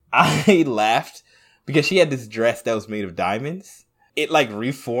I laughed because she had this dress that was made of diamonds. It like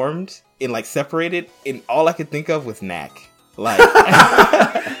reformed and like separated, and all I could think of was Knack. Like, I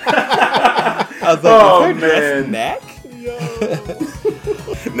was like, is her dress Knack? Yo.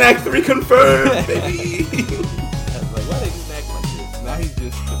 Knack 3 confirmed, baby. I was like, why they do Knack like this? Now he's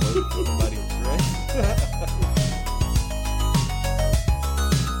just devoted to somebody's dress.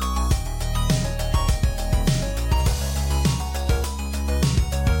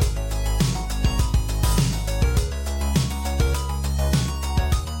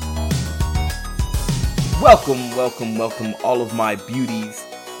 Welcome, all of my beauties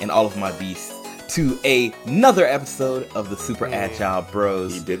and all of my beasts to another episode of the Super Agile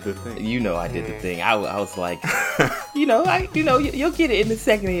Bros. You did the thing. You know I did the thing. I was like, you'll get it in a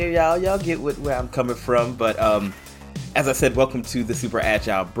second here, y'all. Y'all get where I'm coming from. But as I said, welcome to the Super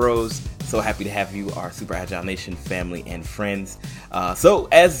Agile Bros. So happy to have you, our Super Agile Nation family and friends. So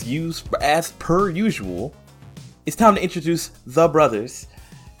as per usual, it's time to introduce the brothers.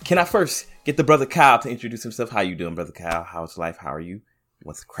 Can I first get the brother Kyle to introduce himself? How you doing, brother Kyle? How's life? How are you?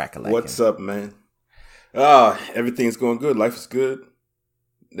 What's crack-a-lackin'? What's up, man? Everything's going good. Life is good.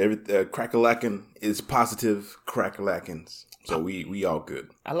 Crack-a-lackin' is positive crack-a-lackins. So we all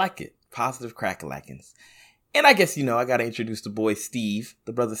good. I like it. Positive crack-a-lackins. And I guess, I got to introduce the boy Steve,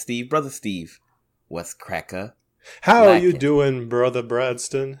 the brother Steve. Brother Steve, what's crack-a? How are you doing, brother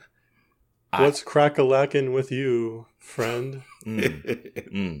Bradston? What's crack-a-lackin' with you, friend?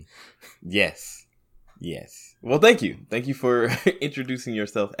 Yes. Well, thank you. Thank you for introducing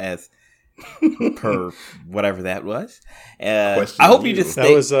yourself as per whatever that was. I hope you just. That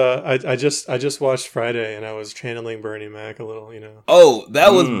was. I just watched Friday, and I was channeling Bernie Mac a little. Oh,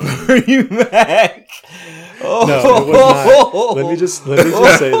 that was Bernie Mac. Oh. No, it was not. Let me just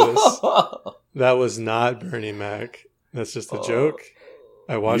say this. That was not Bernie Mac. That's just a joke.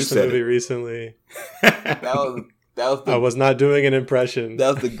 I watched the movie recently. I was not doing an impression.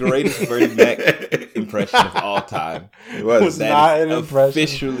 That was the greatest Bernie Mac impression of all time. It was not an impression.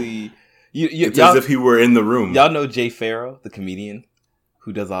 Officially, it's as if he were in the room. Y'all know Jay Farrow, the comedian,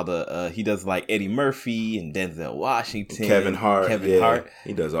 who does all the. He does like Eddie Murphy and Denzel Washington, Kevin Hart. Hart.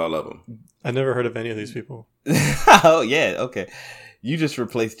 He does all of them. I never heard of any of these people. Oh yeah, okay. You just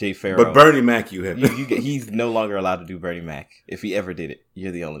replaced Jay Farrow. But Bernie Mac, you have. He's no longer allowed to do Bernie Mac. If he ever did it,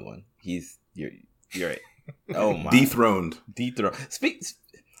 you're the only one. You're it. Oh my! Dethroned.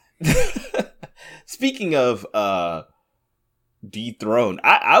 Speaking of dethroned,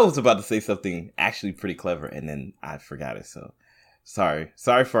 I was about to say something actually pretty clever, and then I forgot it. So sorry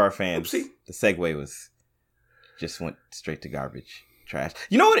for our fans. Oopsie. The segue went straight to garbage, trash.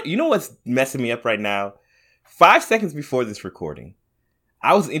 You know what? You know what's messing me up right now? 5 seconds before this recording,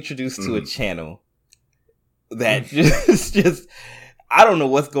 I was introduced to a channel that just I don't know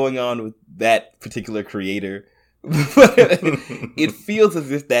what's going on with that particular creator, but it feels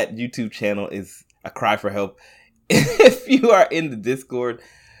as if that YouTube channel is a cry for help. If you are in the Discord,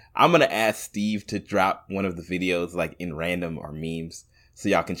 I'm going to ask Steve to drop one of the videos like in random or memes so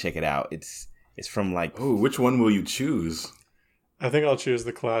y'all can check it out. It's from like... Oh, which one will you choose? I think I'll choose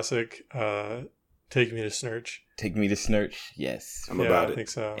the classic Take Me to Snurch. Take Me to Snurch, yes. I'm about it. I think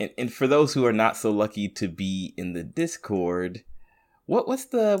so. And for those who are not so lucky to be in the Discord... What's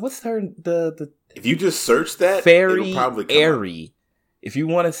the if you just search that, Fairy it'll probably come Airy. up. If you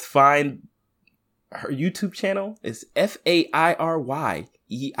want to find her YouTube channel, it's FAIRYEIRY.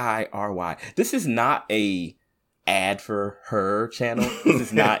 This is not a ad for her channel. This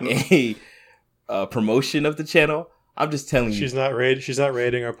is not a promotion of the channel. I'm just telling you. She's not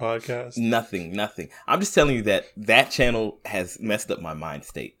rating our podcast. Nothing. I'm just telling you that channel has messed up my mind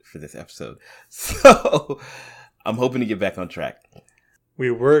state for this episode. So I'm hoping to get back on track. We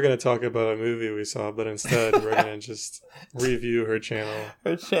were going to talk about a movie we saw, but instead we're going to just review her channel.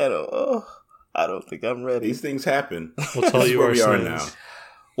 Her channel. Oh, I don't think I'm ready. These things happen. We'll tell you where our we are sins. now.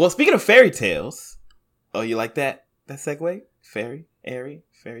 Well, speaking of fairy tales. Oh, you like that segue? Fairy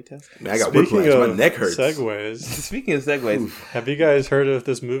tales? Man, I got whiplash. My neck hurts. Segues. Speaking of segues. Have you guys heard of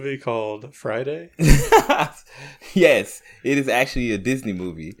this movie called Friday? Yes, it is actually a Disney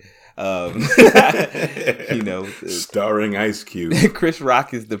movie. Starring Ice Cube. Chris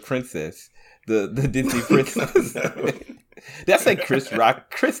Rock is the princess, the Disney princess. Did I say Chris Rock?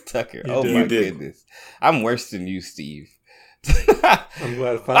 Chris Tucker. My goodness, I'm worse than you, Steve. I'm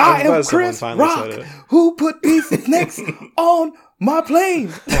glad. I am Chris Rock, said it. Who put these snakes on my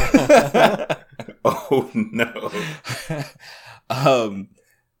plane? Oh no.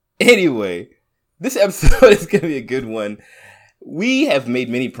 Anyway, this episode is going to be a good one. We have made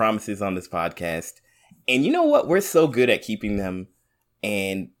many promises on this podcast, and you know what? We're so good at keeping them,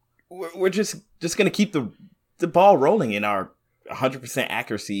 and we're just going to keep the ball rolling in our 100%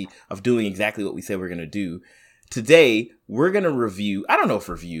 accuracy of doing exactly what we said we're going to do. Today, we're going to review, I don't know if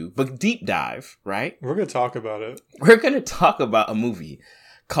review, but deep dive, right? We're going to talk about it. We're going to talk about a movie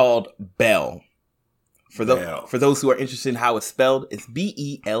called Belle. For those who are interested in how it's spelled, it's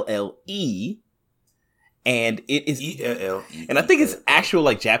Belle. And it is E-L-L-E. And I think its actual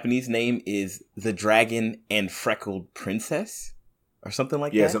like Japanese name is The Dragon and Freckled Princess or something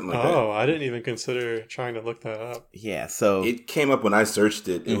like that. Yeah, something like that. Oh, I didn't even consider trying to look that up. Yeah, so it came up when I searched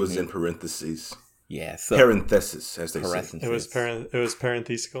it. It was in parentheses. Yeah, so parenthesis, as they say. It was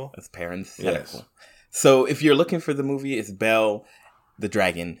parenthetical. It's parenthetical. Yes. So if you're looking for the movie, it's Belle, the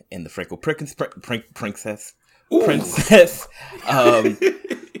Dragon, and the Freckled Princess. Princess.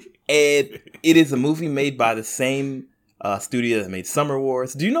 And it is a movie made by the same studio that made Summer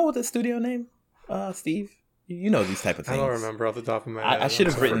Wars. Do you know what the studio name, Steve? You know these type of things. I don't remember off the top of my head. I should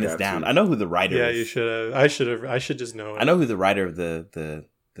have written this down. I know who the writer is. Yeah, you should have. I should just know it. I know who the writer of the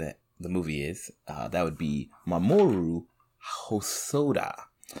movie is. That would be Mamoru Hosoda.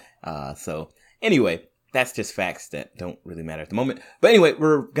 So anyway, that's just facts that don't really matter at the moment. But anyway,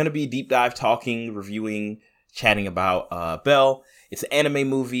 we're going to be deep dive talking, reviewing, chatting about Belle. It's an anime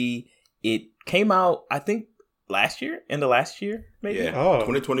movie. It came out, I think, end of last year, maybe? Yeah,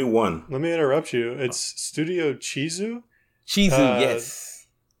 2021. Let me interrupt you. It's Studio Chizu? Chizu, yes.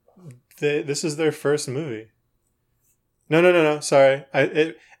 This is their first movie. No. Sorry.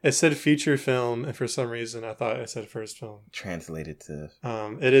 It said feature film, and for some reason I thought it said first film. Translated to...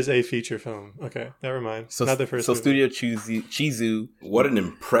 it is a feature film. Okay, never mind. So, not the first so movie. Studio Chizu... What an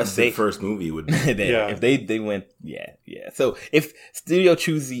impressive first movie would be. If they went... Yeah. So if Studio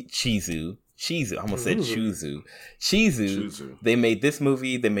Chizu, I almost said Chizu, they made this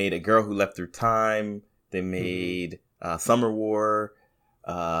movie. They made A Girl Who Left Through Time. They made Summer War.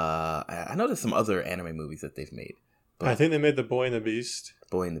 I know there's some other anime movies that they've made. I think they made The Boy and the Beast.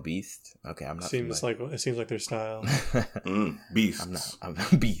 Boy and the Beast. Okay, I'm not. Seems like their style. Beasts. I'm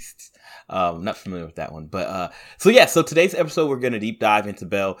Beasts. Not familiar with that one, but so today's episode we're gonna deep dive into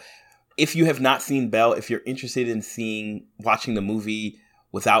Belle. If you have not seen Belle, if you're interested in watching the movie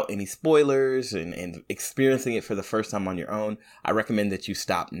without any spoilers and experiencing it for the first time on your own, I recommend that you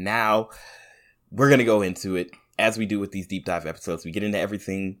stop now. We're gonna go into it as we do with these deep dive episodes. We get into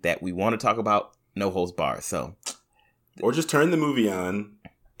everything that we want to talk about, no holds barred. So. Or just turn the movie on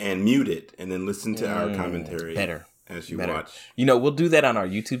and mute it and then listen to our commentary as you watch. We'll do that on our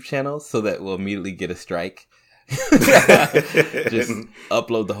YouTube channel so that we'll immediately get a strike. Just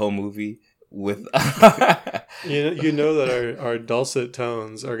upload the whole movie with... you know that our dulcet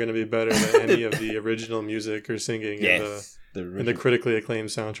tones are going to be better than any of the original music or singing in the critically acclaimed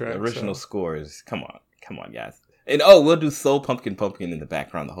soundtrack. The original scores. Come on, guys. And we'll do Soul Pumpkin in the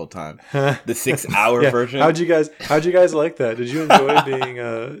background the whole time. The 6-hour version. How'd you guys like that? Did you enjoy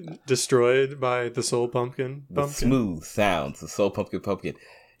being destroyed by the Soul Pumpkin? The smooth sounds of Soul Pumpkin.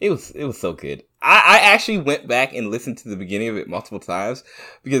 It was so good. I actually went back and listened to the beginning of it multiple times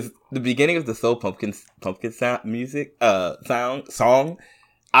because the beginning of the Soul Pumpkin sound music song.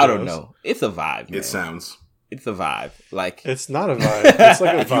 I don't know. It's a vibe. Man. It's a vibe. Like it's not a vibe. It's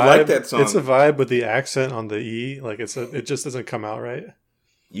like a vibe. You like that song. It's a vibe with the accent on the E. Like it just doesn't come out right.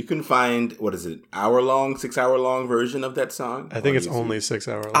 You can find 6-hour long version of that song. I think it's only 6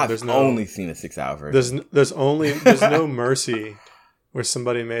 hour long. I've only seen a 6-hour version. There's no mercy where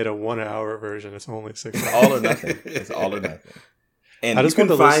somebody made a 1 hour version. It's only 6 hours. All or nothing. It's all or nothing. And I just want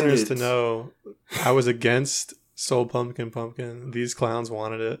the listeners to know I was against Soul Pumpkin. These clowns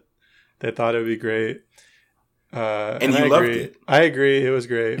wanted it. They thought it would be great. And you loved it. I agree, it was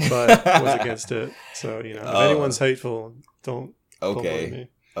great, but I was against it. So, if anyone's hateful, don't blame me.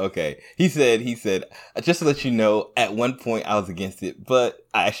 Okay. He said, just to let you know, at one point I was against it, but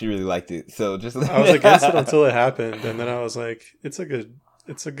I actually really liked it. So I was against it until it happened, and then I was like, it's a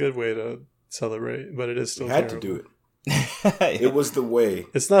good way to celebrate, but it is still terrible. You had to do it. It was the way.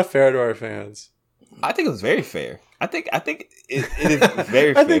 It's not fair to our fans. I think it was very fair. I think it is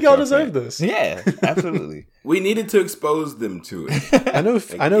very fair. I think y'all deserve this. Yeah, absolutely. We needed to expose them to it. I know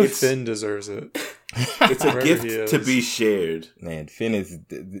Finn deserves it. It's a gift to be shared. Man, Finn is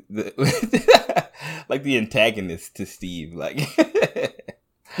like the antagonist to Steve. Like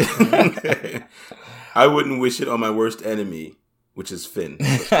I wouldn't wish it on my worst enemy, which is Finn.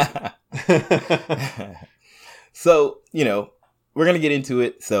 So, we're going to get into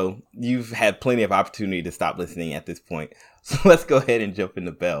it. So you've had plenty of opportunity to stop listening at this point. So let's go ahead and jump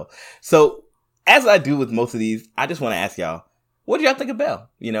into Belle. So as I do with most of these, I just want to ask y'all, what do y'all think of Belle?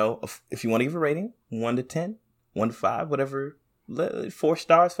 If you want to give a rating, 1 to 10, 1 to 5, whatever 4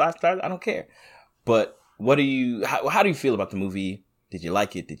 stars, 5 stars. I don't care. But how do you feel about the movie? Did you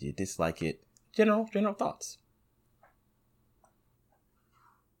like it? Did you dislike it? General thoughts.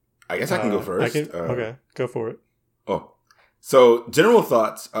 I guess I can go first. Okay, go for it. Oh, so general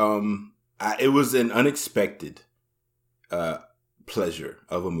thoughts. It was an unexpected pleasure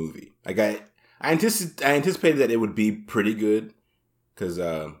of a movie. Like I anticipated that it would be pretty good because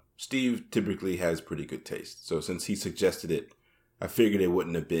Steve typically has pretty good taste. So since he suggested it, I figured it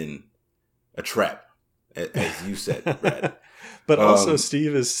wouldn't have been a trap, as you said, Brad. But also,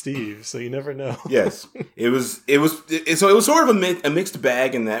 Steve is Steve, so you never know. Yes, it was sort of a mixed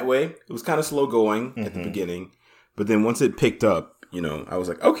bag in that way. It was kind of slow going at the beginning, but then once it picked up, I was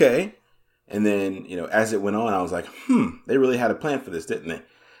like, okay. And then, as it went on, I was like, they really had a plan for this, didn't they?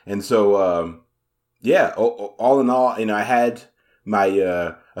 And so, all in all, I had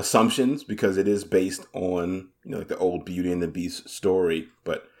my assumptions because it is based on, like the old Beauty and the Beast story.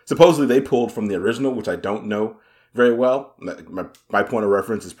 But supposedly they pulled from the original, which I don't know very well. My point of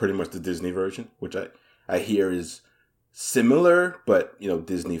reference is pretty much the Disney version, which I hear is similar, but,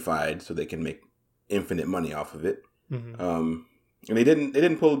 Disney-fied so they can make infinite money off of it. Mm-hmm. And they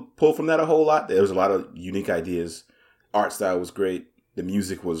didn't pull from that a whole lot. There was a lot of unique ideas. Art style was great. The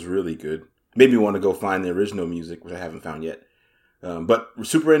music was really good. Made me want to go find the original music, which I haven't found yet. But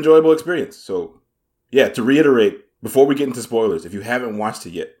super enjoyable experience. So, yeah, to reiterate, before we get into spoilers, if you haven't watched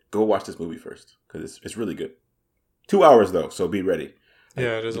it yet, go watch this movie first because it's really good. 2 hours though, so be ready.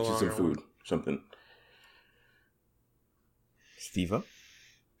 Yeah, it is a long some food, something. Steve-o?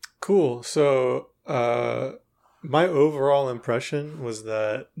 Cool. So, my overall impression was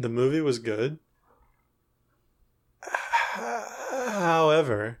that the movie was good.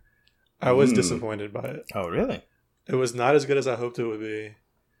 However, I was disappointed by it. Oh, really? It was not as good as I hoped it would be.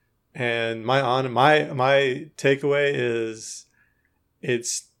 And my takeaway is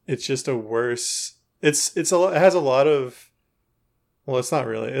it's just a worse. It has a lot of. Well, it's not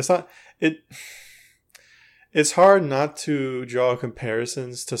really. It's hard not to draw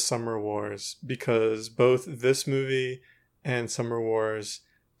comparisons to Summer Wars because both this movie and Summer Wars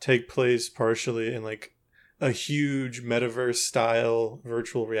take place partially in like a huge metaverse style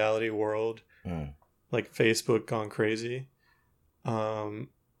virtual reality world, like Facebook gone crazy.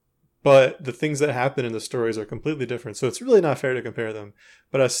 But the things that happen in the stories are completely different. So it's really not fair to compare them.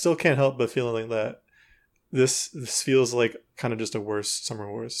 But I still can't help but feeling that this feels like kind of just a worse Summer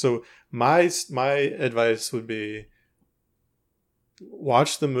Wars. So my advice would be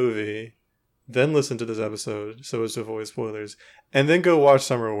watch the movie, then listen to this episode so as to avoid spoilers, and then go watch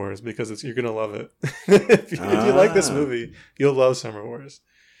Summer Wars because you're gonna love it. if you like this movie, you'll love Summer Wars.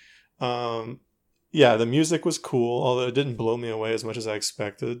 Yeah, the music was cool, although it didn't blow me away as much as I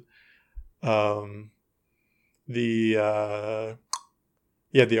expected. The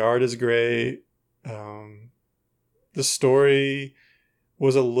art is great. The story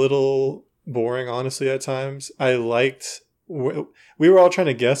was a little boring, honestly, at times. I liked... We were all trying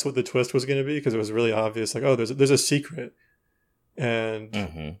to guess what the twist was going to be because it was really obvious. Like, oh, there's a secret.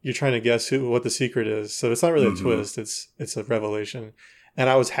 And you're trying to guess what the secret is. So it's not really a twist. It's a revelation. And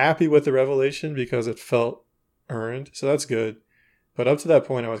I was happy with the revelation because it felt earned. So that's good. But up to that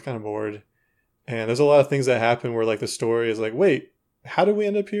point, I was kind of bored. And there's a lot of things that happen where like the story is like, wait, how did we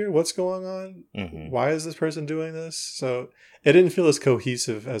end up here? What's going on? Why is this person doing this? So it didn't feel as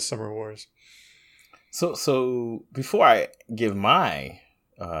cohesive as Summer Wars. So before I give my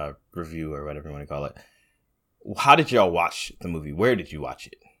review or whatever you want to call it, how did y'all watch the movie? Where did you watch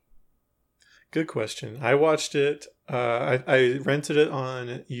it? Good question. I watched it. I rented it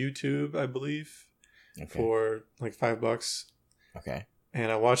on YouTube, I believe, for like $5. Okay.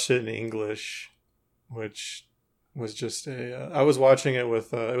 And I watched it in English, which was just I was watching it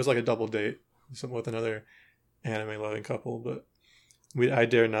with it was like a double date with another anime loving couple, but I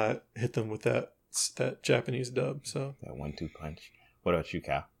dare not hit them with that Japanese dub. So that 1-2 punch. What about you,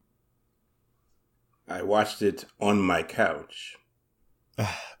 Cal? I watched it on my couch.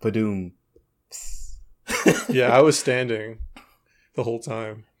 Badoom. Yeah, I was standing the whole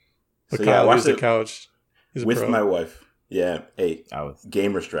time. But so Kyle I watched the couch. He's with my wife. Yeah, I was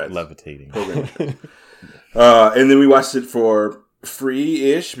gamer strats. Levitating. And then we watched it for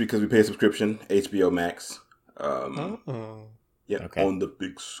free-ish because we pay a subscription, HBO Max. Yeah, okay. On the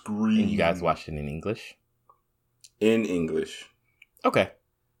big screen. And you guys watched it in English? In English. Okay.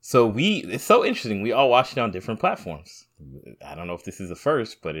 So it's so interesting. We all watched it on different platforms. I don't know if this is a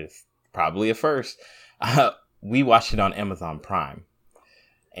first, but it's probably a first. We watched it on Amazon Prime.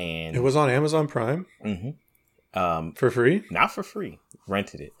 And it was on Amazon Prime? Mm-hmm. For free? Not for free.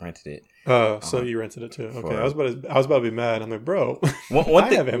 Rented it. Oh, so you rented it too? Okay, I was about to be mad. I'm like, bro. One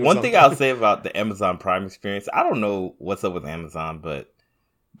thing I'll say about the Amazon Prime experience, I don't know what's up with Amazon, but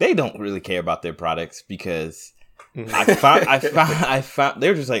they don't really care about their products because I found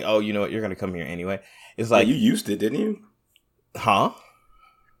they're just like, oh, you know what, you're gonna come here anyway. It's like you used it, didn't you? Huh?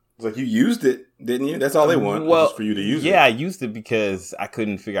 It's like you used it, didn't you? That's all they want, just for you to use it. Yeah, I used it because I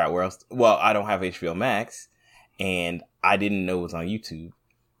couldn't figure out where else. Well, I don't have HBO Max, and I didn't know it was on YouTube.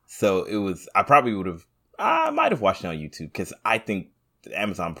 So it was. I might have watched it on YouTube because I think the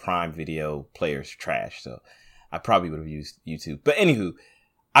Amazon Prime Video player is trash. So I probably would have used YouTube. But anywho,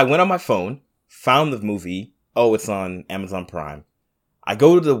 I went on my phone, found the movie. Oh, it's on Amazon Prime. I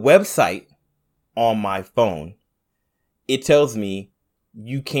go to the website on my phone. It tells me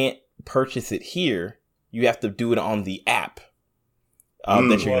you can't purchase it here. You have to do it on the app that you're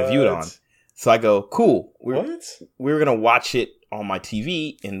going to view it on. So I go, cool. We're going to watch it on my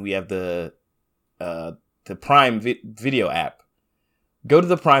TV, and we have the Prime Video app. Go to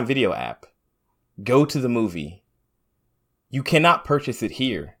the Prime Video app. Go to the movie. You cannot purchase it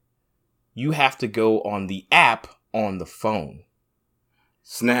here. You have to go on the app on the phone.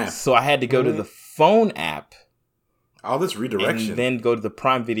 Snap. So I had to go to the phone app. All this redirection. And then go to the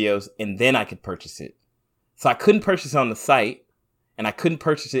Prime Videos, and then I could purchase it. So I couldn't purchase it on the site, and I couldn't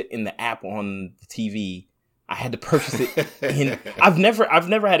purchase it in the app on the TV. I had to purchase it in. I've never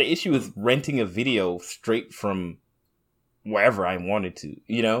had an issue with renting a video straight from wherever I wanted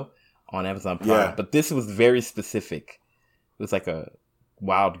to, on Amazon Prime. Yeah. But this was very specific. It was like a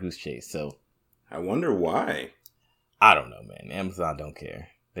wild goose chase. So I wonder why. I don't know, man. Amazon don't care.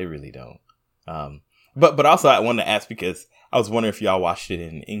 They really don't. But also I wanted to ask because I was wondering if y'all watched it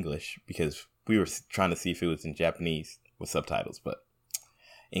in English because we were trying to see if it was in Japanese with subtitles, but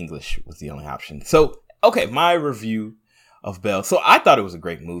English was the only option. So, okay, my review of Belle. So I thought it was a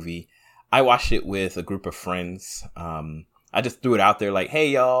great movie. I watched it with a group of friends. I just threw it out there like, hey,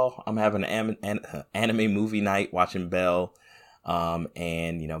 y'all, I'm having an anime movie night watching Belle.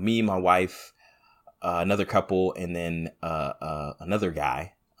 And, me, my wife, another couple, and then another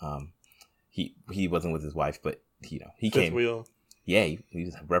guy. He wasn't with his wife, but he Fifth came. Wheel. Yeah, he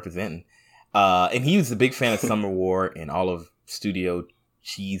was representing. And he was a big fan of Summer War and all of Studio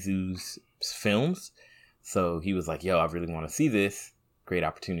Chizu's films. So he was like, yo, I really want to see this. Great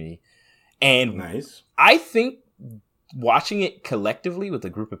opportunity. And nice. I think watching it collectively with a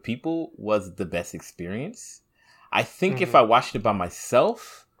group of people was the best experience. I think if I watched it by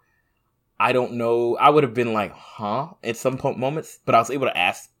myself, I don't know. I would have been like, at some moments. But I was able to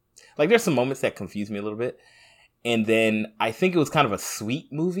ask. Like, there's some moments that confused me a little bit. And then I think it was kind of a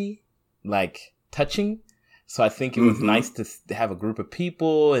sweet movie, like touching. So I think it was nice to have a group of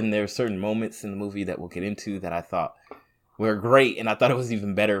people. And there are certain moments in the movie that we'll get into that I thought were great. And I thought it was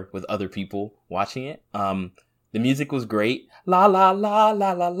even better with other people watching it. The music was great. La, la, la,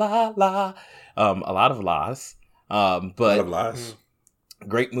 la, la, la, la. A lot of la's. But a lot of la's.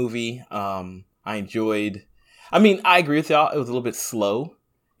 Great movie. I enjoyed. I mean, I agree with y'all. It was a little bit slow.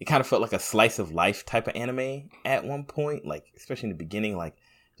 It kind of felt like a slice of life type of anime at one point, like especially in the beginning, like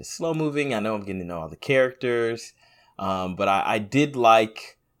just slow moving. I know I'm getting to know all the characters, but I did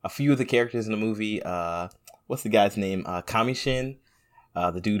like a few of the characters in the movie. What's the guy's name? Kamishin,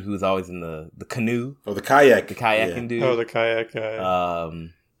 the dude who was always in the canoe. Oh, the kayaking dude. Oh, the kayak guy.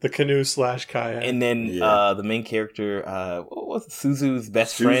 The canoe / kayak. And then the main character, what was it? Suzu's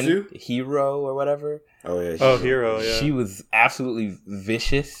best friend, Hiro or whatever. Oh, yeah. Hiro, yeah. She was absolutely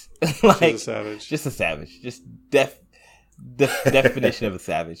vicious. Like, she's a savage. Just a savage. Just definition of a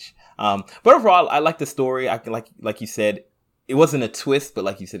savage. But overall, I like the story. I like you said, it wasn't a twist, but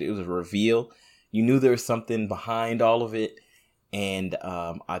like you said, it was a reveal. You knew there was something behind all of it. And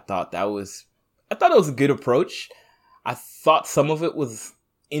I thought it was a good approach. I thought some of it was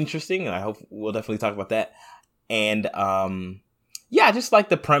interesting, and I hope we'll definitely talk about that. And I just like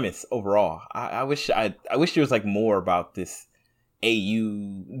the premise overall. I wish there was like more about this the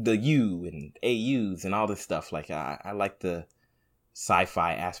U and AUs and all this stuff. Like I like the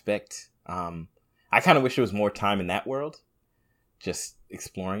sci-fi aspect. I kind of wish there was more time in that world, just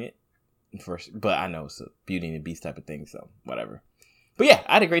exploring it first. But I know it's a Beauty and the Beast type of thing, so whatever. But yeah,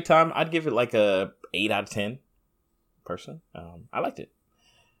 I had a great time. I'd give it like a 8 out of 10 person. I liked it.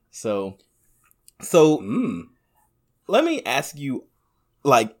 So let me ask you,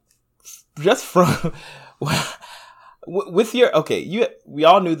 like, just from with your we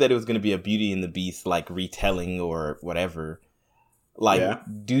all knew that it was going to be a Beauty and the Beast like retelling or whatever. Like,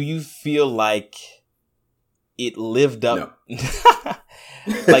 do you feel like it lived up? No.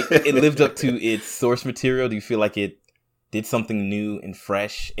 like it lived up to its source material? Do you feel like it did something new and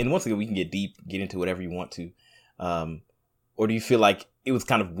fresh? And once again, we can get into whatever you want to. Or do you feel like it was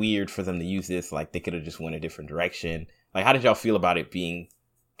kind of weird for them to use this? Like they could have just went a different direction. Like, how did y'all feel about it being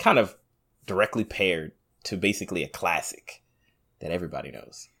kind of directly paired to basically a classic that everybody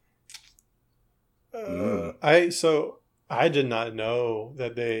knows? I did not know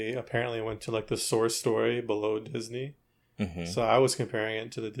that they apparently went to like the source story below Disney. Mm-hmm. So I was comparing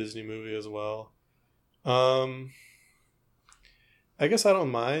it to the Disney movie as well. I guess I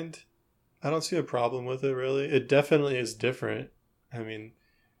don't mind. I don't see a problem with it, really. It definitely is different. I mean,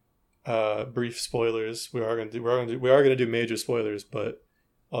 brief spoilers. We are gonna do major spoilers, but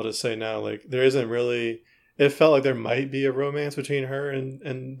I'll just say now, like, there isn't really. It felt like there might be a romance between her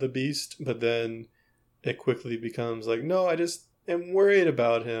and the Beast, but then it quickly becomes like, no, I just am worried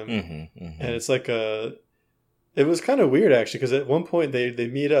about him, and it's like It was kind of weird actually, because at one point they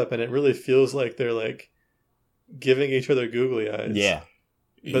meet up, and it really feels like they're like giving each other googly eyes. Yeah.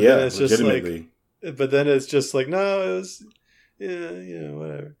 But then it's just like, no, it was,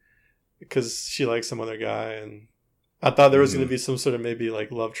 whatever. Because she likes some other guy, and I thought there was going to be some sort of maybe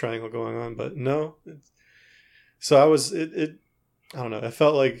like love triangle going on, but no. So I don't know. I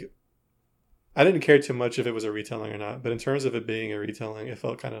felt like I didn't care too much if it was a retelling or not, but in terms of it being a retelling, it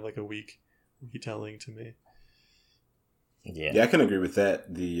felt kind of like a weak retelling to me. Yeah, I can agree with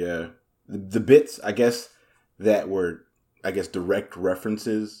that. The bits, I guess, that were, I guess, direct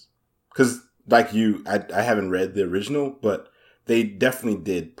references, because like you, I haven't read the original, but they definitely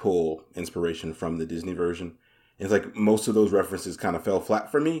did pull inspiration from the Disney version. And it's like most of those references kind of fell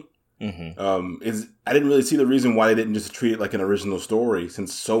flat for me. I didn't really see the reason why they didn't just treat it like an original story,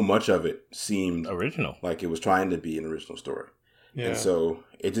 since so much of it seemed original, like it was trying to be an original story. Yeah. And so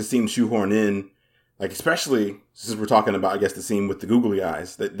it just seemed shoehorned in, like, especially since we're talking about, I guess, the scene with the googly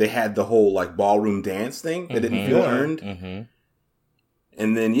eyes, that they had the whole like ballroom dance thing that didn't feel earned.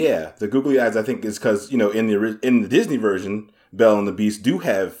 And then the googly eyes, I think, is because, in the Disney version, Belle and the Beast do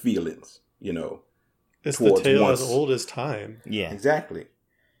have feelings, It's the tale as old as time. Yeah, exactly.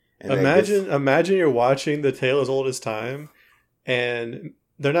 And imagine you're watching The Tale as Old as Time, and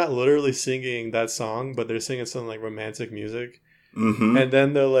they're not literally singing that song, but they're singing some like romantic music. And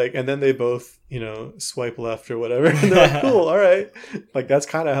then they're like, and then they both, swipe left or whatever. And they're like, cool, all right. Like, that's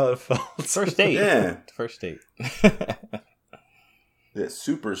kind of how it felt. First date. Yeah. First date. That's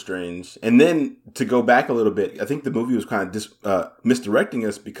super strange. And then to go back a little bit, I think the movie was kind of misdirecting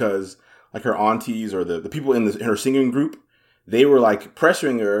us, because like her aunties or the people in her singing group, they were like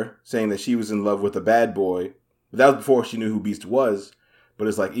pressuring her, saying that she was in love with a bad boy. But that was before she knew who Beast was. But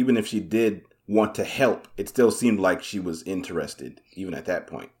it's like, even if she did want to help, it still seemed like she was interested, even at that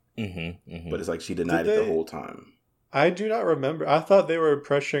point. But it's like she denied it the whole time. I do not remember. I thought they were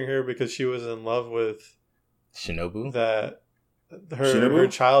pressuring her because she was in love with Shinobu, her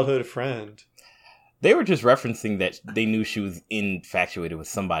childhood friend. They were just referencing that they knew she was infatuated with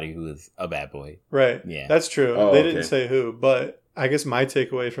somebody who was a bad boy. Right. Yeah. That's true. They didn't say who, but I guess my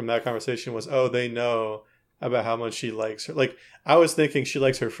takeaway from that conversation was, they know about how much she likes her. Like, I was thinking she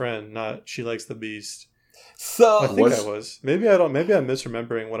likes her friend, not she likes the Beast. So I think I was. Maybe I'm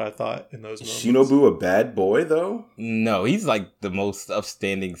misremembering what I thought in those moments. Shinobu a bad boy though? No, he's like the most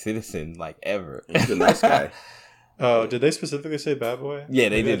upstanding citizen like ever. He's a nice guy. Oh, did they specifically say bad boy? Yeah,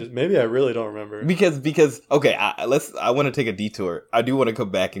 they did. Maybe I really don't remember. Because okay, I want to take a detour. I do want to come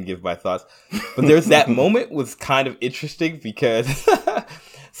back and give my thoughts. But there's that moment was kind of interesting because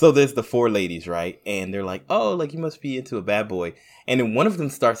so there's the four ladies, right? And they're like, "Oh, like you must be into a bad boy." And then one of them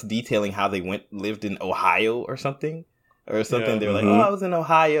starts detailing how they lived in Ohio or something. Yeah. They're like, "Oh, I was in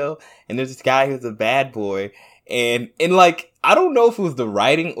Ohio, and there's this guy who's a bad boy." And like, I don't know if it was the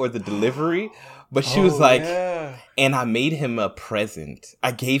writing or the delivery, but she was like, and I made him a present.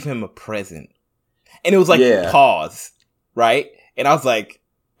 I gave him a present. And it was like, pause, right? And I was like,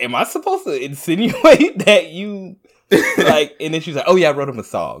 am I supposed to insinuate that you, like, and then she was like, oh yeah, I wrote him a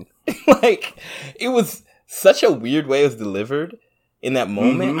song. Like, it was such a weird way it was delivered in that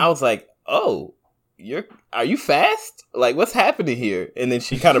moment. I was like, oh, are you fast? Like, what's happening here? And then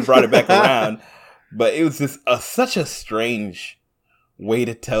she kind of brought it back around. But it was just such a strange way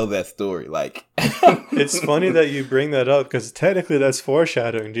to tell that story. Like, it's funny that you bring that up, because technically that's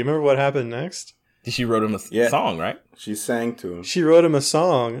foreshadowing. Do you remember what happened next? She wrote him a song, right? She sang to him. She wrote him a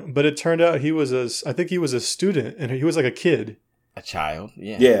song, but it turned out I think he was a student, and he was like a kid. A child,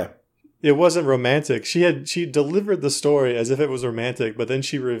 yeah. Yeah. It wasn't romantic. She delivered the story as if it was romantic, but then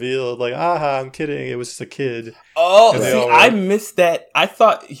she revealed, like, I'm kidding, it was just a kid. Oh, see, I missed that. I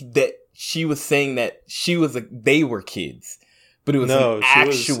thought that she was saying that they were kids. But it was an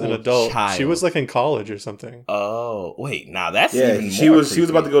actual an adult. child. She was like in college or something. Oh, wait. Now that's yeah. even She more was creepy.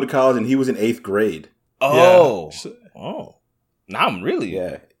 about to go to college, and he was in 8th grade. Oh, yeah. oh. Now I'm really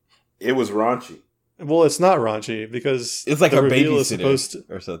It was raunchy. Well, it's not raunchy because it's like the her reveal babysitter is supposed to...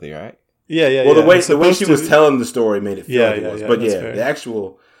 or something, right? Yeah. Well, the way she was telling the story made it feel like it was. But fair. the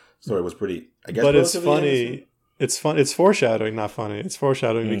actual story was pretty. I guess. But it's funny. Innocent. It's fun. It's foreshadowing, not funny. It's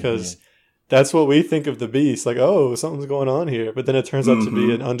foreshadowing because that's what we think of the Beast. Like, oh, something's going on here. But then it turns out to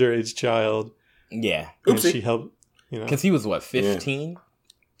be an underage child. Yeah. And she helped. Because he was what, 15,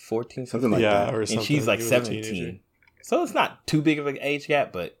 14, something like that, or something. And she's like 17. So it's not too big of an age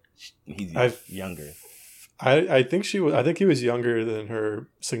gap, but he's younger. I think she was. I think he was younger than her,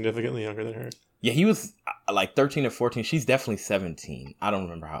 significantly younger than her. Yeah, he was like 13 or 14. She's definitely 17. I don't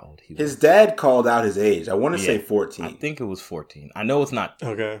remember how old he was. His dad called out his age. I want to say 14. I think it was 14. I know it's not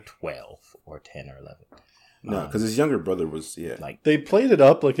 12 or 10 or 11. No, because his younger brother was like they played it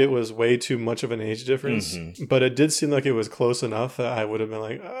up like it was way too much of an age difference, but it did seem like it was close enough that I would have been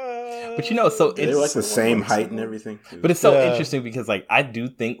like, But it's so they were like the same height and everything. But it's so interesting because like I do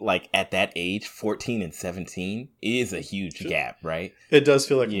think like at that age, 14 and 17 is a huge gap, right? It does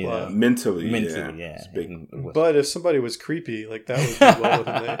feel like mentally, yeah. It's big. But if somebody was creepy, like that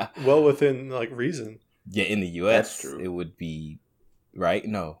would be well within like reason. Yeah, in the US, it would be right.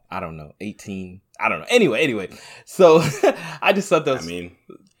 No, I don't know. 18. I don't know. Anyway. So I just thought those. I mean,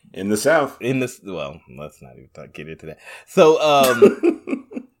 in the South, well, let's not even get into that. So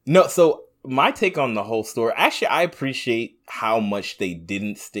no. So my take on the whole story. Actually, I appreciate how much they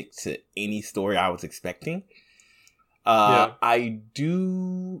didn't stick to any story I was expecting. I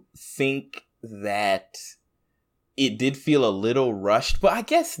do think that it did feel a little rushed, but I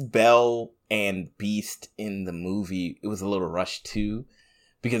guess Belle and Beast in the movie, it was a little rushed too,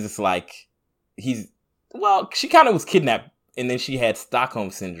 because it's like she kind of was kidnapped and then she had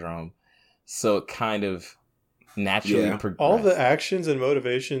Stockholm syndrome, so it kind of naturally progressed. All the actions and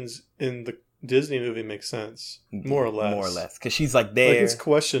motivations in the Disney movie make sense, more or less, because she's like there. Like it's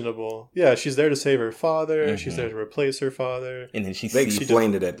questionable. Yeah, she's there to save her father. She's there to replace her father, and then they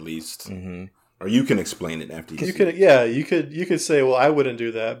explained it at least, or you can explain it after you can. Yeah, you could say, well, I wouldn't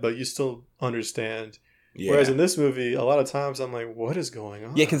do that, but you still understand. Yeah. Whereas in this movie, a lot of times I'm like, what is going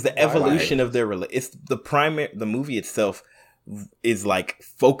on? Yeah, because the evolution of their it's the movie itself is like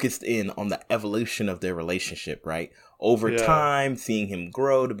focused in on the evolution of their relationship, right? Over time, seeing him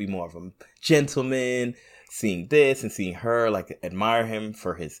grow to be more of a gentleman, seeing this and seeing her like admire him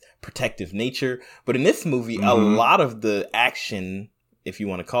for his protective nature. But in this movie, a lot of the action, if you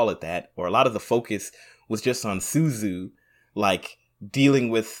want to call it that, or a lot of the focus was just on Suzu, like dealing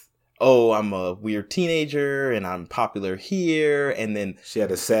with, oh, I'm a weird teenager and I'm popular here. And then she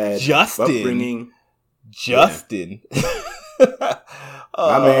had a sad upbringing. Justin.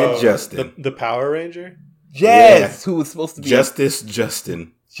 My man Justin. The Power Ranger? Yes, who was supposed to be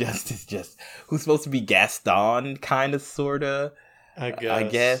Justin. Who's supposed to be Gaston, kind of, sort of. I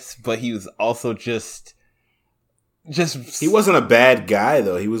guess. But he was also just he wasn't a bad guy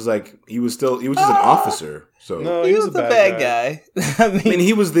though. He was just an officer. So no, he was a bad guy. I mean,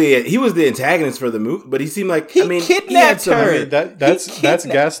 he was the antagonist for the movie, but he seemed like he kidnapped her. I mean, that's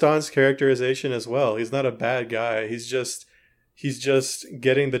Gaston's characterization as well. He's not a bad guy. He's just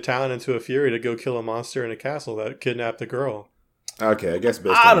getting the town into a fury to go kill a monster in a castle that kidnapped a girl. Okay, I guess.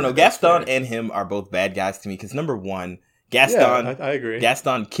 I don't know. Gaston and him are both bad guys to me because number one, Gaston. Yeah, I agree.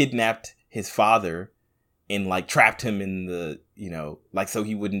 Gaston kidnapped his father and like trapped him in the like so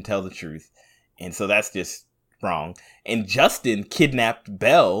he wouldn't tell the truth, and so that's just wrong. And Justin kidnapped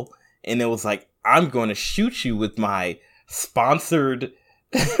Belle, and it was like, I'm going to shoot you with my sponsored.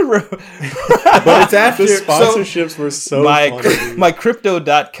 But it's after the sponsorships were so my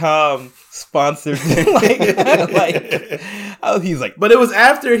crypto.com sponsored he's like, but it was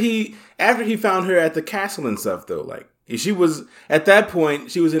after he found her at the castle and stuff though. Like she was at that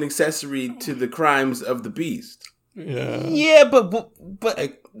point, she was an accessory to the crimes of the Beast. Yeah, but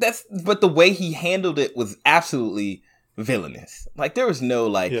the way he handled it was absolutely villainous. Like there was no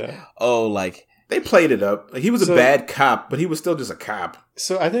they played it up. Like, he was a bad cop, but he was still just a cop.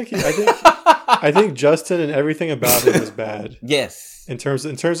 So I think Justin and everything about him is bad. Yes. In terms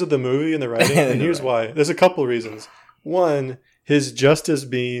of the movie and the writing, and here's why. There's a couple reasons. One, his justice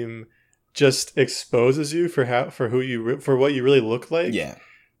beam just exposes you for what you really look like. Yeah.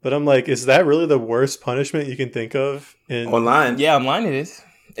 But I'm like, is that really the worst punishment you can think of online? Yeah, online it is.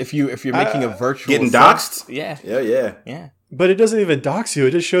 If you're making a virtual getting doxxed. Yeah. But it doesn't even dox you.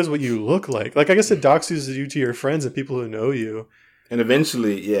 It just shows what you look like. Like, I guess it doxes you to your friends and people who know you. And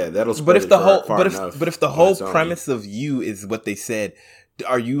eventually, that'll spread. But if the whole premise of you is what they said,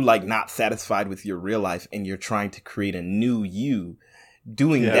 are you like not satisfied with your real life and you're trying to create a new you?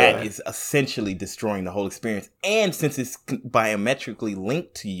 Doing that is essentially destroying the whole experience. And since it's biometrically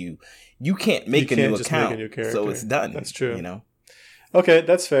linked to you, you can't make a new account. So it's done. That's true. You know. Okay,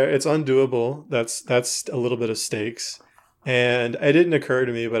 that's fair. It's undoable. That's a little bit of stakes. And it didn't occur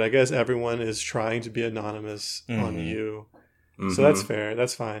to me, but I guess everyone is trying to be anonymous on you. Mm-hmm. So that's fair.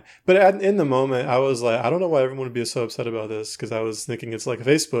 That's fine. But in the moment, I was like, I don't know why everyone would be so upset about this, because I was thinking it's like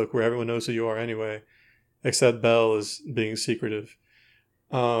Facebook where everyone knows who you are anyway, except Belle is being secretive.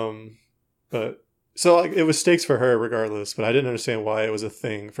 But so like, it was stakes for her regardless, but I didn't understand why it was a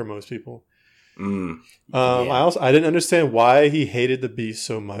thing for most people. I didn't understand why he hated the Beast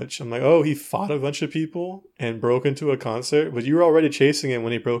so much. I'm like, oh, he fought a bunch of people and broke into a concert, but you were already chasing him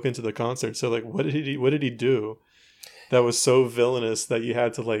when he broke into the concert. So like, what did he do that was so villainous that you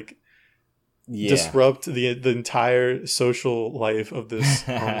had to like disrupt the entire social life of this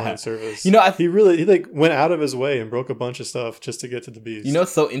online service? You know, he like went out of his way and broke a bunch of stuff just to get to the Beast. You know,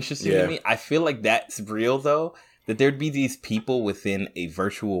 what's so interesting to me? I feel like that's real though. That there'd be these people within a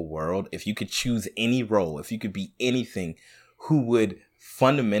virtual world, if you could choose any role, if you could be anything, who would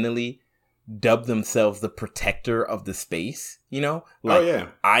fundamentally dub themselves the protector of the space, you know? Like,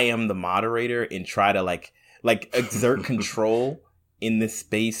 I am the moderator and try to like exert control in this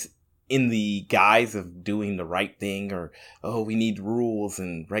space in the guise of doing the right thing, or, oh, we need rules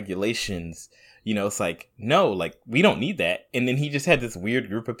and regulations. You know, it's like, no, like, we don't need that. And then he just had this weird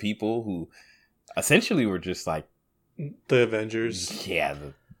group of people who essentially were just like the Avengers. Yeah.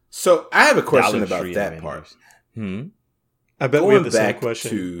 So I have a question about that Avengers. Part. I bet we have the same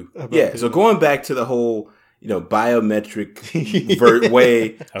question. So going back to the whole, you know, biometric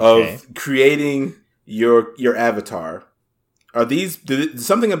way of creating your avatar. Did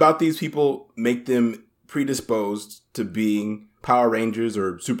something about these people make them predisposed to being Power Rangers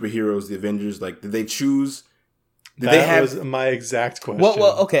or superheroes, the Avengers? Like, did they choose? That was my exact question.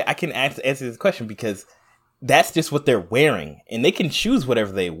 Well, okay, I can answer this question because that's just what they're wearing, and they can choose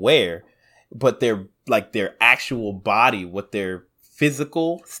whatever they wear, but their actual body, what their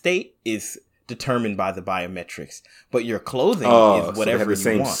physical state is determined by the biometrics. But your clothing is whatever so they have the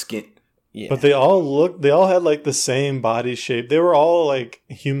same want. Skin. Yeah. But they all had like the same body shape. They were all like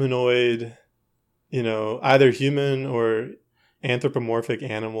humanoid, you know, either human or anthropomorphic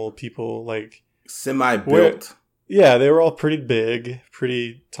animal people, like semi-built. Yeah, they were all pretty big,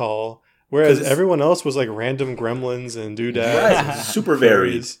 pretty tall. Whereas everyone else was like random gremlins and doodads. Right. Super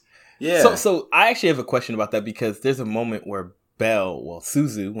varied. Yeah. So I actually have a question about that, because there's a moment where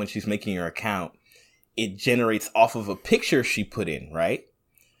Suzu, when she's making her account, it generates off of a picture she put in, right?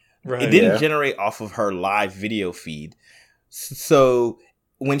 Right. It didn't generate off of her live video feed. So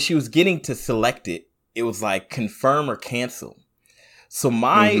when she was getting to select it, it was like confirm or cancel. So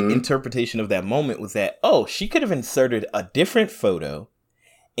my interpretation of that moment was that, she could have inserted a different photo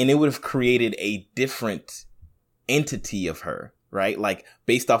and it would have created a different entity of her, right? Like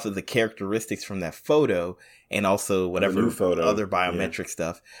based off of the characteristics from that photo and also whatever other biometric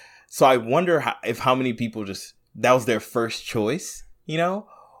stuff. So I wonder how many people that was their first choice, you know,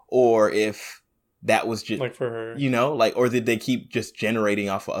 or if that was just like for her, you know, like, or did they keep just generating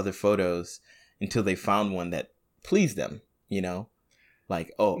off of other photos until they found one that pleased them, you know?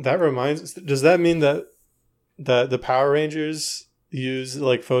 Like, does that mean that the Power Rangers use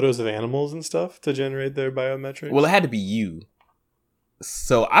like photos of animals and stuff to generate their biometrics? Well, it had to be you.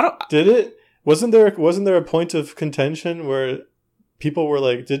 So I don't. Did it? Wasn't there a point of contention where people were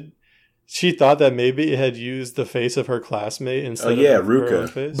like, she thought that maybe it had used the face of her classmate instead of Ruka. Her own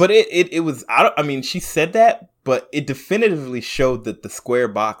face? But it was. I mean, she said that, but it definitively showed that the square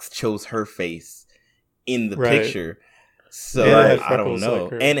box chose her face in the picture. So I don't know,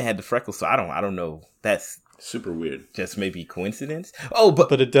 and it had the freckles. So I don't know. That's super weird. Just maybe coincidence.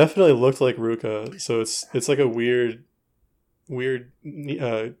 But it definitely looked like Ruka. So it's like a weird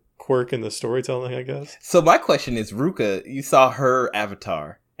quirk in the storytelling, I guess. So my question is, Ruka, you saw her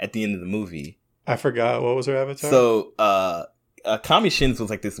avatar at the end of the movie. I forgot, what was her avatar. So Kami Shin's was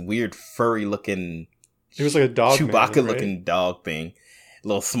like this weird furry looking. It was like a dog, Chewbacca looking dog thing, a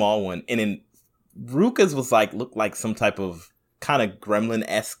little small one, and then Ruka's was looked like some type of kind of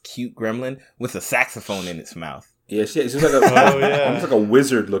gremlin-esque cute gremlin with a saxophone in its mouth. Yeah, she's like almost like a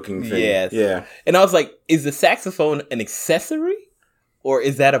wizard looking thing. Yes. Yeah. And I was like, is the saxophone an accessory? Or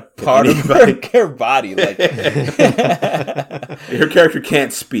is that a part of her body? Like, her character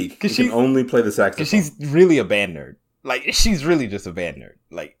can't speak. She can only play the saxophone. Because she's really a band nerd. Like, she's really just a band nerd.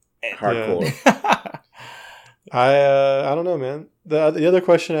 Like, hardcore. I don't know, man. The other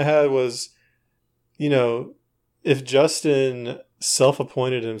question I had was, if Justin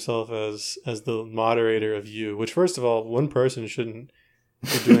self-appointed himself as the moderator of You, which first of all, one person shouldn't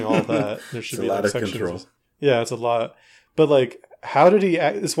be doing all that. There should be a lot of control. Yeah, it's a lot. But like, how did he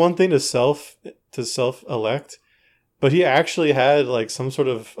act? It's one thing to self-elect, but he actually had like some sort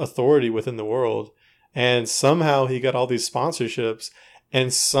of authority within the world, and somehow he got all these sponsorships,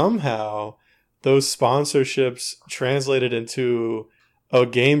 and somehow those sponsorships translated into a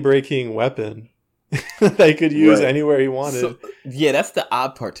game-breaking weapon that he could use anywhere he wanted. So, yeah, that's the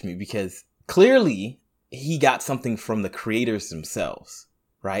odd part to me, because clearly he got something from the creators themselves,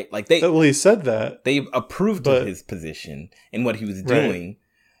 right? Like he said that. They approved of his position and what he was doing, right.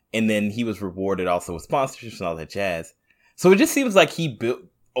 And then he was rewarded also with sponsorships and all that jazz. So it just seems like he built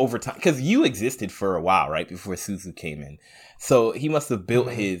over time, because You existed for a while, right, before Suzu came in. So he must have built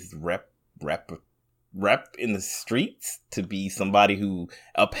his rep in the streets to be somebody who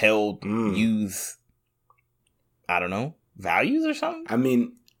upheld Yu's, I don't know, values or something. I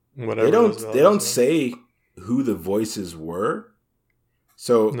mean, they don't say who the voices were,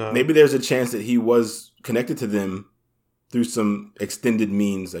 so maybe there's a chance that he was connected to them through some extended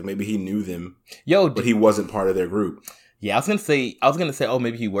means, like maybe he knew them, but he wasn't part of their group. Yeah, I was gonna say, oh,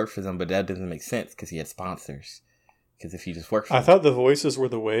 maybe he worked for them, but that doesn't make sense because he had sponsors. Because if he just worked for them, thought the voices were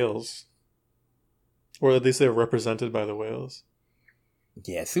the whales, or at least they were represented by the whales.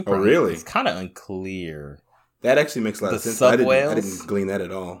 Yeah, Super. Oh, really? It's kind of unclear. That actually makes a lot of sense. I didn't glean that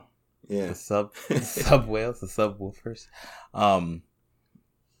at all. Yeah, the sub whales, the subwoofers.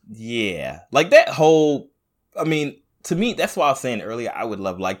 Yeah, like that whole. I mean, to me, that's why I was saying earlier, I would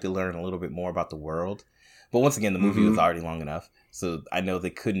like to learn a little bit more about the world. But once again, the movie was already long enough, so I know they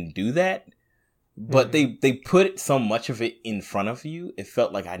couldn't do that. But they put so much of it in front of you, it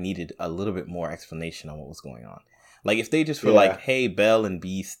felt like I needed a little bit more explanation on what was going on. Like, if they just were like, hey, Belle and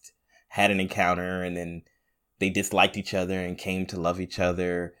Beast had an encounter, and then they disliked each other and came to love each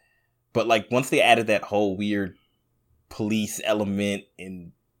other. But, like, once they added that whole weird police element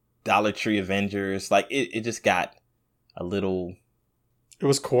in Dollar Tree Avengers, like, it just got a little... It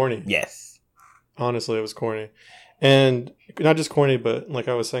was corny. Yes. Honestly, it was corny. And not just corny, but like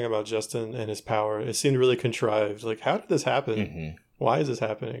I was saying about Justin and his power, it seemed really contrived. Like, how did this happen? Mm-hmm. Why is this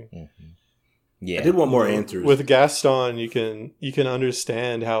happening? Mm-hmm. Yeah, I did want more answers. With Gaston, you can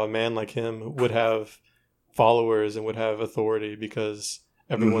understand how a man like him would have followers and would have authority because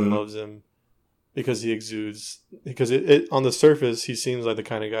everyone loves him, because he exudes. Because it on the surface, he seems like the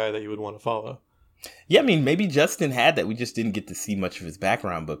kind of guy that you would want to follow. Yeah, I mean, maybe Justin had that. We just didn't get to see much of his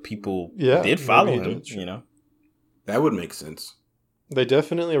background, but people did follow him, you know? That would make sense. They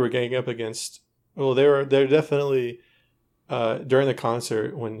definitely were ganging up against... Well, they're definitely... during the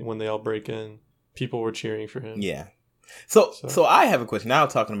concert, when they all break in, people were cheering for him. Yeah. So I have a question. Now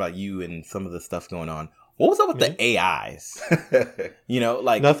talking about You and some of the stuff going on. What was up with the AIs?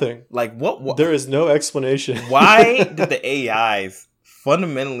 Like... Nothing. Like, what? There is no explanation. Why did the AIs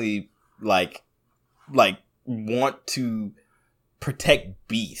fundamentally, like want to protect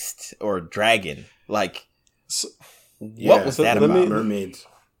Beast or Dragon? Like, what was that about? Mermaids.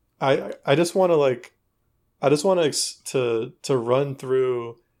 I just want to run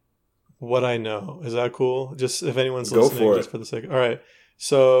through what I know. Is that cool? Just if anyone's listening, just for the sake. All right.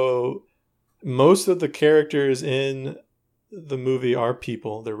 So most of the characters in the movie are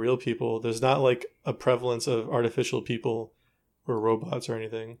people. They're real people. There's not like a prevalence of artificial people or robots or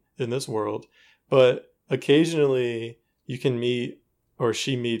anything in this world. But occasionally you can meet, or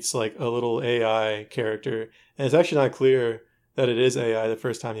she meets, like a little AI character. And it's actually not clear that it is AI the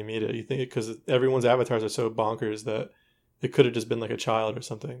first time you meet it. You think it because everyone's avatars are so bonkers that it could have just been like a child or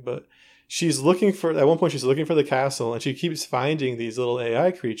something. But at one point she's looking for the castle, and she keeps finding these little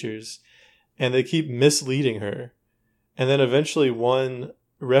AI creatures, and they keep misleading her. And then eventually one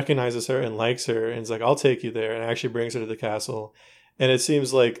recognizes her and likes her and is like, I'll take you there, and actually brings her to the castle. And it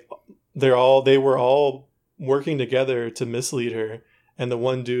seems like they were all working together to mislead her, and the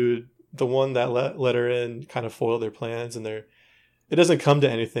one that let her in kind of foiled their plans, and it doesn't come to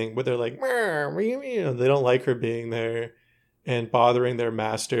anything, but they're like, they don't like her being there and bothering their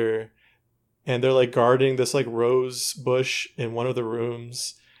master, and they're like guarding this like rose bush in one of the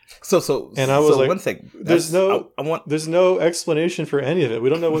rooms. And I was like, 1 second. There's no explanation for any of it. We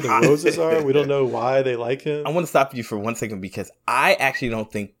don't know what the roses are. We don't know why they like him. I want to stop you for 1 second, because I actually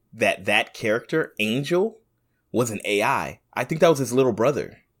don't think that character, Angel, was an AI. I think that was his little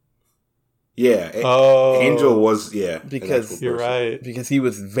brother. Yeah. Angel was, because you're right. Because he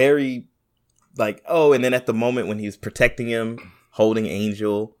was very like, and then at the moment when he was protecting him, holding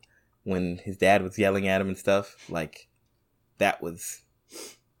Angel, when his dad was yelling at him and stuff. Like, that was,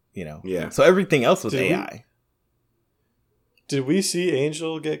 Yeah. So everything else was AI. Did we see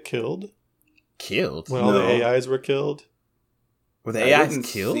Angel get killed? Killed? When all the AIs were killed? Were the AIs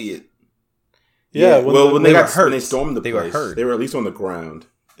killed? See it. Yeah. When they got hurt, when they stormed the place, were hurt. They were at least on the ground.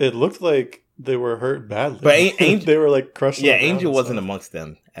 It looked like they were hurt badly. But they were like crushed. Yeah, Angel wasn't amongst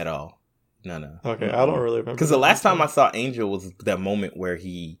them at all. No. Okay, I don't really remember. Because the last time I saw Angel was that moment where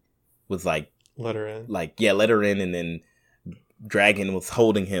he was like, let her in. Like, yeah, let her in, and then Dragon was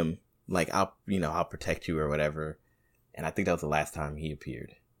holding him like, I'll protect you or whatever. And I think that was the last time he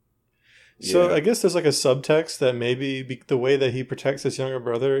appeared. So yeah. I guess there's like a subtext that maybe the way that he protects his younger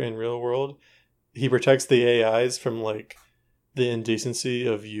brother in real world, he protects the AIs from like the indecency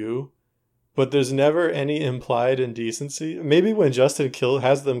of you. But there's never any implied indecency. Maybe when Justin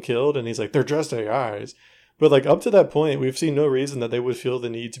has them killed and he's like, they're just AIs. But like up to that point, we've seen no reason that they would feel the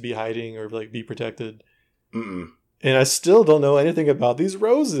need to be hiding or like be protected. Mm-mm. And I still don't know anything about these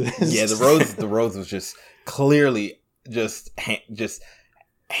roses. Yeah, the rose was just clearly just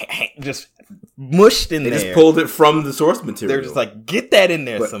mushed in there. They just pulled it from the source material. They're just like, get that in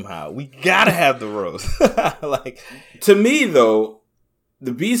there somehow. We gotta have the rose. Like, to me though,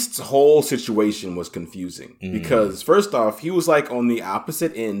 the Beast's whole situation was confusing because first off, he was like on the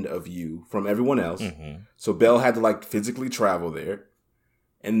opposite end of you from everyone else. Mm-hmm. So Belle had to like physically travel there.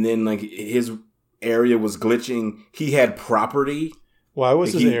 And then like his area was glitching. He had property. Why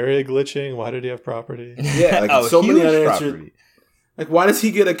was his area glitching? Why did he have property? Yeah, like so many unanswered property. Like, why does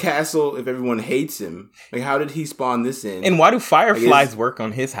he get a castle if everyone hates him? Like, how did he spawn this in? And why do fireflies work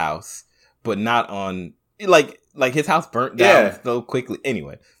on his house, but not on like his house burnt down so quickly?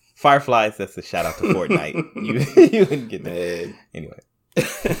 Anyway, fireflies. That's a shout out to Fortnite. you didn't get that. Anyway,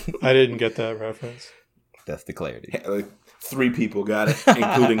 I didn't get that reference. That's the clarity. Like 3 people got it,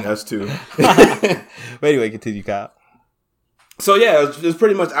 including us 2. But anyway, continue, Kyle. So yeah, it was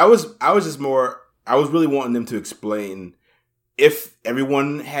pretty much. I was really wanting them to explain if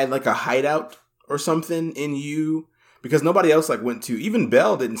everyone had like a hideout or something in you, because nobody else like went to. Even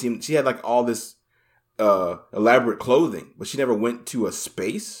Belle didn't seem. She had like all this elaborate clothing, but she never went to a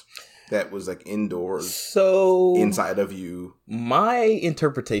space that was like indoors. So inside of you, my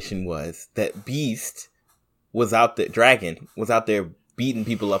interpretation was that Beast was out there. Dragon was out there beating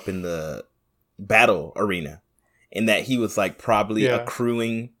people up in the battle arena. And that he was like probably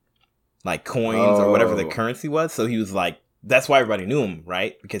accruing like coins or whatever the currency was. So he was like, that's why everybody knew him,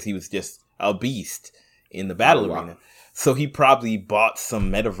 right? Because he was just a beast in the battle arena. So he probably bought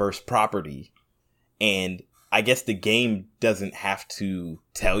some metaverse property. And I guess the game doesn't have to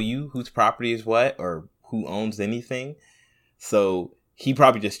tell you whose property is what or who owns anything. So he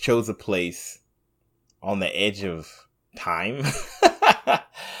probably just chose a place on the edge of time.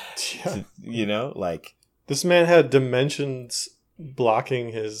 Like... This man had dimensions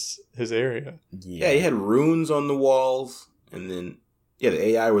blocking his area. Yeah, he had runes on the walls, and then the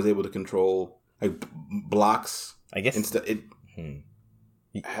AI was able to control like blocks. I guess it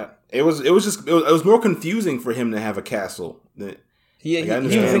was more confusing for him to have a castle. He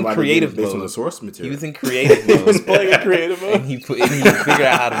was in creative mode based on the source material. He was in creative mode. He was playing in creative mode, and he figured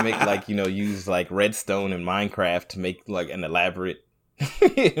out how to make use like redstone and Minecraft to make like an elaborate.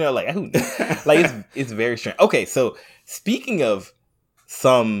 It's very strange. Okay, so speaking of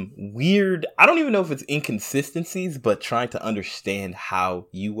some weird, I don't even know if it's inconsistencies, but trying to understand how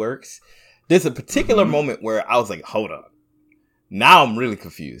you works. There's a particular moment where I was like, hold on. Now I'm really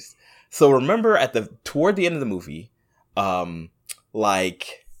confused. So remember toward the end of the movie,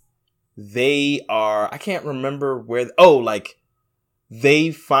 they are, I can't remember where, they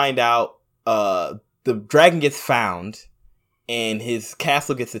find out, the dragon gets found and his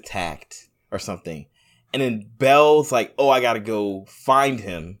castle gets attacked or something. And then Belle's like, oh, I gotta go find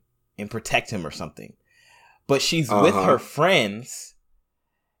him and protect him or something. But she's with her friends.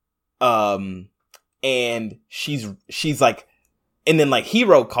 And she's like, and then like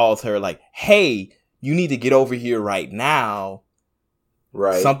Hero calls her like, hey, you need to get over here right now.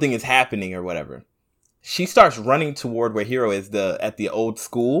 Right. Something is happening or whatever. She starts running toward where Hero is at the old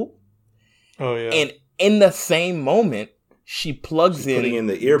school. Oh yeah. And in the same moment, she's putting in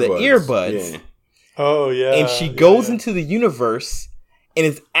the earbuds. Yeah. Oh, yeah. And she goes into the universe and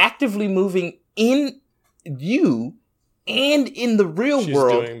is actively moving in you and in the real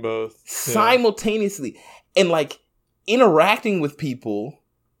world. Doing both. Simultaneously. And like interacting with people.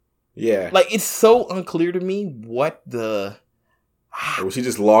 Yeah. Like it's so unclear to me what the... Was she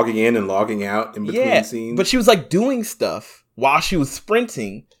just logging in and logging out in between scenes? But she was like doing stuff while she was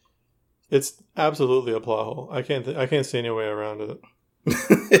sprinting. It's absolutely a plot hole. I can't see any way around it.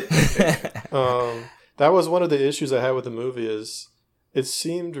 That was one of the issues I had with the movie. Is it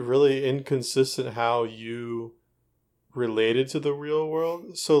seemed really inconsistent how you related to the real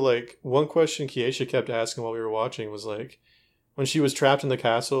world. So like one question Kiesha kept asking while we were watching was like, when she was trapped in the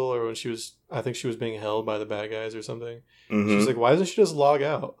castle, or when I think she was being held by the bad guys or something. Mm-hmm. She's like, why doesn't she just log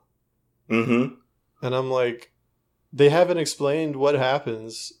out? Mm-hmm. And I'm like, they haven't explained what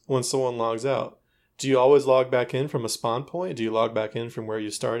happens when someone logs out. Do you always log back in from a spawn point? Do you log back in from where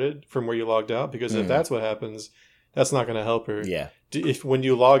you started, from where you logged out? Because if that's what happens, that's not going to help her. Yeah. If when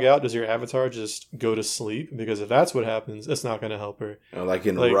you log out, does your avatar just go to sleep? Because if that's what happens, it's not going to help her. Like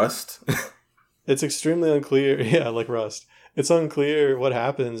in Rust? It's extremely unclear. Yeah, like Rust. It's unclear what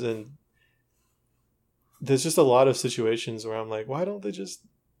happens, and there's just a lot of situations where I'm like, why don't they just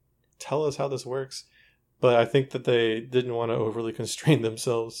tell us how this works? But I think that they didn't want to overly constrain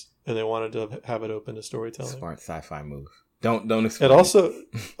themselves, and they wanted to have it open to storytelling. Smart sci-fi move. Don't explain. And also,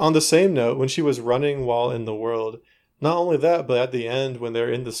 on the same note, when she was running while in the world, not only that, but at the end when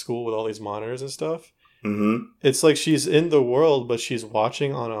they're in the school with all these monitors and stuff, it's like she's in the world, but she's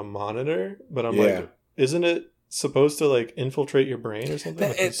watching on a monitor. But I'm like, isn't it supposed to like infiltrate your brain or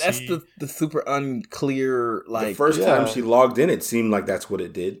something? That's the super unclear. Like the first time she logged in, it seemed like that's what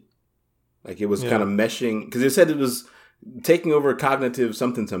it did. Like it was kind of meshing, because it said it was taking over cognitive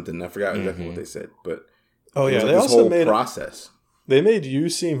something. I forgot exactly what they said, but they also made process. They made you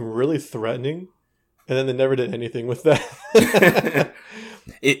seem really threatening, and then they never did anything with that.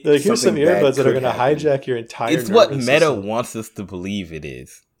 Here's some earbuds that are going to hijack your entire. It's what Meta wants us to believe it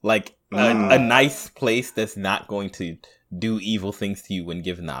is. Like a nice place that's not going to do evil things to you when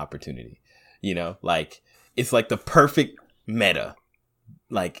given the opportunity. You know, like it's like the perfect Meta.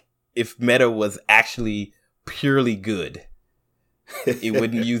 Like if Meta was actually purely good, it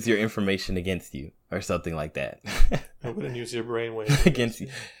wouldn't use your information against you or something like that. It wouldn't use your brainwave against you.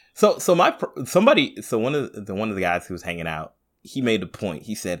 So one of the guys who was hanging out, he made a point.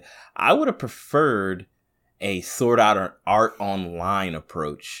 He said, I would have preferred a Sword Art Online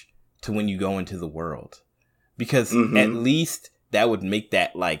approach to when you go into the world, because at least that would make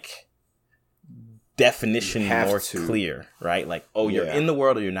that like definition more clear, right? Like, you're in the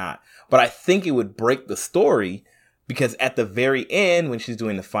world or you're not. But I think it would break the story, because at the very end, when she's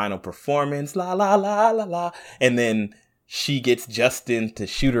doing the final performance, la la la la la, and then she gets Justin to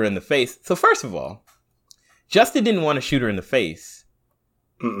shoot her in the face. So first of all, Justin didn't want to shoot her in the face,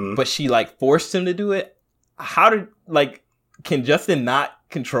 but she like forced him to do it. Can Justin not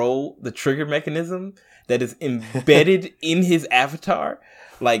control the trigger mechanism that is embedded in his avatar?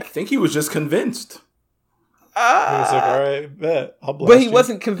 Like, I think he was just convinced. He was like, all right, bet. I'll blast but he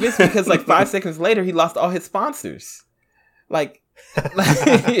wasn't convinced, because like 5 seconds later, he lost all his sponsors. Like,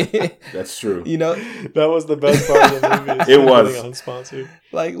 that's true. You know, that was the best part of the movie. It was unsponsored.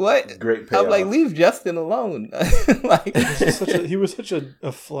 Like, what? Great payoff. I'm like, leave Justin alone. Like, he was such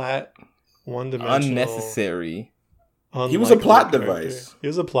a flat, one-dimensional, unnecessary. He was a plot device. He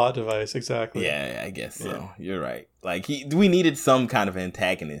was a plot device, exactly. Yeah, I guess so. Yeah. You're right. Like we needed some kind of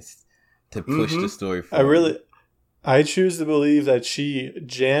antagonist to push the story forward. I choose to believe that she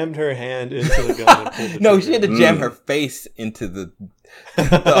jammed her hand into the gun and pulled the No, she had to jam her face into the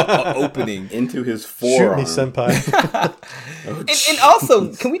opening. Into his forearm. Shoot me, senpai. And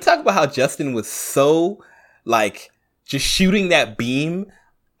also, can we talk about how Justin was so, like, just shooting that beam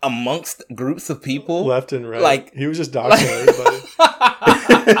amongst groups of people? Left and right. Like, he was just doxing everybody.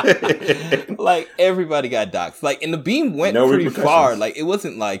 Like, everybody got doxed. Like, and the beam went pretty far. Like, it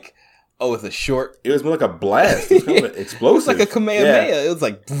wasn't like, it's a short. It was more like a blast. It was kind of explosive. It was like a Kamehameha. Yeah. It was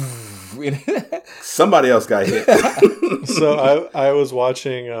like. Somebody else got hit. So I was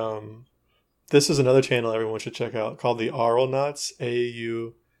watching. This is another channel everyone should check out, called the Auralnauts.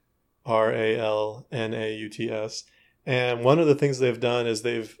 AURALNAUTS. And one of the things they've done is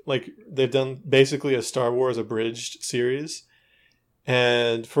they've done basically a Star Wars abridged series.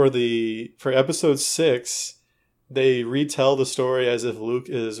 And for episode 6. They retell the story as if Luke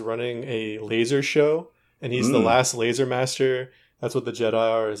is running a laser show, and he's the last laser master. That's what the Jedi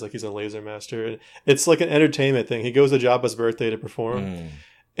are, is like he's a laser master. It's like an entertainment thing. He goes to Jabba's birthday to perform.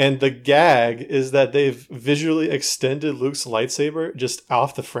 And the gag is that they've visually extended Luke's lightsaber just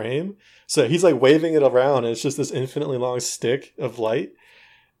off the frame. So he's like waving it around, and it's just this infinitely long stick of light.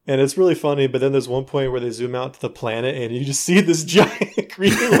 And it's really funny, but then there's one point where they zoom out to the planet and you just see this giant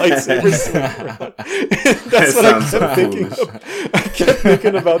green lightsaber swing around. That's what I kept thinking of. I kept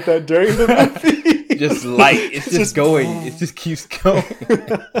thinking about that during the movie. Just light. It's just going. It just keeps going.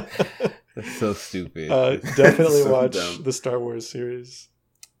 That's so stupid. Definitely watch the Star Wars series.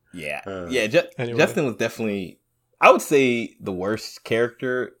 Yeah. Anyway. Justin was definitely I would say the worst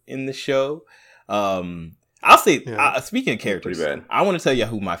character in the show. I'll say, speaking of characters, I want to tell you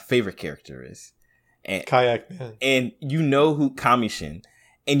who my favorite character is. And, Kayak Man. And you know who Kamishin.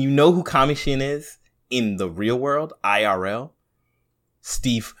 And you know who Kamishin is in the real world, IRL?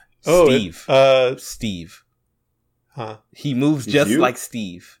 Steve. Steve. Huh. He moves just like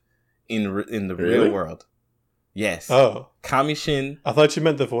Steve in the real world. Yes. Oh. Kamishin. I thought you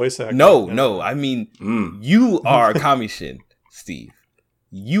meant the voice actor. No. I mean, you are Kamishin, Steve.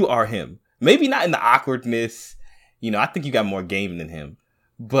 You are him. Maybe not in the awkwardness. I think you got more game than him.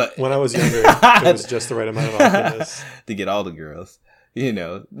 But when I was younger, it was just the right amount of awkwardness. To get all the girls. The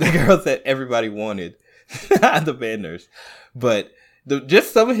girls that everybody wanted. The band nurse. But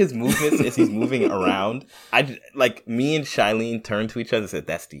just some of his movements as he's moving around, me and Shailene turned to each other and said,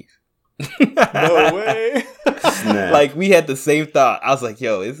 "That's Steve." No way. Like we had the same thought. I was like,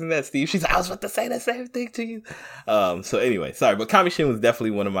 "Yo, isn't that Steve?" She's like, "I was about to say the same thing to you." So anyway, sorry, but Kamishin was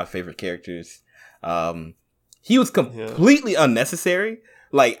definitely one of my favorite characters. He was completely unnecessary.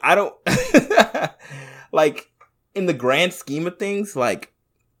 Like I don't like in the grand scheme of things. Like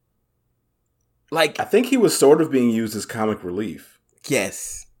I think he was sort of being used as comic relief.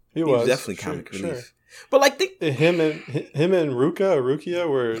 Yes, he was definitely comic relief. Sure. But like him and Rukia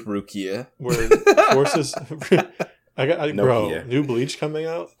were forces. Bro, new Bleach coming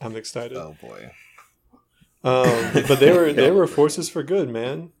out. I'm excited. Oh boy. But they were forces for good,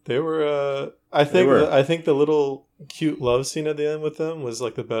 man. They were. I think the little cute love scene at the end with them was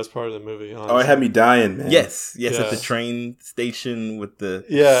like the best part of the movie. Honestly. Oh, it had me dying, man. Yes, at the train station with the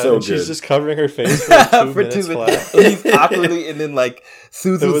so and she's just covering her face for like 2 minutes flat. And he's awkwardly, and then like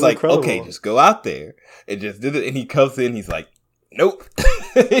Suzu's like, incredible. Okay, just go out there and just did it. And he comes in, he's like, nope.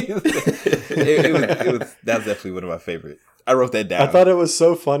 That was definitely one of my favorites. I wrote that down. I thought it was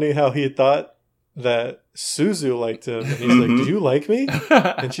so funny how he thought that Suzu liked him, and he's like, "Do you like me?"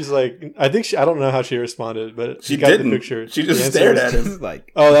 And she's like, "I don't know how she responded, but she got didn't. The picture. She just stared at him.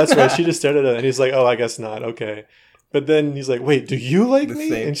 Like, oh, that's right. She just stared at him, and he's like, "Oh, I guess not. Okay." But then he's like, "Wait, do you like me?"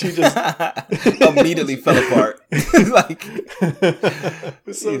 Same. And she just immediately fell apart. Like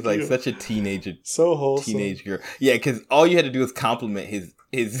so he's like such a teenager, so wholesome teenage girl. Yeah, because all you had to do was compliment his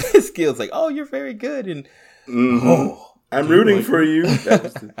skills. Like, "Oh, you're very good," and I'm rooting for you.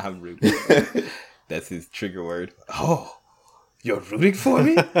 I'm rooting. That's his trigger word. Oh, you're rooting for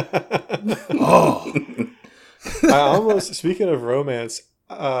me? Oh. I almost, speaking of romance,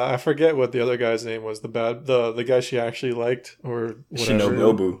 I forget what the other guy's name was. The guy she actually liked, or whatever.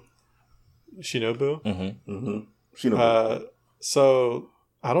 Shinobu. Mm-hmm. Mm-hmm. Shinobu. So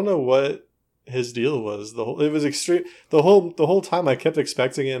I don't know what his deal was. It was extreme. The whole time I kept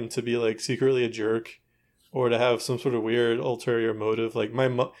expecting him to be like secretly a jerk, or to have some sort of weird ulterior motive. Like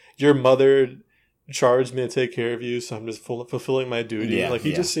your mother charged me to take care of you, so I'm just fulfilling my duty. Yeah,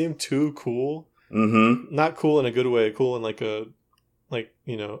 he just seemed too cool. Mm-hmm. Not cool in a good way. Cool in like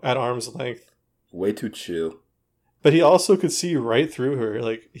at arm's length. Way too chill. But he also could see right through her.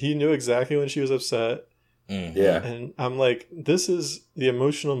 Like he knew exactly when she was upset. Mm-hmm. Yeah. And I'm like, this is the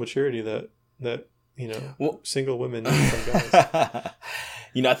emotional maturity that single women need from guys.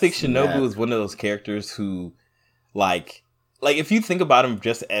 I think Shinobu is one of those characters who, like if you think about him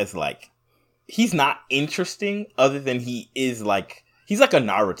just as like, he's not interesting other than he is like, he's like a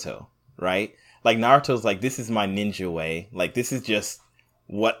Naruto, right? Like Naruto's like, this is my ninja way. Like this is just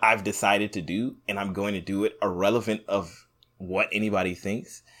what I've decided to do, and I'm going to do it irrelevant of what anybody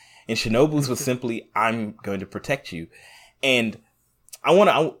thinks. And Shinobu's was simply, I'm going to protect you. And I want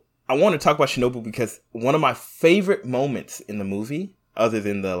to talk about Shinobu because one of my favorite moments in the movie, other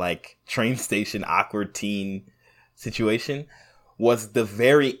than the like train station awkward teen situation, was the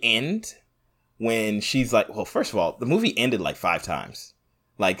very end when she's like, well, first of all, the movie ended like 5 times,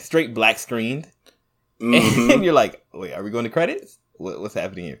 like straight black screened. Mm-hmm. And you're like, wait, are we going to credits? What's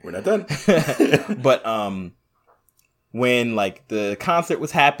happening here? We're not done. But when like the concert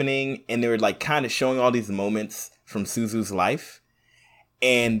was happening and they were like kind of showing all these moments from Suzu's life,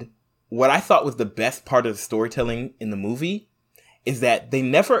 and what I thought was the best part of the storytelling in the movie is that they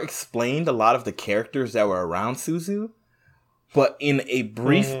never explained a lot of the characters that were around Suzu, but in a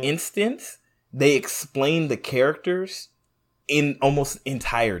brief instance, they explained the characters in almost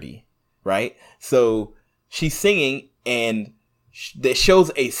entirety, right? So she's singing and that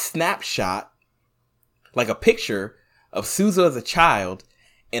shows a snapshot, like a picture of Suzu as a child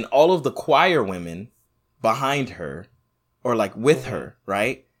and all of the choir women behind her or like with her,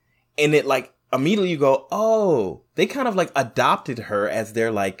 right? And it like immediately you go, oh, they kind of like adopted her as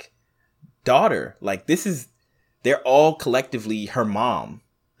their like daughter. Like they're all collectively her mom,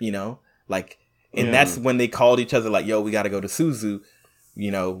 like And that's when they called each other like, yo, we got to go to Suzu. You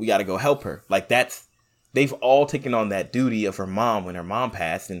know, we got to go help her. Like they've all taken on that duty of her mom when her mom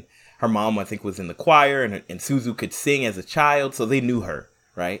passed. And her mom, I think, was in the choir and Suzu could sing as a child. So they knew her,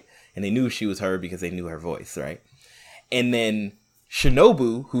 right? And they knew she was her because they knew her voice, right? And then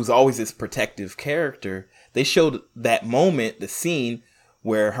Shinobu, who's always this protective character, they showed that moment, the scene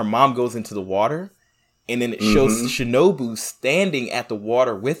where her mom goes into the water. And then it shows Shinobu standing at the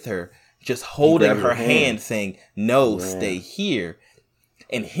water with her, just holding her hand saying, no, stay here.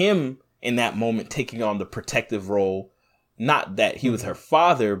 And him in that moment taking on the protective role, not that he was her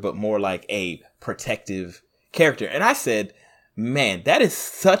father, but more like a protective character. And I said, man, that is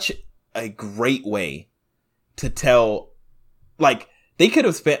such a great way to tell. Like, they could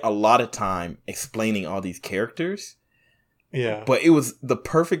have spent a lot of time explaining all these characters. Yeah. But it was the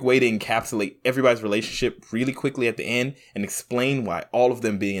perfect way to encapsulate everybody's relationship really quickly at the end and explain why all of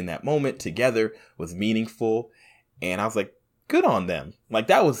them being in that moment together was meaningful. And I was like, good on them. Like,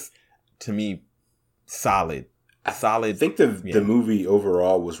 that was, to me, solid. I think the movie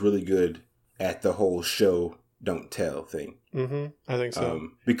overall was really good at the whole show, don't tell thing. I think so.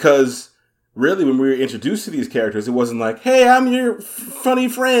 Because really, when we were introduced to these characters, it wasn't like, hey, I'm your funny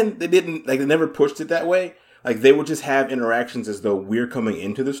friend. They never pushed it that way. Like, they would just have interactions as though we're coming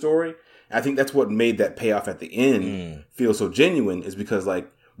into the story. I think that's what made that payoff at the end feel so genuine, is because,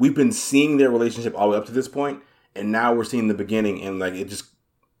 like, we've been seeing their relationship all the way up to this point, and now we're seeing the beginning, and, like,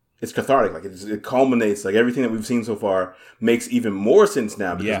 it's cathartic. Like, it culminates. Like, everything that we've seen so far makes even more sense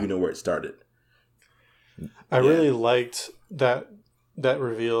now because we know where it started. I really liked that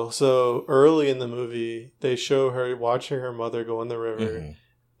reveal. So early in the movie, they show her watching her mother go in the river,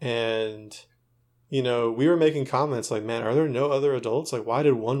 and you know, we were making comments like, man, are there no other adults? Like, why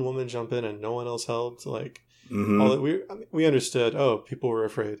did one woman jump in and no one else helped? Like, all that we understood, people were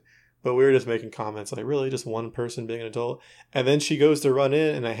afraid. But we were just making comments like, really, just one person being an adult? And then she goes to run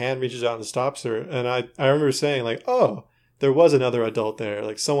in and a hand reaches out and stops her. And I remember saying like, oh, there was another adult there.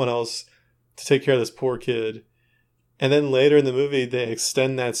 Like, someone else to take care of this poor kid. And then later in the movie, they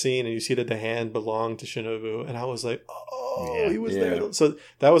extend that scene and you see that the hand belonged to Shinobu. And I was like, he was there. So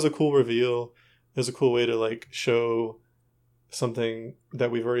that was a cool reveal. It was a cool way to like show something that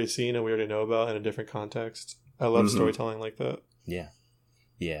we've already seen and we already know about in a different context. I love storytelling like that. Yeah.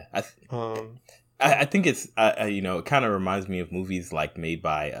 I think it's you know, it kind of reminds me of movies like made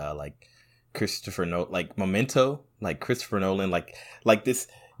by like Christopher Nolan, like Memento, like Christopher Nolan, like this.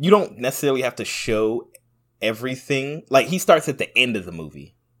 You don't necessarily have to show everything. Like, he starts at the end of the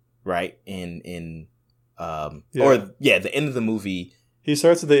movie, right? The end of the movie. He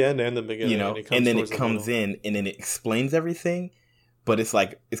starts at the end and the beginning, you know, and then it comes in and then it explains everything. But it's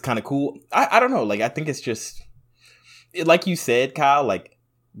like, it's kind of cool. I don't know. Like, I think it's just, like you said, Kyle, like,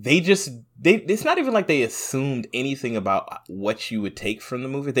 it's not even like they assumed anything about what you would take from the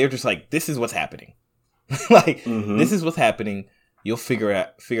movie. They're just like, this is what's happening. Like, this is what's happening. You'll figure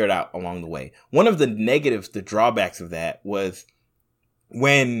it out along the way. One of the negatives, the drawbacks of that was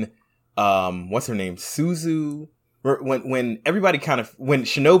when, what's her name? Suzu. When everybody when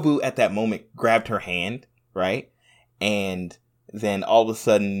Shinobu at that moment grabbed her hand, right? And then all of a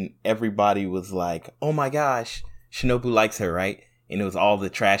sudden everybody was like, oh my gosh, Shinobu likes her, right? And it was all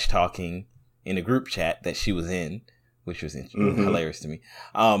the trash talking in a group chat that she was in, which was hilarious to me.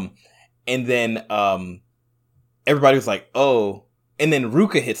 And then everybody was like, oh, and then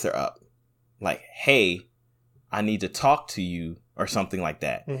Ruka hits her up like, hey, I need to talk to you or something like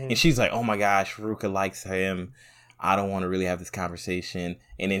that. And she's like, oh my gosh, Ruka likes him. I don't want to really have this conversation.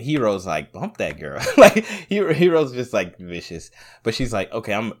 And then Hero's like, bump that girl. Like, Hero's just like vicious. But she's like,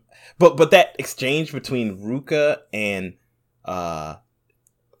 okay, but that exchange between Ruka and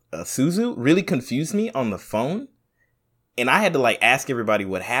Suzu really confused me on the phone. And I had to like ask everybody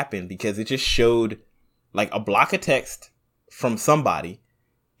what happened, because it just showed like a block of text from somebody.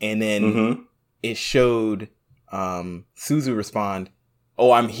 And then it showed Suzu respond,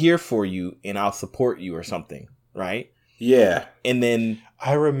 oh, I'm here for you and I'll support you or something. Right? Yeah. And then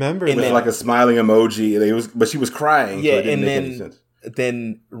I remember that. With like a smiling emoji. But she was crying. Yeah, so it didn't and make any sense.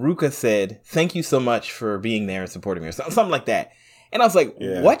 Then Ruka said, thank you so much for being there and supporting me, or something like that. And I was like,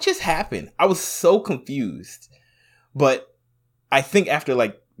 what just happened? I was so confused. But I think after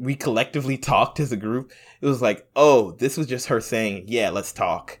like we collectively talked as a group, it was like, oh, this was just her saying, yeah, let's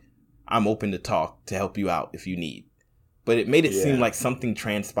talk. I'm open to talk to help you out if you need. But it made it seem like something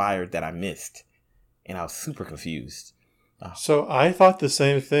transpired that I missed. And I was super confused. So I thought the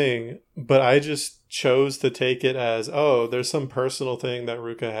same thing, but I just chose to take it as, oh, there's some personal thing that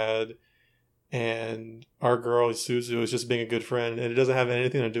Ruka had, and our girl Suzu is just being a good friend, and it doesn't have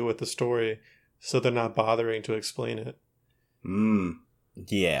anything to do with the story. so they're not bothering to explain it.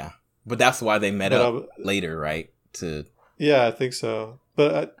 Yeah, but that's why they met up later, right? Yeah, I think so.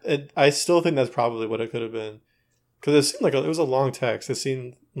 But I still think that's probably what it could have been. Because it seemed like it was a long text. It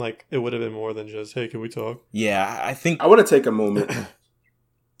seemed like it would have been more than just, hey, can we talk? Yeah, I think... I want to take a moment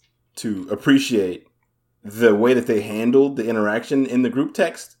to appreciate the way that they handled the interaction in the group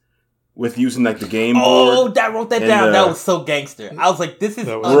text with using like the game board. Oh, I wrote that down. That was so gangster. I was like, this is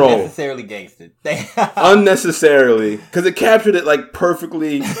unnecessarily gangster. Unnecessarily. Because it captured it like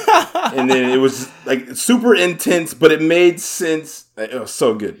perfectly. And then it was like super intense, but it made sense. It was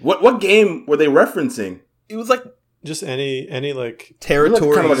so good. What game were they referencing? It was like just any like territory,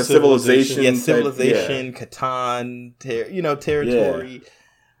 like kind of like a civilization. Yeah, civilization, Catan, territory. Yeah.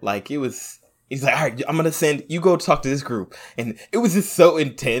 Like it was. He's like, all right, I'm gonna send you go talk to this group, and it was just so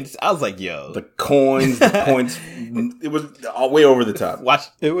intense. I was like, yo, the coins, the points, it was way over the top. Watch.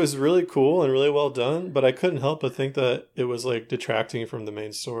 It was really cool and really well done, but I couldn't help but think that it was like detracting from the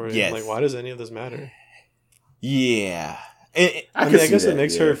main story. Yes. Like, why does any of this matter? Yeah. I guess it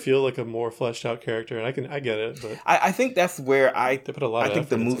makes her feel like a more fleshed out character, and I get it, but I think that's where they put a lot. I think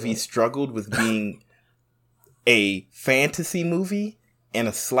the movie struggled with being a fantasy movie and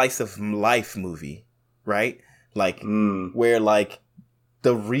a slice of life movie, right? Like where like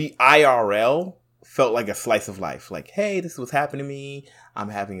the IRL felt like a slice of life. Like, hey, this is what's happening to me. I'm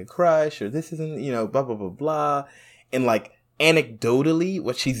having a crush, or this isn't, blah blah blah blah. And like anecdotally,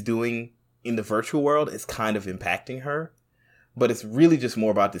 what she's doing in the virtual world is kind of impacting her. But it's really just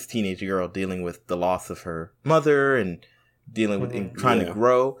more about this teenage girl dealing with the loss of her mother and dealing with and trying to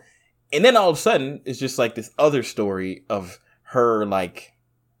grow. And then all of a sudden, it's just like this other story of her, like,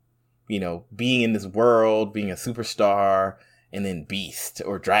 being in this world, being a superstar, and then beast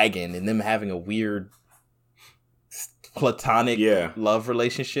or dragon, and them having a weird platonic love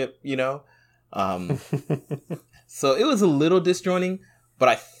relationship, So it was a little disjointing, but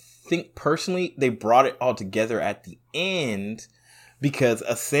I think personally they brought it all together at the end because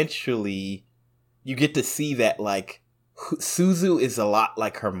essentially you get to see that like Suzu is a lot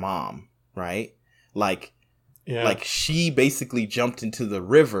like her mom, right? Like she basically jumped into the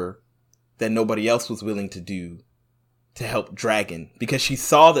river that nobody else was willing to do to help Dragon because she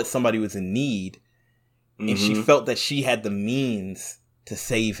saw that somebody was in need and she felt that she had the means to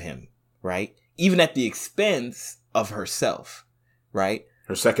save him, right? Even at the expense of herself, right?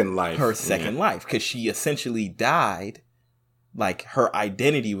 Her second life. Because she essentially died. Like, her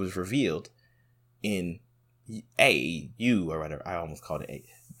identity was revealed in you or whatever. I almost called it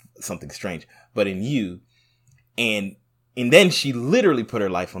something strange. But in you. And then she literally put her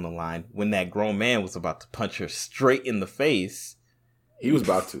life on the line when that grown man was about to punch her straight in the face. He was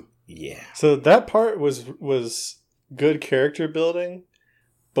about to. Yeah. So that part was good character building,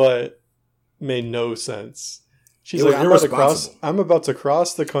 but made no sense. She's like, I'm about to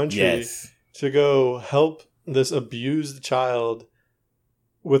cross the country to go help this abused child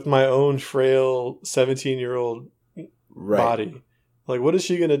with my own frail 17-year-old body. Like, what is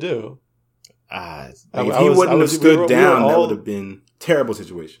she going to do? If he wouldn't have stood down, that would have been a terrible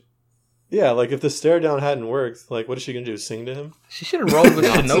situation. Yeah, like if the stare down hadn't worked, like what is she going to do? Sing to him? She should have rolled with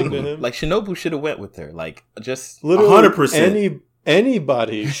Shinobu. Like, Shinobu should have went with her. Like, just literally 100%.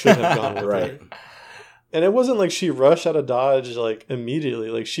 Anybody should have gone with her. And it wasn't like she rushed out of Dodge like immediately.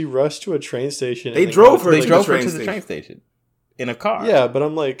 Like she rushed to a train station. They drove her to the train station in a car. Yeah, but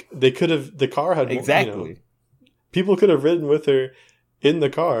I'm like, they could have. The car had exactly. People could have ridden with her in the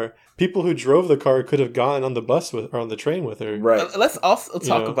car. People who drove the car could have gone on the bus or on the train with her. Right. Let's also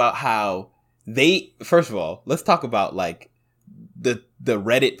talk about how they. First of all, let's talk about like the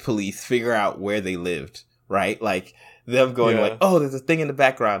Reddit police figure out where they lived. Right. Like them going like, oh, there's a thing in the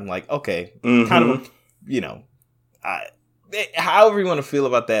background. Like, okay, kind of. However you want to feel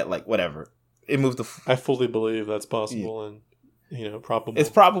about that, like whatever. It moved I fully believe that's possible and probable.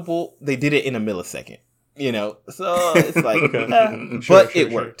 It's probable they did it in a millisecond. So it's like, but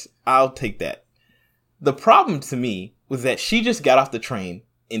it worked. I'll take that. The problem to me was that she just got off the train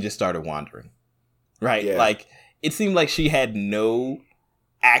and just started wandering. Right? Yeah. Like it seemed like she had no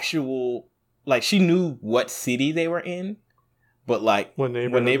actual, like she knew what city they were in. But like what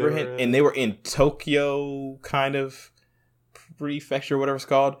neighborhood, and they were in Tokyo kind of prefecture, whatever it's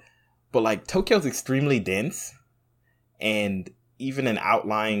called. But like Tokyo's extremely dense, and even an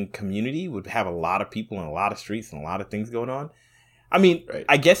outlying community would have a lot of people and a lot of streets and a lot of things going on. I mean,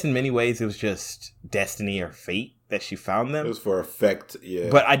 I guess in many ways it was just destiny or fate that she found them. It was for effect, yeah.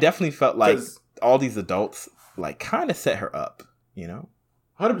 But I definitely felt like all these adults like kind of set her up,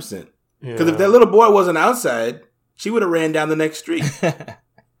 100%. Because if that little boy wasn't outside, she would have ran down the next street.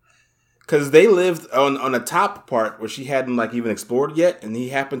 Because Because they lived on the top part where she hadn't like even explored yet, and he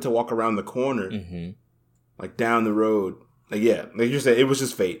happened to walk around the corner, like down the road. Like like you said, it was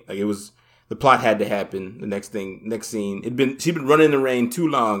just fate. Like it was, the plot had to happen. The next scene, she'd been running in the rain too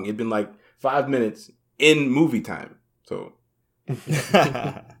long. It'd been like 5 minutes in movie time. So,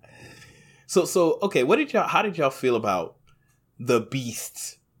 so okay. How did y'all feel about the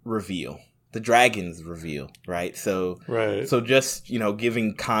beast's reveal? The dragon's reveal, right? So just,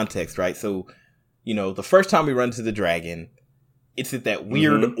 giving context, right? So, the first time we run into the dragon, it's at that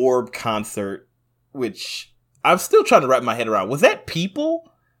weird orb concert, which I'm still trying to wrap my head around. Was that people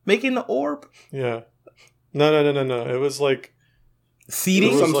making the orb? Yeah. No. It was like seating.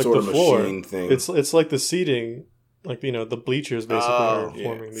 It was some like sort the of floor. Machine thing. It's like the seating, like, the bleachers basically are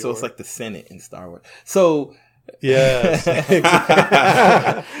forming the So orb. it's like the Senate in Star Wars. So... Yes.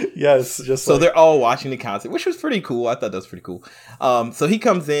 Yes. Just so they're all watching the concert, which was pretty cool. I thought that was pretty cool. So he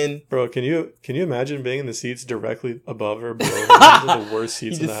comes in. Bro, can you imagine being in the seats directly above her, below her? These are the worst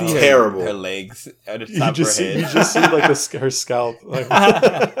seats in the house. Terrible. Her legs at the top of her head. You just see like her scalp. Like,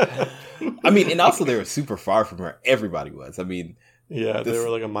 I mean, and also they were super far from her. Everybody was. I mean, yeah, they were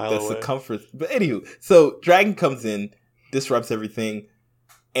like a mile away. The circumference. But anywho, so Dragon comes in, disrupts everything.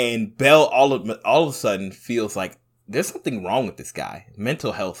 And Belle all of a sudden feels like there's something wrong with this guy.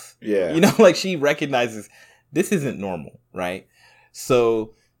 Mental health. Yeah. Like she recognizes this isn't normal, right?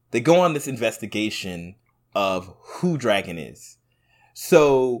 So they go on this investigation of who Dragon is.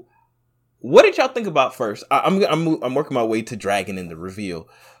 So what did y'all think about first? I'm working my way to Dragon in the reveal.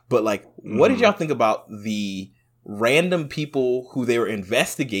 But like, what did y'all think about the random people who they were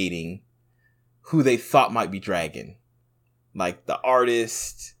investigating who they thought might be Dragon? Like the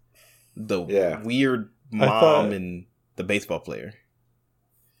artist, the weird mom, and the baseball player.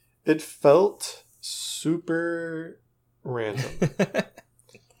 It felt super random.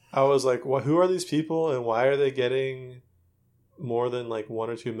 I was like, who are these people and why are they getting more than like 1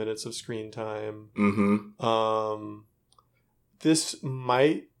 or 2 minutes of screen time? This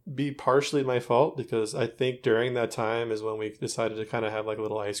might be partially my fault because I think during that time is when we decided to kind of have like a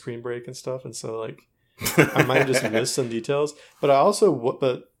little ice cream break and stuff. And so like, I might have just missed some details, but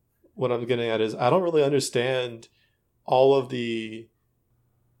what I'm getting at is I don't really understand all of the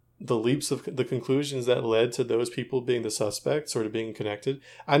leaps of the conclusions that led to those people being the suspects or to being connected.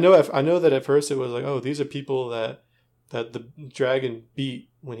 I know that at first it was like, oh, these are people that the dragon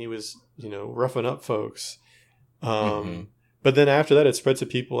beat when he was, roughing up folks. But then after that, it spread to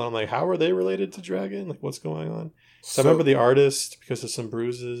people, and I'm like, how are they related to Dragon? Like, what's going on? So I remember the artist because of some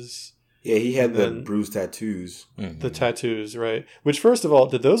bruises. Yeah, he had the bruised tattoos. The tattoos, right? Which, first of all,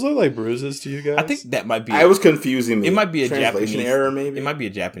 did those look like bruises to you guys? I think that might be... I was confusing me. It might be a translation Japanese error, maybe? It might be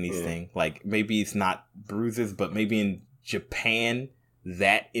a Japanese thing. Like, maybe it's not bruises, but maybe in Japan,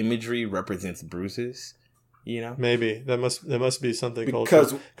 that imagery represents bruises, Maybe. That must be something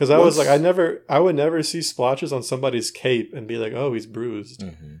cultural. Because I was like, I would never see splotches on somebody's cape and be like, oh, he's bruised.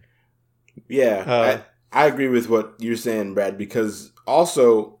 Yeah, I agree with what you're saying, Brad, because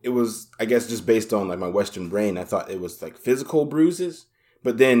also it was, I guess, just based on like my Western brain, I thought it was like physical bruises.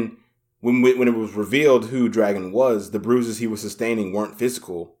 But then when it was revealed who Dragon was, the bruises he was sustaining weren't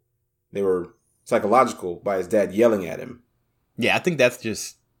physical. They were psychological by his dad yelling at him. Yeah, I think that's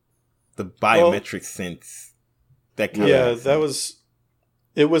just the biometric sense. That kind of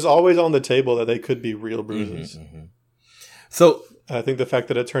it was always on the table that they could be real bruises. So I think the fact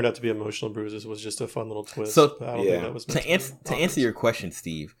that it turned out to be emotional bruises was just a fun little twist. So I don't think that was to answer your question,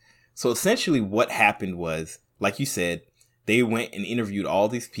 Steve. So essentially, what happened was, like you said, they went and interviewed all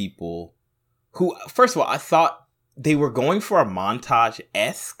these people who, first of all, I thought they were going for a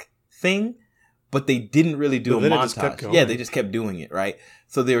montage-esque thing, but they didn't really do a montage. Yeah, they just kept doing it, right?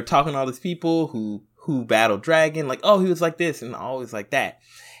 So they were talking to all these people who battled Dragon, like, oh, he was like this and always like that.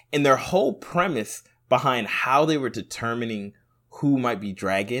 And their whole premise behind how they were determining who might be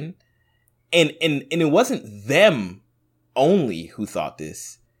Dragon, and it wasn't them only who thought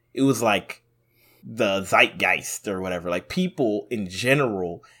this. It was like the zeitgeist or whatever. Like people in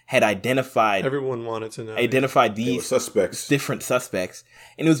general had identified. Everyone wanted to know. Identified these suspects, different suspects,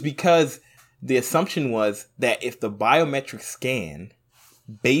 and it was because the assumption was that if the biometric scan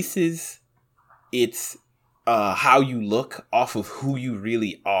bases its how you look off of who you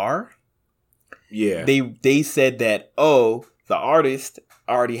really are. Yeah, they said that, oh, the artist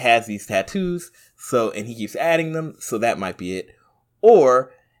already has these tattoos, and he keeps adding them, so that might be it.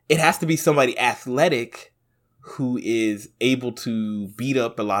 Or it has to be somebody athletic who is able to beat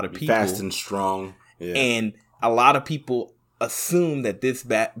up a lot of people. Fast and strong. Yeah. And a lot of people assume that this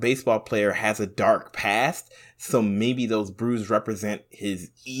baseball player has a dark past, so maybe those brews represent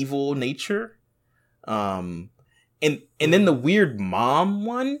his evil nature. And then the weird mom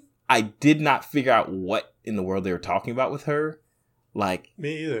one, I did not figure out what in the world they were talking about with her. Like,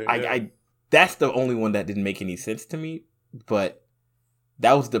 me either. I that's the only one that didn't make any sense to me. But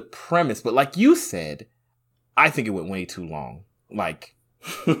that was the premise. But like you said, I think it went way too long. Like,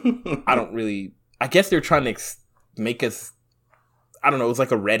 I guess they're trying to make us, I don't know, it was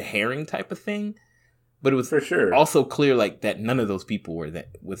like a red herring type of thing. But it was for sure also clear like that none of those people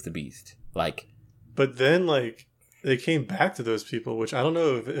was the Beast. Like, but then like they came back to those people, which I don't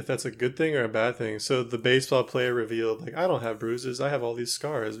know if that's a good thing or a bad thing. So the baseball player revealed, like, I don't have bruises. I have all these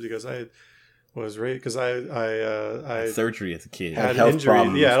scars because I was raped, because I had surgery as a kid. Had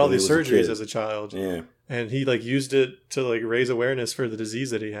injury. Yeah, I had all these surgeries as a child. Yeah. And he like used it to like raise awareness for the disease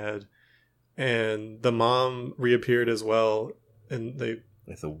that he had. And the mom reappeared as well. And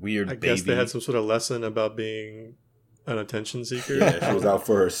it's a weird I baby. guess they had some sort of lesson about being an attention seeker. Yeah, she was out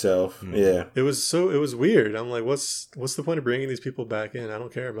for herself. Mm-hmm. Yeah. It was weird. I'm like, what's the point of bringing these people back in? I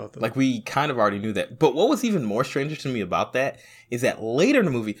don't care about them. Like, we kind of already knew that. But what was even more stranger to me about that is that later in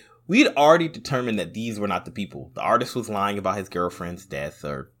the movie, we'd already determined that these were not the people. The artist was lying about his girlfriend's death,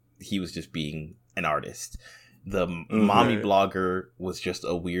 or he was just being an artist. The mommy blogger was just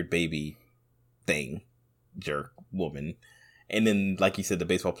a weird baby thing, jerk woman. And then, like you said, the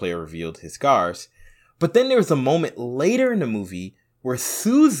baseball player revealed his scars. But then there was a moment later in the movie where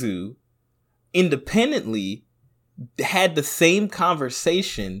Suzu independently had the same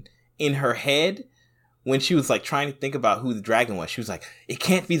conversation in her head when she was like trying to think about who the dragon was. She was like, it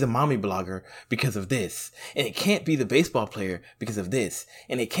can't be the mommy blogger because of this. And it can't be the baseball player because of this.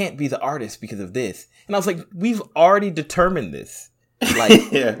 And it can't be the artist because of this. And I was like, we've already determined this.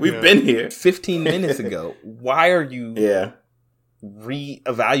 Like, yeah, we've been here 15 minutes ago. Why are you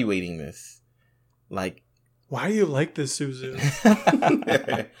reevaluating this? Like, why do you like this, Suzu?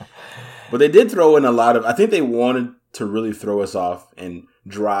 But they did throw in a lot of, I think they wanted to really throw us off and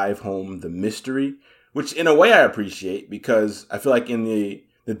drive home the mystery, which in a way I appreciate, because I feel like in the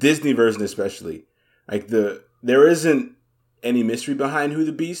Disney version especially, like there isn't any mystery behind who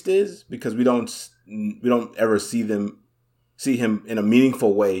the Beast is, because we don't ever see him in a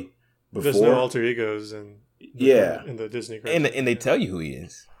meaningful way before. There's no alter egos in the Disney version. And they tell you who he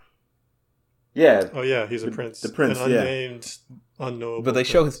is. Yeah. Oh yeah, he's a prince. The prince, an unnamed, unknowable. But they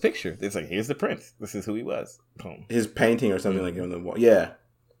show his picture. It's like, here's the prince. This is who he was. Boom. His painting or something like on the wall. Yeah.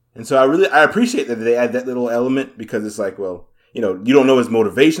 And so I appreciate that they add that little element, because it's like, well, you don't know his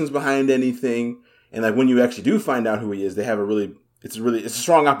motivations behind anything, and like when you actually do find out who he is, they have it's a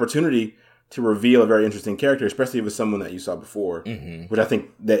strong opportunity to reveal a very interesting character, especially if it's someone that you saw before, which I think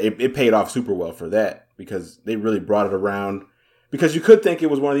that it paid off super well for that, because they really brought it around. Because you could think it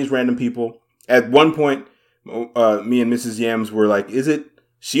was one of these random people. At one point, me and Mrs. Yams were like, is it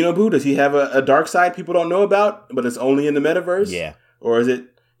Shinobu? Does he have a dark side people don't know about, but it's only in the metaverse? Yeah. Or is it,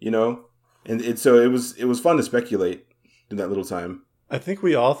 and so it was fun to speculate in that little time. I think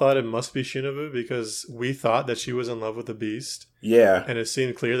we all thought it must be Shinobu, because we thought that she was in love with the Beast. Yeah. And it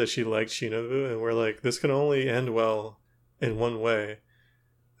seemed clear that she liked Shinobu, and we're like, this can only end well in one way.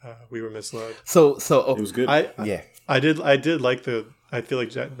 We were misled. So it was good. I did like I feel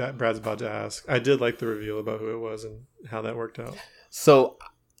like Brad's about to ask. I did like the reveal about who it was and how that worked out. So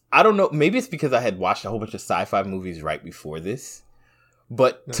I don't know. Maybe it's because I had watched a whole bunch of sci-fi movies right before this.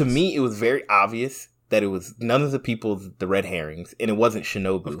 But to me, it was very obvious that it was none of the people, the red herrings, and it wasn't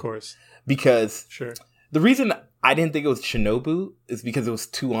Shinobu. Of course. Because sure. The reason I didn't think it was Shinobu is because it was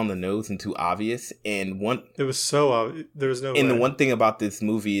too on the nose and too obvious. And it was so obvious. There was no way. The one thing about this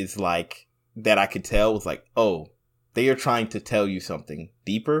movie is like that I could tell was like, oh, they are trying to tell you something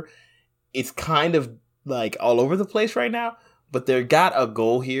deeper. It's kind of like all over the place right now, but they got a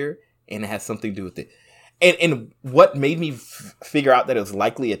goal here, and it has something to do with it. And what made me figure out that it was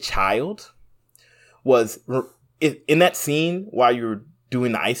likely a child was in that scene while you were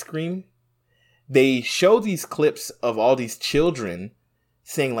doing the ice cream, they show these clips of all these children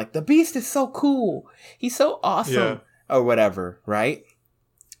saying like, the Beast is so cool. He's so awesome or whatever. Right.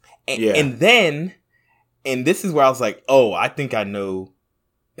 And then, and this is where I was like, oh, I think I know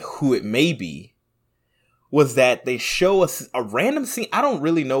who it may be, was that they show us a random scene. I don't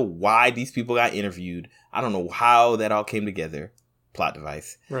really know why these people got interviewed. I don't know how that all came together. Plot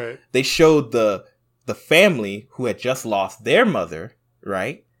device. Right. They showed the family who had just lost their mother,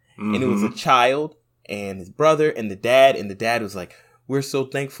 right? Mm-hmm. And it was a child and his brother and the dad was like, we're so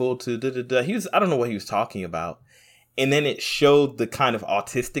thankful to da-da-da. I don't know what he was talking about. And then it showed the kind of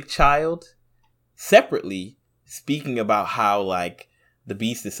autistic child separately speaking about how like the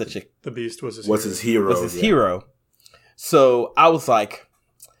Beast is such a his hero. So I was like,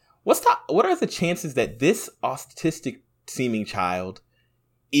 what are the chances that this autistic seeming child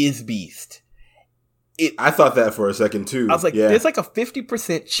is Beast? I thought that for a second too. I was like, there's like a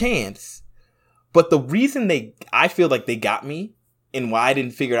 50% chance. But the reason I feel like they got me and why I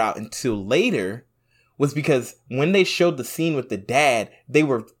didn't figure it out until later was because when they showed the scene with the dad, they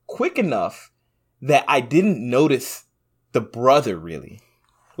were quick enough that I didn't notice the brother really.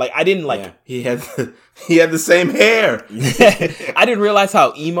 Like I didn't like he had the same hair. I didn't realize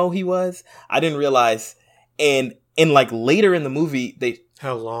how emo he was. I didn't realize and like later in the movie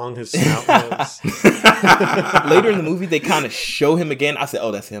how long his snout was. Later in the movie they kind of show him again. I said,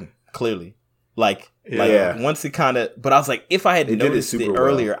 "Oh, that's him." Clearly. Like once it kind of, but I was like, if I had noticed it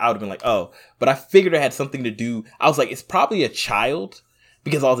earlier, I would have been like, oh, but I figured it had something to do. I was like, it's probably a child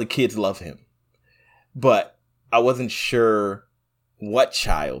because all the kids love him, but I wasn't sure what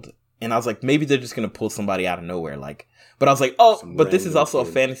child. And I was like, maybe they're just going to pull somebody out of nowhere. Like, but I was like, oh, but this is also a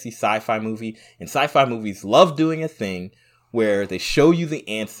fantasy sci-fi movie, and sci-fi movies love doing a thing where they show you the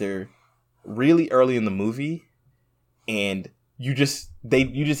answer really early in the movie and you just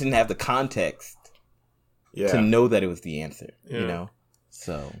didn't have the context to know that it was the answer, you know?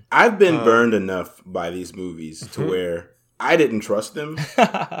 So I've been burned enough by these movies to where I didn't trust them.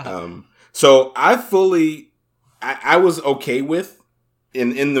 So I was okay with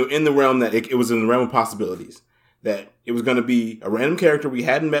in the realm that it was in the realm of possibilities that it was going to be a random character we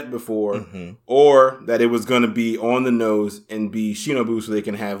hadn't met before, or that it was going to be on the nose and be Shinobu so they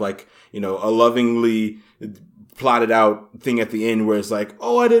can have like, a lovingly plotted out thing at the end where it's like,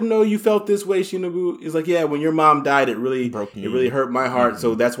 oh, I didn't know you felt this way, Shinobu. It's like, yeah, when your mom died, it really hurt my heart.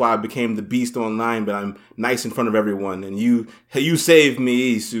 So that's why I became the Beast online, but I'm nice in front of everyone. And you saved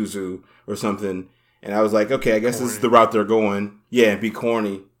me, Suzu, or something. And I was like, okay, I guess this is the route they're going. Yeah, be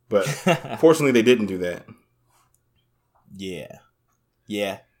corny. But fortunately, they didn't do that.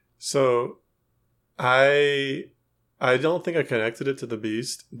 Yeah. So I don't think I connected it to the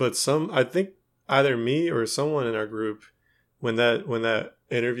Beast, but I think either me or someone in our group, when that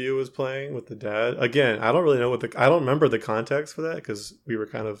interview was playing with the dad, again, I don't really know I don't remember the context for that because we were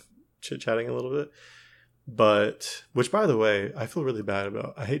kind of chit-chatting a little bit. But, which by the way, I feel really bad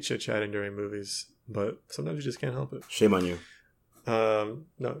about. I hate chit-chatting during movies, but sometimes you just can't help it. Shame on you.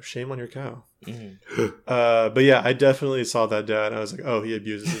 No, shame on your cow. But yeah, I definitely saw that dad and I was like, oh, he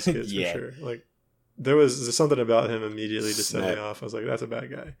abuses his kids for sure. Like, there's something about him immediately just set me off. I was like, that's a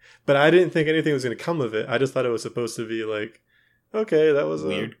bad guy. But I didn't think anything was going to come of it. I just thought it was supposed to be like, okay, that was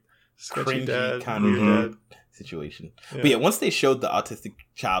weird, sketchy dad, kind of dad situation. Yeah. But yeah, once they showed the autistic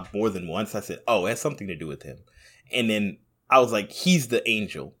child more than once, I said, oh, it has something to do with him. And then I was like, he's the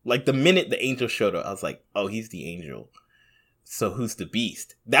angel. Like the minute the angel showed up, I was like, oh, he's the angel. So who's the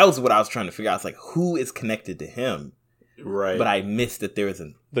Beast? That was what I was trying to figure out. I was like, who is connected to him? Right. But I missed that there was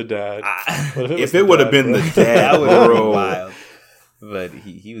the dad. If it would have been the dad, that would have been wild. But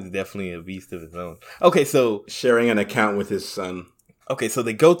he was definitely a beast of his own. Okay, so sharing an account with his son. Okay, so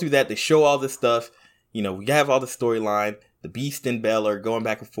they go through that. They show all this stuff. We have all the storyline. The Beast and Belle are going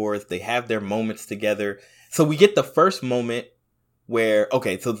back and forth. They have their moments together. So we get the first moment where,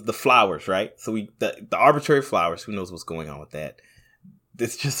 so the flowers, right? So the arbitrary flowers. Who knows what's going on with that?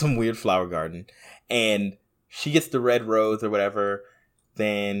 It's just some weird flower garden. And she gets the red rose or whatever.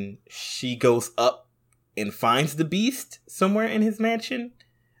 Then she goes up and finds the Beast somewhere in his mansion,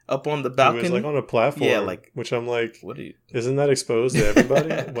 up on the balcony. It was like on a platform, which I'm like, isn't that exposed to everybody?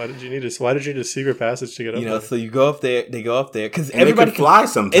 Why did you need a secret passage to get up there? So you go up there, they go up there because everybody can fly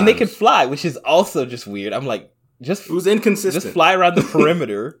sometimes, and they can fly, which is also just weird. I'm like, it was inconsistent. Just fly around the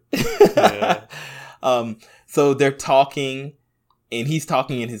perimeter. So they're talking, and he's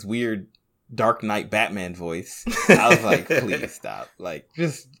talking in his weird Dark Knight Batman voice. I was like, please stop. Like,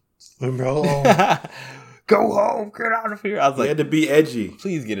 just bro, go home, get out of here. I was like, had to be edgy.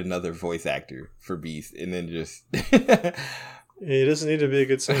 Please get another voice actor for Beast, and then just. He doesn't need to be a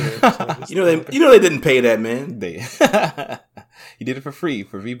good singer. So they didn't pay that man. He did it for free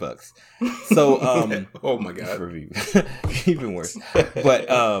for V-Bucks. So, oh my god, for even worse. But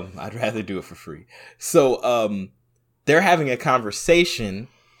I'd rather do it for free. So, they're having a conversation.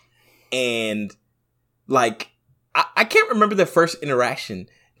 And, like, I can't remember the first interaction.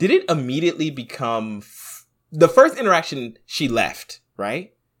 Did it immediately become... The first interaction, she left,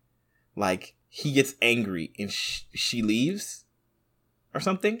 right? Like, he gets angry and she leaves? Or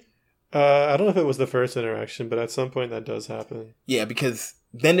something? I don't know if it was the first interaction, but at some point that does happen. Yeah, because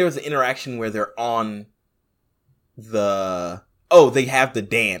then there was an interaction where they're on the... Oh, they have the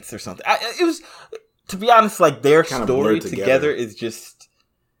dance or something. to be honest, like their story together is just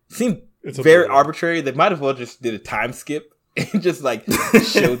seemed very arbitrary. They might as well just did a time skip and just like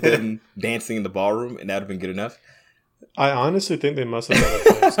showed them dancing in the ballroom, and that would have been good enough. I honestly think they must have done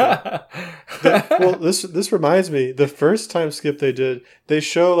a time skip. Well, this reminds me, the first time skip they did, they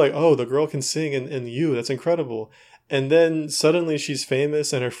show like, oh, the girl can sing in You. That's incredible. And then suddenly she's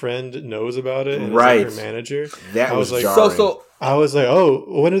famous and her friend knows about it and right. is like her manager. That was like, jarring. So I was like,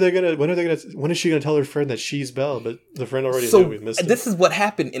 oh, when is she gonna tell her friend that she's Belle? But the friend already knew we missed it. This is what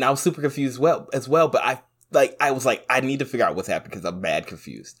happened, and I was super confused as well. But I was like, I need to figure out what's happened because I'm mad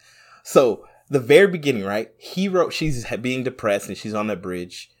confused. So the very beginning, right? She's being depressed and she's on that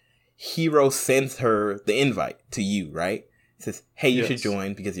bridge. Hero sends her the invite to You, right? It says, hey, you should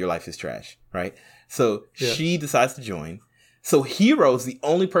join because your life is trash, right? So she decides to join. So Hero's the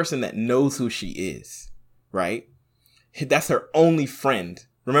only person that knows who she is, right? That's her only friend.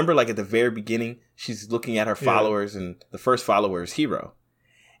 Remember, like at the very beginning, she's looking at her followers, and the first follower is Hero.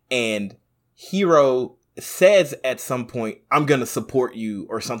 And Hero says at some point, I'm going to support you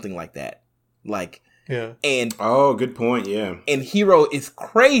or something like that. Like, and oh, good point. Yeah. And Hero is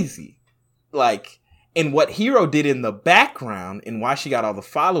crazy. Like, and what Hero did in the background and why she got all the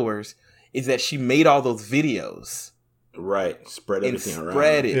followers is that she made all those videos. Right. Spread everything around.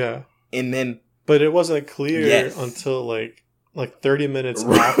 Spread it. Yeah. And then. But it wasn't clear until like 30 minutes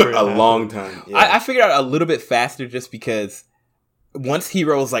after. A long time. Yeah. I figured out a little bit faster just because once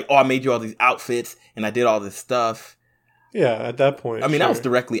Hero was like, oh, I made you all these outfits and I did all this stuff. Yeah, at that point. I mean, that was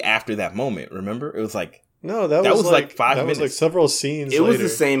directly after that moment, remember? It was like. No, that was like 5 minutes. That was like several scenes later. It was the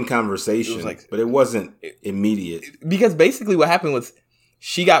same conversation, but it wasn't immediate. Because basically what happened was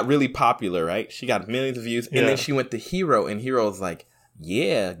she got really popular, right? She got millions of views. And then she went to Hero, and Hero was like,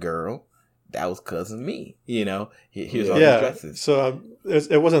 yeah, girl, that was because of me. You know, here's all these dresses. So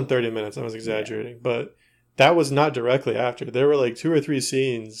it wasn't 30 minutes. I was exaggerating. Then that was not directly after. There were like 2 or 3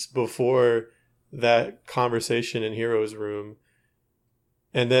 scenes before that conversation in Hero's room.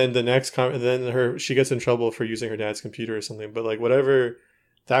 And then the next she gets in trouble for using her dad's computer or something. But like whatever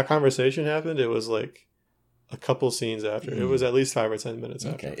that conversation happened, it was like a couple scenes after. It was at least 5 or 10 minutes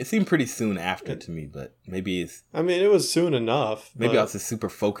after. Okay, it seemed pretty soon after to me, but maybe it's. I mean, it was soon enough. Maybe I was just super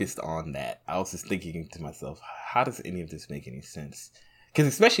focused on that. I was just thinking to myself, how does any of this make any sense? Because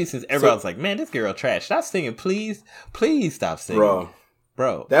especially since everyone's like, man, this girl trash. Stop singing, please, please stop singing,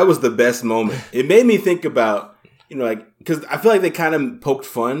 bro. That was the best moment. It made me think about. You know, like, because I feel like they kind of poked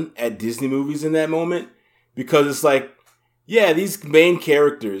fun at Disney movies in that moment because it's like, yeah, these main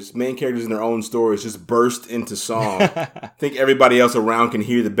characters in their own stories just burst into song. I think everybody else around can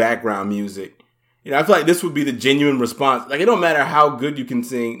hear the background music. You know, I feel like this would be the genuine response. Like, it don't matter how good you can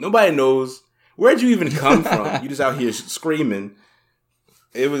sing. Nobody knows. Where'd you even come from? You just out here screaming.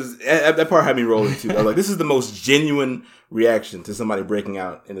 It was, that part had me rolling too. I was like, this is the most genuine reaction to somebody breaking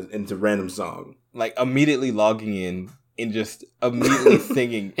out into random song. Like immediately logging in and just immediately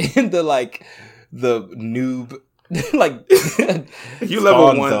singing into like the noob, like you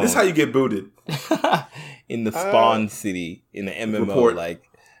level 1. Zone. This is how you get booted in the spawn city in the MMO. Report. Like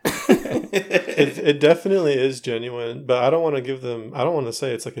it definitely is genuine, but I don't want to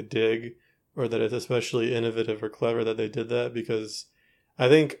say it's like a dig or that it's especially innovative or clever that they did that, because I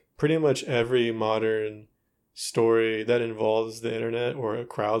think pretty much every modern story that involves the internet or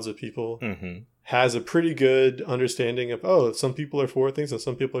crowds of people has a pretty good understanding of, some people are for things and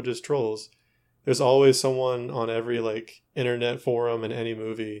some people are just trolls. There's always someone on every like internet forum in any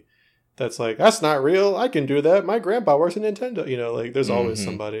movie that's like, that's not real. I can do that. My grandpa works at Nintendo. You know, like there's always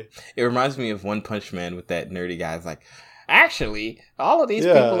somebody. It reminds me of One Punch Man with that nerdy guy. It's like, actually, all of these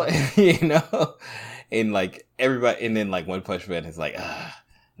people, you know, and like everybody, and then like One Punch Man is like,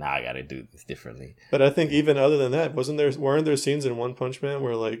 now I got to do this differently. But I think even other than that, weren't there scenes in One Punch Man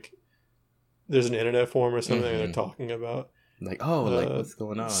where like there's an internet forum or something and they're talking about like, like what's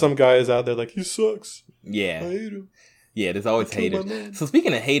going on? Some guy is out there like, he sucks. Yeah. I hate him. Yeah, there's always haters. So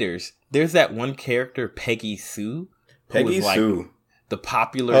speaking of haters, there's that one character, Peggy Sue. Peggy Sue. Like the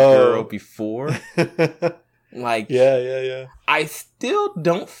popular girl before. Like, yeah. I still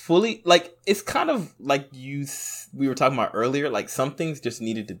don't fully, like, it's kind of like we were talking about earlier, like some things just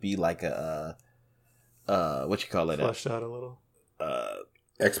needed to be like a, what you call it? Fleshed out a little.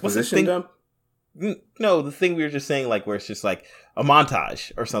 Exposition dump? No, the thing we were just saying, like, where it's just like a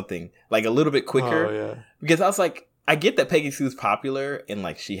montage or something, like a little bit quicker. Oh, yeah. Because I was like, I get that Peggy Sue's popular and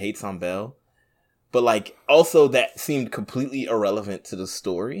like she hates on Belle, but like also that seemed completely irrelevant to the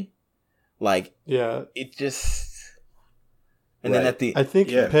story. Like, yeah, it just. And then I think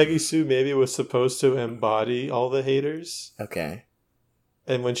Peggy Sue maybe was supposed to embody all the haters. Okay.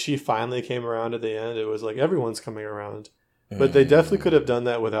 And when she finally came around at the end, it was like everyone's coming around. But they definitely could have done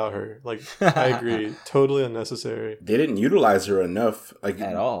that without her. Like, I agree. Totally unnecessary. They didn't utilize her enough. Like,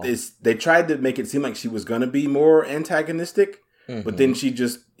 at all. They tried to make it seem like she was going to be more antagonistic. But then she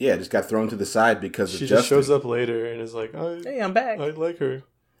just got thrown to the side because she just shows up later and is like, hey, I'm back. I like her.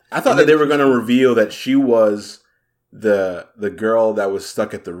 I thought that they were going to reveal that she was the girl that was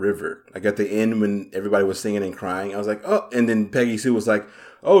stuck at the river. Like, at the end when everybody was singing and crying, I was like, oh. And then Peggy Sue was like,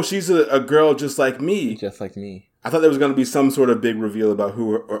 oh, she's a girl just like me. Just like me. I thought there was going to be some sort of big reveal about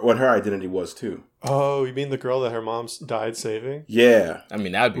what her identity was, too. Oh, you mean the girl that her mom died saving? Yeah. I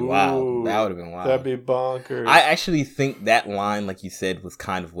mean, that would be wild. That would have been wild. That'd be bonkers. I actually think that line, like you said, was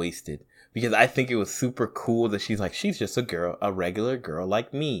kind of wasted. Because I think it was super cool that she's like, she's just a regular girl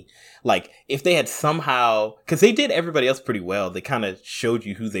like me. Like, if they had somehow... Because they did everybody else pretty well. They kind of showed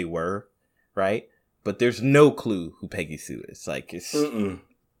you who they were, right? But there's no clue who Peggy Sue is. Like, it's...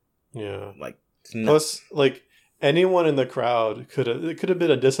 Yeah. Like, plus, like... Anyone in the crowd could have been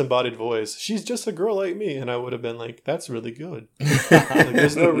a disembodied voice. She's just a girl like me, and I would have been like, "That's really good." Like,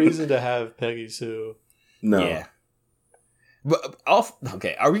 there's no reason to have Peggy Sue. No. Yeah. But also,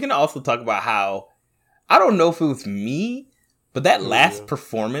 okay, are we gonna also talk about how I don't know if it was me, but that last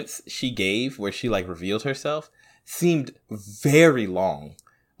performance she gave, where she like revealed herself, seemed very long.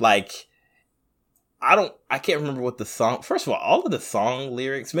 Like, I can't remember what the song. First of all of the song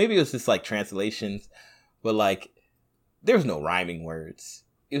lyrics, maybe it was just like translations. But, like, there's no rhyming words.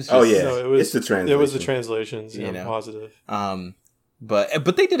 It was just, it's the translation. It was the translations, you know? Positive.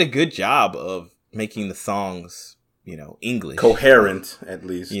 But they did a good job of making the songs, English. Coherent, at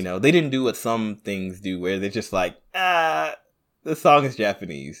least. They didn't do what some things do, where they're just like, the song is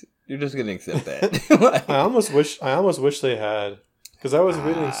Japanese. You're just going to accept that. Like, I almost wish they had. Because I was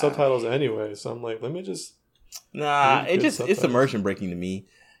reading subtitles anyway, so I'm like, let me just... Nah, it's immersion breaking to me.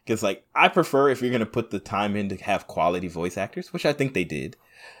 Because, like, I prefer if you're going to put the time in to have quality voice actors, which I think they did.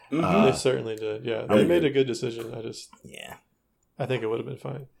 They certainly did. Yeah, they made a good decision. I think it would have been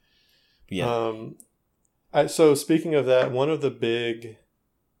fine. Yeah. So, speaking of that, one of the big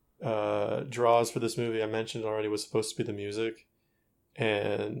draws for this movie I mentioned already was supposed to be the music.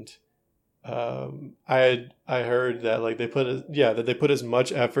 And I heard that, like, they put as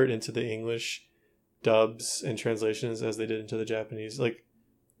much effort into the English dubs and translations as they did into the Japanese, like,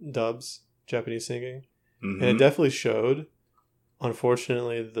 dubs, Japanese singing. And it definitely showed.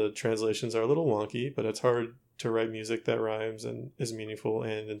 Unfortunately, the translations are a little wonky, but it's hard to write music that rhymes and is meaningful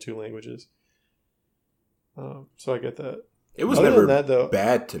and in two languages. So I get that. It was never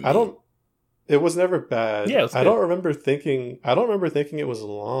bad to me. It was never bad. Yeah, I don't remember thinking it was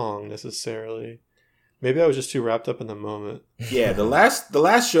long necessarily. Maybe I was just too wrapped up in the moment. Yeah, the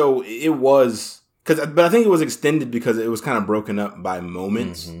last show, it was... But I think it was extended because it was kind of broken up by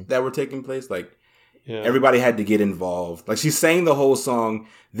moments that were taking place. Like, everybody had to get involved. Like, she sang the whole song.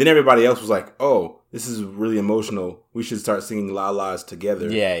 Then everybody else was like, oh, this is really emotional. We should start singing La-Las together.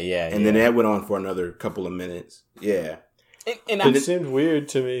 And then that went on for another couple of minutes. Yeah. And it seemed weird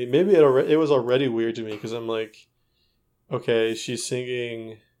to me. Maybe it was already weird to me because I'm like, okay, she's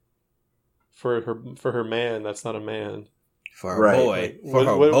singing for her man. That's not a man. For her boy. Like,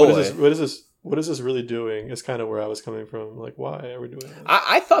 what is this really doing? Is kind of where I was coming from. Like, why are we doing that?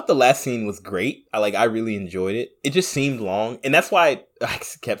 I thought the last scene was great. I really enjoyed it. It just seemed long. And that's why I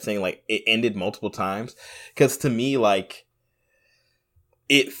kept saying, like, it ended multiple times. Because to me, like,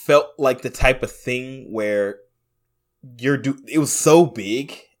 it felt like the type of thing where it was so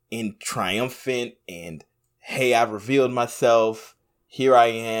big and triumphant and, hey, I've revealed myself. Here I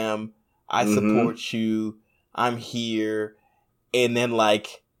am. I support you. I'm here. And then,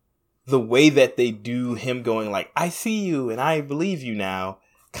 like, the way that they do him going like, I see you and I believe you now,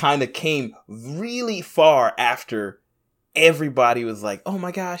 kind of came really far after everybody was like, oh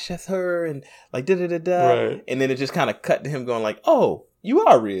my gosh, that's her, and like da-da-da-da. Right. And then it just kind of cut to him going like, oh, you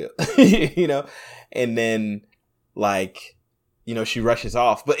are real. And then like, she rushes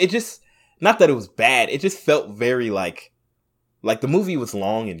off. But it just, not that it was bad, it just felt very like the movie was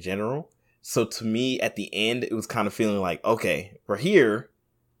long in general. So to me, at the end, it was kind of feeling like, okay, we're here.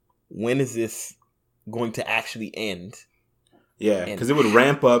 When is this going to actually end? Yeah, because it would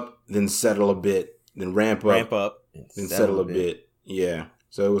ramp up, then settle a bit, then ramp up, then settle a bit. Yeah,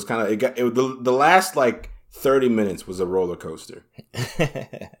 so it was kind of the last like 30 minutes was a roller coaster.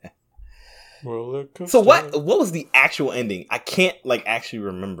 Roller coaster. So what was the actual ending? I can't like actually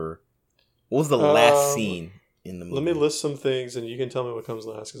remember. What was the last scene in the movie? Let me list some things, and you can tell me what comes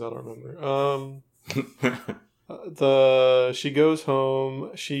last because I don't remember. She goes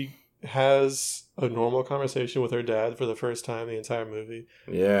home. She has a normal conversation with her dad for the first time the entire movie.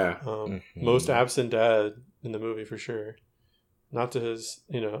 Yeah. Most absent dad in the movie for sure. Not to his,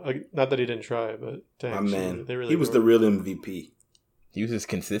 not that he didn't try, but dang, my man, they really he was the real MVP. He was just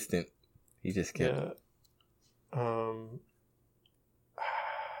consistent. He just kept. Yeah.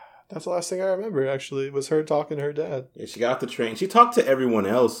 That's the last thing I remember. Actually, was her talking to her dad. Yeah, she got off the train. She talked to everyone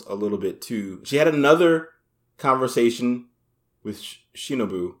else a little bit too. She had another conversation with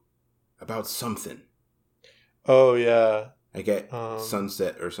Shinobu about something. Oh yeah, like at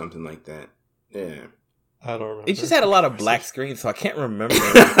sunset or something like that. Yeah. I don't remember. It just had a lot of black screens, so I can't remember.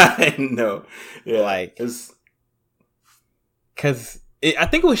 I know. Yeah. Like, because I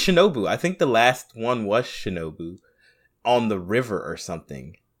think it was Shinobu. I think the last one was Shinobu on the river or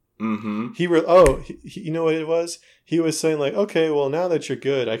something. Mm-hmm. He you know what it was? He was saying like, okay, well now that you're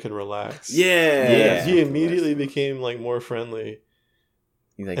good, I can relax. Yeah. He immediately became like more friendly.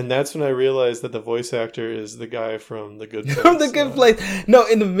 Like, and that's when I realized that the voice actor is the guy from The Good Place. From The Good Place. No,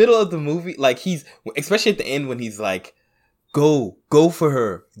 in the middle of the movie, like he's, especially at the end when he's like, go for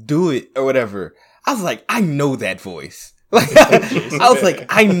her, do it, or whatever. I was like, I know that voice. Like, I was like,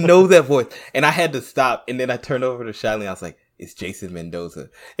 I know that voice. And I had to stop. And then I turned over to Shyleen. I was like, it's Jason Mendoza.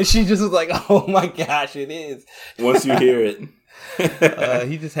 And she just was like, oh my gosh, it is. Once you hear it.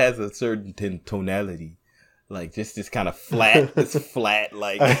 He just has a certain tonality. Like, just kind of flat. It's flat,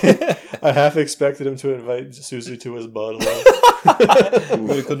 like. I half expected him to invite Suzu to his butthole. You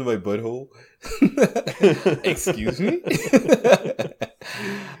want to come to my butthole? Excuse me?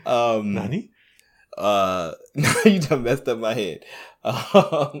 Nani? You done messed up my head.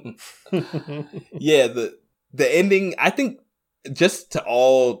 Yeah, the ending, I think, just to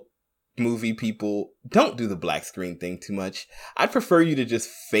all movie people, don't do the black screen thing too much. I'd prefer you to just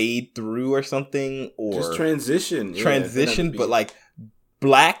fade through or something, or just transition, but like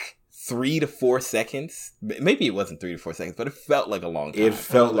black 3 to 4 seconds. Maybe it wasn't 3 to 4 seconds, but it felt like a long time. It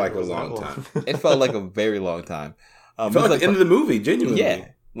felt like a long time. It felt like a very long time. It felt like the end of the movie, genuinely. Yeah,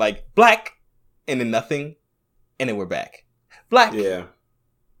 like black and then nothing, and then we're back. Black. Yeah.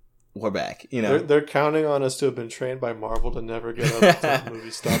 We're back, you know. They're counting on us to have been trained by Marvel to never get up until the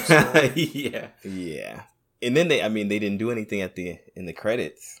movie stops. Yeah. And then they didn't do anything in the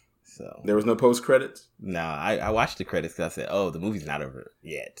credits, so there was no post credits. No, I watched the credits because I said, "Oh, the movie's not over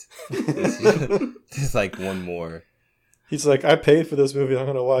yet." Just like one more. He's like, I paid for this movie. I'm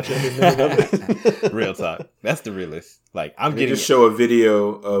gonna watch every minute of it. Real talk. That's the realist. Like just show a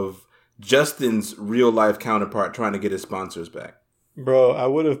video of Justin's real life counterpart trying to get his sponsors back. Bro, I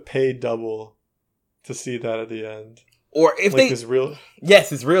would have paid double to see that at the end. Or if like his real,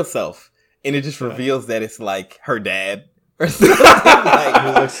 his real self, and it just reveals that it's like her dad or something. Like, it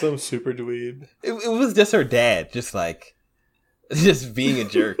was like some super dweeb. It was just her dad, just being a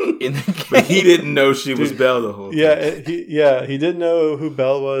jerk in the game. But he didn't know she was Belle the whole time. He didn't know who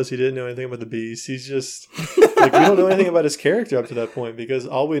Belle was. He didn't know anything about the Beast. He's just like, we don't know anything about his character up to that point, because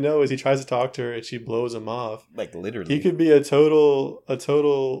all we know is he tries to talk to her and she blows him off. Like, literally. He could be a total,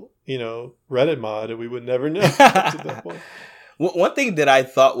 Reddit mod, and we would never know up to that point. One thing that I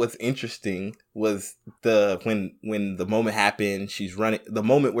thought was interesting was when the moment happened, the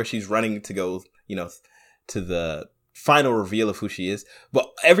moment where she's running to go, to the final reveal of who she is, but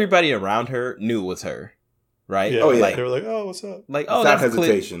everybody around her knew it was her, right? Yeah, like, they were like, "Oh, what's up?" Like, "Oh, that's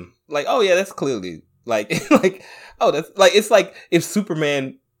hesitation." Like, "Oh yeah, that's clearly like oh, that's like, it's like if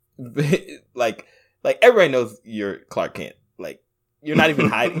Superman, like everybody knows you're Clark Kent. Like, you're not even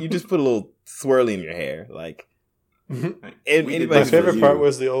hiding. You just put a little swirly in your hair, like." And my favorite part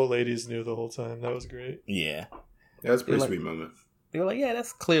was the old ladies knew the whole time. That was great. Yeah, that was a pretty sweet moment. They were like, yeah,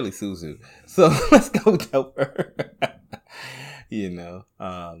 that's clearly Suzu. So let's go help her.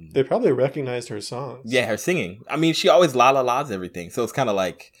 They probably recognized her songs. Yeah, her singing. I mean, she always la-la-las everything. So it's kind of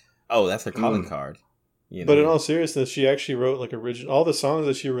like, oh, that's her calling card. But in all seriousness, she actually wrote like all the songs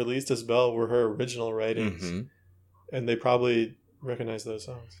that she released as Belle were her original writings. Mm-hmm. And they probably recognized those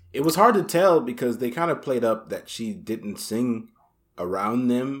songs. It was hard to tell because they kind of played up that she didn't sing around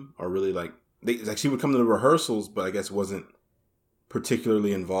them, or really she would come to the rehearsals, but I guess wasn't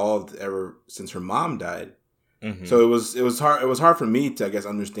particularly involved ever since her mom died. Mm-hmm. So it was hard for me to, I guess,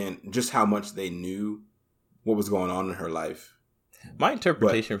 understand just how much they knew what was going on in her life. My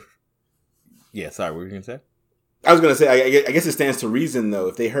interpretation. Sorry, what were you gonna say? I was gonna say, I guess it stands to reason though,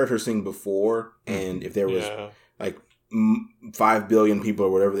 if they heard her sing before, and if there was 5 billion people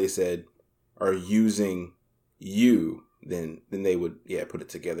or whatever they said are using you, then they would put it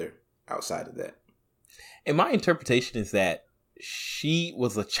together outside of that. And my interpretation is that she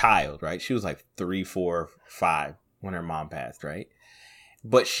was a child, right? She was like 3, 4, 5 when her mom passed, right?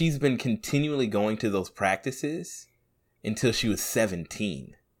 but she's been continually going to those practices until she was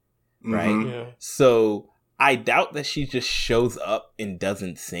 17, right? Mm-hmm. Yeah. So I doubt that she just shows up and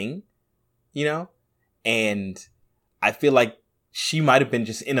doesn't sing, you know? And I feel like she might have been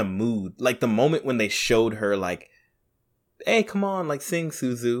just in a mood. Like the moment when they showed her like, hey, come on, like sing,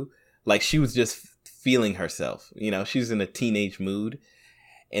 Suzu. Like she was just feeling herself, you know? She was in a teenage mood.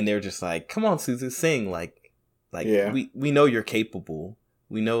 And they're just like, come on, Suzu, sing. Like yeah. we know you're capable.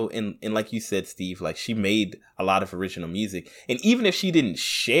 We know, and like you said, Steve, like she made a lot of original music. And even if she didn't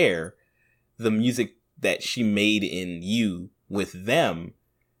share the music that she made in You with them,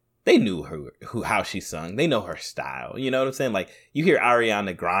 they knew how she sung. They know her style. You know what I'm saying? Like you hear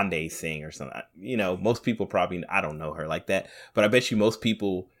Ariana Grande sing or something. You know, most people probably, I don't know her like that, but I bet you most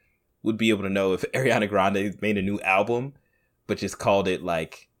people would be able to know if Ariana Grande made a new album, but just called it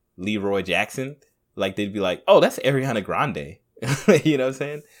like Leroy Jackson. Like they'd be like, oh, that's Ariana Grande. You know what I'm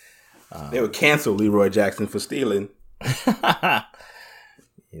saying? They would cancel Leroy Jackson for stealing.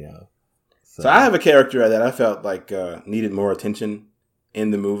 You know. So I have a character that I felt like needed more attention in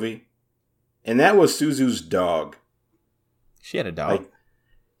the movie, and that was Suzu's dog. She had a dog? Like,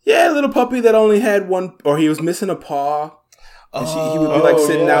 yeah, a little puppy that only had one, or he was missing a paw. And he would be like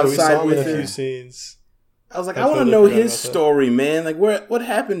sitting outside with her. A few scenes. I was like, I want to know his story, man. Like, what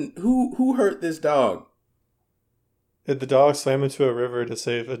happened? Who hurt this dog? Did the dog slam into a river to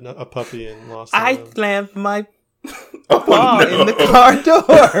save a puppy and lost him? I slammed my paw in the car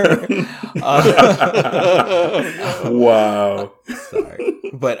door. Wow. Sorry.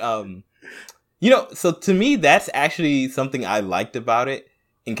 But, you know, so to me, that's actually something I liked about it.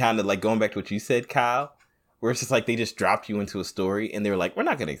 And kind of like going back to what you said, Kyle, where it's just like they just dropped you into a story and they were like, we're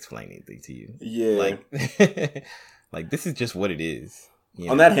not going to explain anything to you. Yeah. Like, like this is just what it is.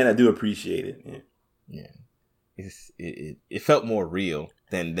 On that hand, I do appreciate it. Yeah. It felt more real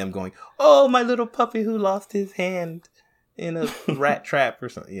than them going, oh, my little puppy who lost his hand in a rat trap or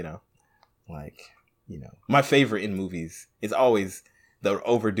something, you know. Like, you know, my favorite in movies is always the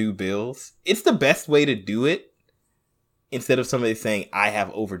overdue bills. It's the best way to do it. Instead of somebody saying, I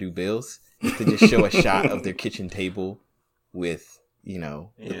have overdue bills, to just show a shot of their kitchen table with, you know,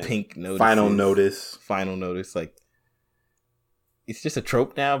 the pink notice. Final notice. Like, it's just a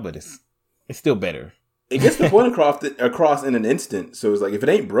trope now, but it's still better. It gets the point across in an instant. So it's like, if it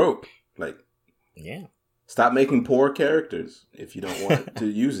ain't broke, like, yeah, stop making poor characters if you don't want to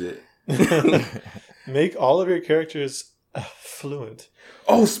use it. Make all of your characters fluent.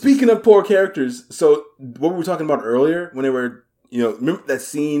 Oh, speaking of poor characters, so what we were talking about earlier, when they were, you know, remember that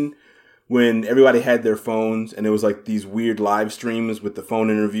scene when everybody had their phones and it was like these weird live streams with the phone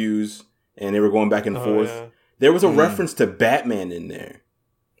interviews and they were going back and forth? Yeah. There was a reference to Batman in there.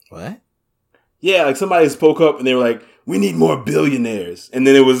 What? Yeah, like somebody spoke up and they were like, we need more billionaires. And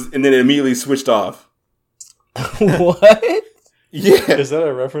then it immediately switched off. What? Yeah. Is that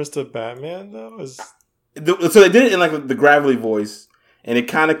a reference to Batman though? So they did it in like the gravelly voice and it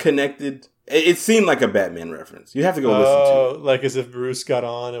kind of connected. It seemed like a Batman reference. You have to go listen to it. Like as if Bruce got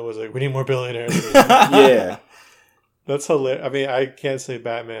on and was like, we need more billionaires. Yeah. That's hilarious. I mean, I can't say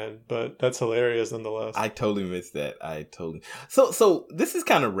Batman, but that's hilarious nonetheless. I totally missed that. So this is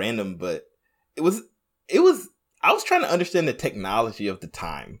kind of random, but it was, I was trying to understand the technology of the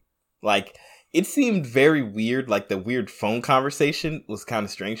time. Like, it seemed very weird. Like, the weird phone conversation was kind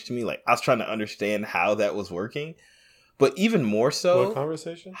of strange to me. Like, I was trying to understand how that was working. But even more so, what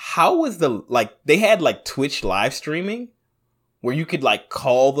conversation? How was they had like Twitch live streaming where you could like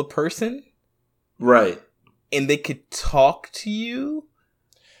call the person. Right. And they could talk to you.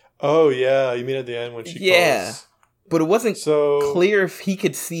 Oh, yeah. You mean at the end when she calls? Yeah. But it wasn't clear if he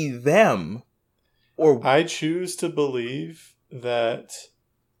could see them. Or I choose to believe that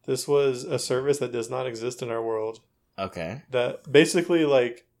this was a service that does not exist in our world. Okay. That basically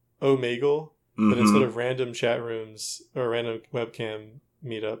like Omegle, but instead of random chat rooms or random webcam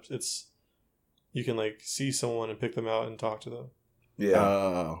meetups, you can like see someone and pick them out and talk to them.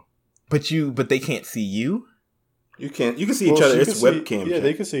 Yeah. But they can't see you? You can see each other. It's webcam. Yeah,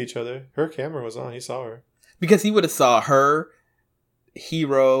 they could see each other. Her camera was on. He saw her. Because he would have saw her,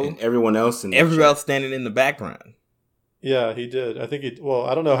 Hero, and everyone else standing in the background. Yeah, he did. I think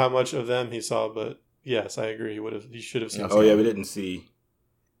I don't know how much of them he saw, but yes, I agree. He should have seen. Oh yeah, we didn't see.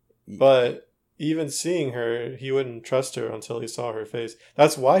 But even seeing her, he wouldn't trust her until he saw her face.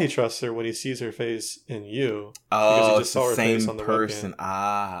 That's why he trusts her when he sees her face in You. Oh, because he just saw her face on the person. Webcam.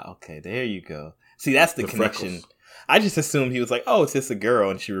 Ah, okay, there you go. See, that's the connection. Freckles. I just assumed he was like, oh, it's just a girl,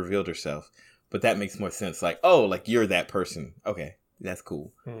 and she revealed herself. But that makes more sense. Like, oh, like you're that person. Okay, that's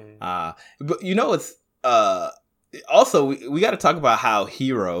cool. But you know, it's also we got to talk about how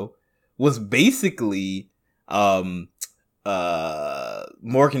Hero was basically Morgan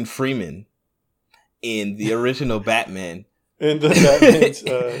Freeman in the original Batman. In the Batman's,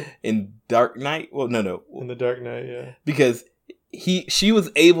 in Dark Knight? Well, no. In the Dark Knight, yeah. Because she was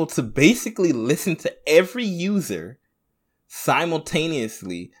able to basically listen to every user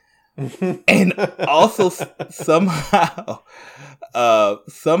simultaneously and also somehow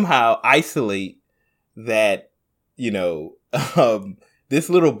isolate that, this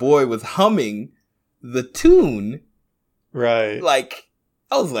little boy was humming the tune. Right. Like,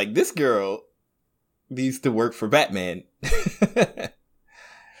 I was like, this girl needs to work for Batman.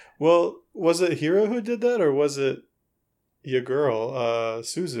 Well, was it Hero who did that, or was it your girl,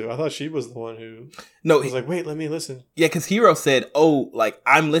 Suzu? I thought she was the one who was like, wait, let me listen. Yeah, because Hero said,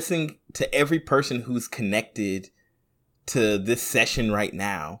 I'm listening to every person who's connected to this session right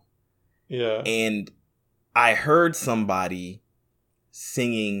now. Yeah. And I heard somebody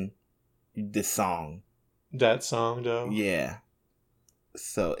singing this song. That song, though? Yeah.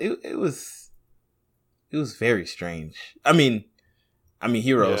 So it was very strange. I mean,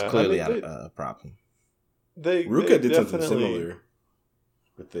 Hero is clearly a problem. Ruka did something similar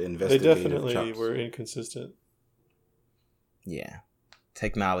with the investigative. They definitely chops. were inconsistent. Yeah,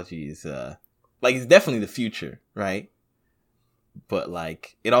 technology is it's definitely the future, right? But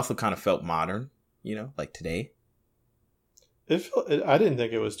it also kind of felt modern, like today. I didn't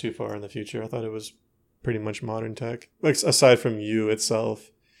think it was too far in the future. I thought it was pretty much modern tech, aside from you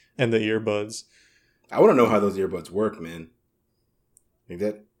itself and the earbuds. I want to know how those earbuds work, man.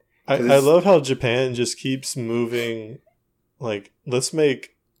 I love how Japan just keeps moving. Let's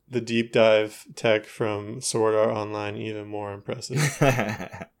make the deep dive tech from Sword Art Online even more impressive.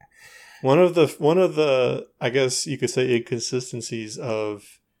 One of the I guess you could say inconsistencies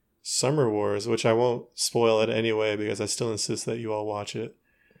of Summer Wars, which I won't spoil it anyway because I still insist that you all watch it.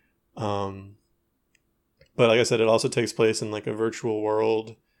 But like I said, it also takes place in a virtual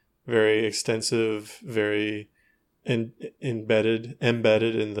world, very extensive, very embedded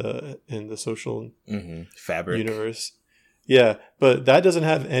in the social fabric universe. Yeah, but that doesn't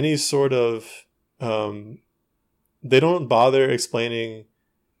have any sort of they don't bother explaining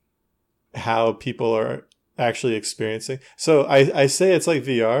how people are actually experiencing. So I say it's like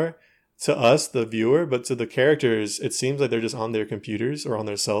VR to us, the viewer, but to the characters, it seems like they're just on their computers or on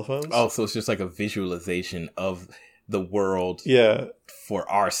their cell phones. Oh, so it's just like a visualization of the world. Yeah, for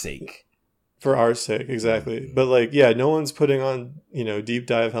our sake. For our sake, exactly. But no one's putting on, deep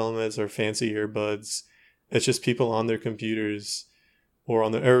dive helmets or fancy earbuds. It's just people on their computers or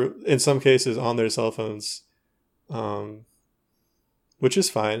in some cases on their cell phones, which is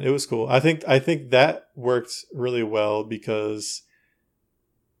fine. It was cool. I think that worked really well because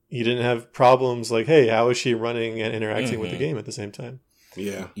you didn't have problems like, hey, how is she running and interacting with the game at the same time?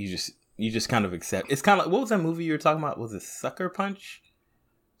 Yeah. You just kind of accept. It's kind of what was that movie you were talking about? Was it Sucker Punch?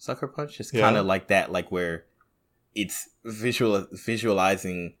 Sucker Punch is kind of like that, where it's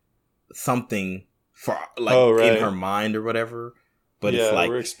visualizing something for in her mind or whatever. But it's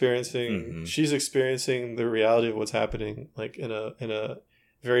we're experiencing. She's experiencing the reality of what's happening, in a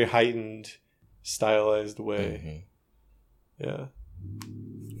very heightened, stylized way. Yeah,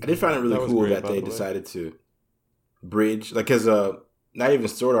 I did find it really cool that they decided to bridge, because not even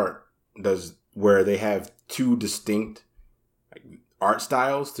Sword Art does, where they have two distinct art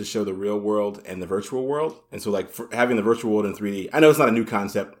styles to show the real world and the virtual world. And so for having the virtual world in 3D, I know it's not a new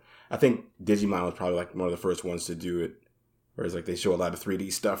concept. I think Digimon was probably one of the first ones to do it. Whereas they show a lot of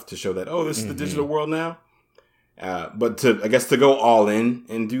 3D stuff to show that, this is the digital world now. But to go all in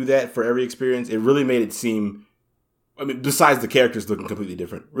and do that for every experience, it really made it seem, besides the characters looking completely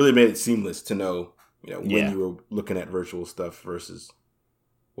different, really made it seamless to know, when you were looking at virtual stuff versus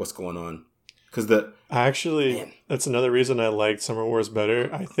what's going on. That's another reason I liked Summer Wars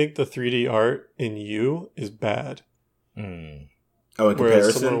better. I think the 3D art in You is bad. Oh, in whereas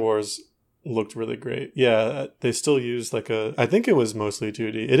comparison? Summer Wars looked really great. Yeah, they still used I think it was mostly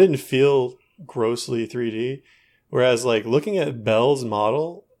 2D. It didn't feel grossly 3D. Whereas looking at Belle's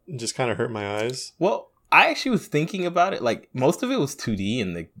model just kind of hurt my eyes. Well, I actually was thinking about it. Most of it was 2D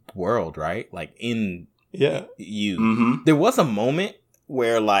in the world, right? In You. Mm-hmm. There was a moment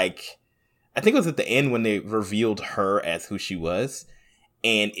where I think it was at the end when they revealed her as who she was,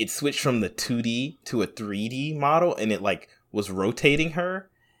 and it switched from the 2D to a 3D model, and it was rotating her,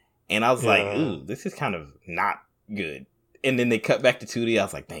 and I was like, ooh, this is kind of not good. And then they cut back to 2D. I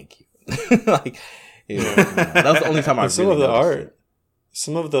was like, thank you. That was the only time I some really of the noticed art, it.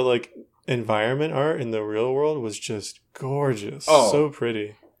 Some of the environment art in the real world was just gorgeous. Oh, so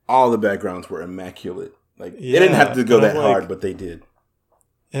pretty. All the backgrounds were immaculate. Like they didn't have to go that hard, but they did.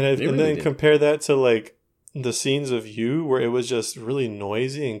 And then compare that to like the scenes of You, where it was just really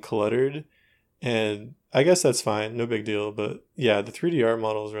noisy and cluttered. And I guess that's fine, no big deal. But yeah, the 3D art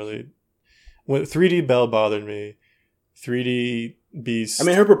models really. When 3D Belle bothered me. 3D Beast. I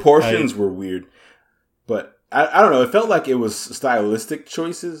mean, her proportions were weird, but I don't know. It felt like it was stylistic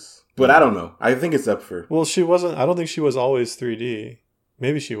choices, but I don't know. I think it's up for. Well, she wasn't. I don't think she was always 3D.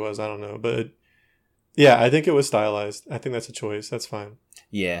 Maybe she was. I don't know, but yeah, I think it was stylized. I think that's a choice. That's fine.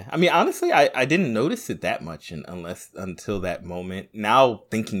 Yeah, I mean, honestly, I didn't notice it that much until that moment. Now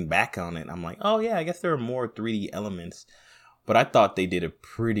thinking back on it, I'm like, oh yeah, I guess there are more 3D elements, but I thought they did a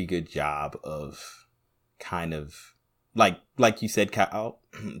pretty good job of kind of like you said, Kyle,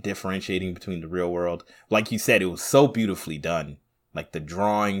 differentiating between the real world. Like you said, it was so beautifully done. Like the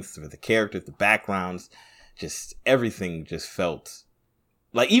drawings, the characters, the backgrounds, just everything just felt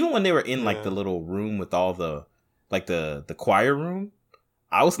like, even when they were in like the little room with all the like the choir room,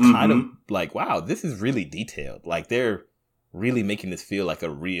 I was kind of like, wow, this is really detailed. Like they're really making this feel like a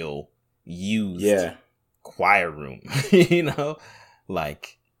real used choir room, you know,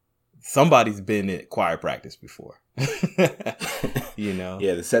 like somebody's been at choir practice before, you know?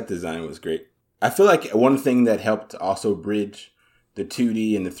 Yeah, the set design was great. I feel like one thing that helped also bridge the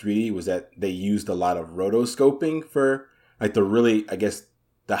 2D and the 3D was that they used a lot of rotoscoping for like the really, I guess,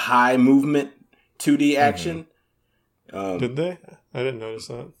 the high movement 2D action. Did they? I didn't notice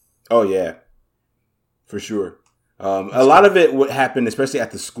that. Oh, yeah. For sure. A lot of it would happen, especially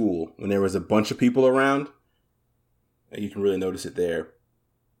at the school, when there was a bunch of people around. You can really notice it there.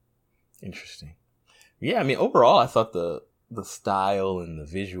 Interesting. Yeah, I mean, overall, I thought the style and the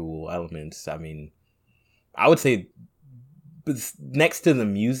visual elements, I mean, I would say next to the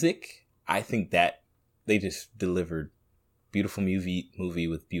music, I think that they just delivered beautiful movie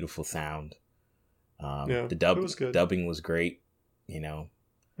with beautiful sound. The dubbing was great, you know.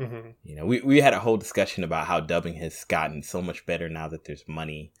 You know, we had a whole discussion about how dubbing has gotten so much better now that there's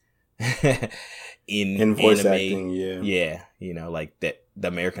money in voice anime. acting. Yeah, you know, like that the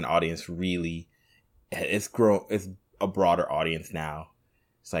American audience really it's a broader audience now.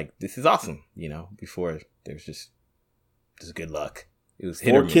 It's like, this is awesome, you know. Before there's just good luck. It was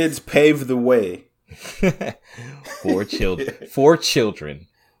hit or miss. 4 kids paved the way. 4 children.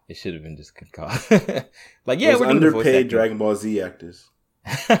 It should have been just called. Like, yeah, we're underpaid Dragon Ball Z actors.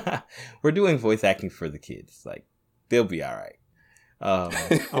 We're doing voice acting for the kids. Like, they'll be all right.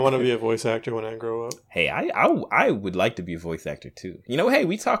 I want to be a voice actor when I grow up. Hey, I would like to be a voice actor too. You know, hey,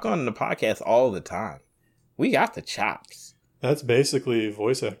 we talk on the podcast all the time. We got the chops. That's basically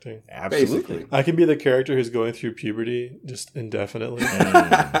voice acting. Absolutely. Basically. I can be the character who's going through puberty just indefinitely.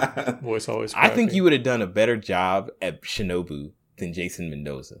 Voice always cracking. I think you would have done a better job at Shinobu than Jason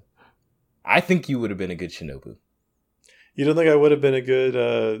Mendoza. I think you would have been a good Shinobu. You don't think I would have been a good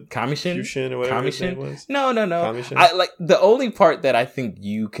Kamishin? Kyushin or whatever his name was? No. Kamishin? I like the only part that I think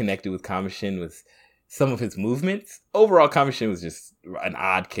you connected with Kamishin was some of his movements. Overall, Kamishin was just an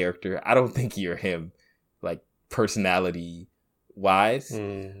odd character. I don't think you're him, like personality wise.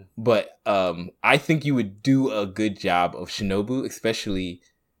 But I think you would do a good job of Shinobu, especially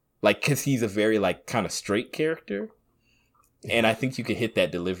like because he's a very like kind of straight character, and I think you could hit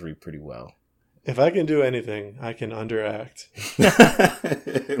that delivery pretty well. If I can do anything, I can underact.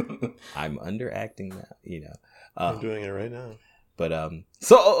 I'm underacting now, you know. I'm doing it right now. But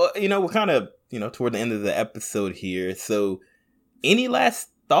so you know, we're kind of, you know, toward the end of the episode here. So, any last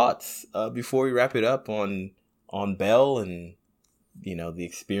thoughts before we wrap it up on Belle and, you know, the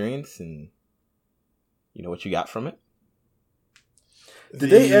experience and, you know, what you got from it?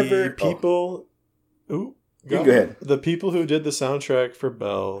 Did they ever people? Go ahead. The people who did the soundtrack for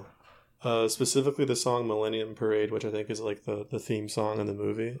Belle. Specifically the song Millennium Parade, which I think is like the theme song in the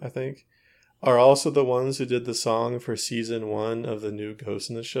movie, I think, are also the ones who did the song for season 1 of the new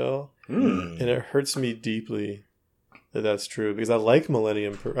Ghost in the Shell. And it hurts me deeply that that's true, because I like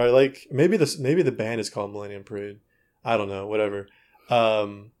Millennium Parade. I like, maybe the band is called Millennium Parade. I don't know, whatever.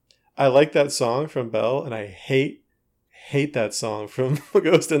 I like that song from Belle, and I hate that song from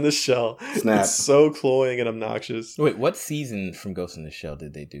Ghost in the Shell. Snap. It's so cloying and obnoxious. Wait, what season from Ghost in the Shell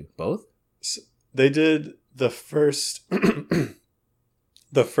did they do? Both? They did the first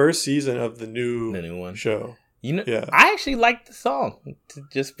season of the new one show. You know, yeah. I actually liked the song, to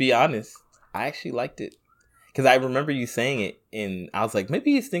just be honest. I actually liked it. Because I remember you saying it, and I was like,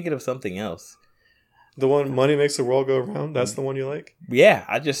 maybe he's thinking of something else. The one, Money Makes the World Go Round, that's the one you like? Yeah,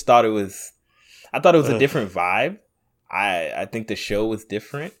 I just thought it was a different vibe. I think the show was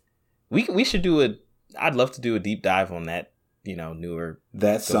different. We should I'd love to do a deep dive on that newer.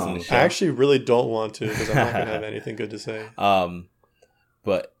 That song. I actually really don't want to because I'm not going to have anything good to say.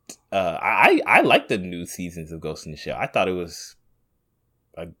 But I like the new seasons of Ghost in the Shell. I thought it was,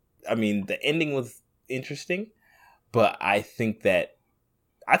 the ending was interesting, but I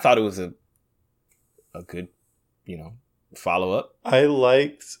thought it was a good, follow up. I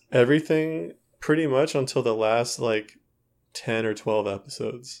liked everything pretty much until the last 10 or 12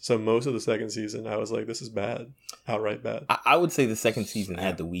 episodes. So most of the second season, I was like, this is bad. Outright bad. I would say the second season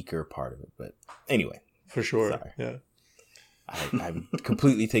had the weaker part of it, but anyway. For sure. Sorry. Yeah. I'm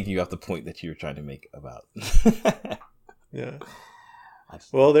completely taking you off the point that you were trying to make about. Yeah.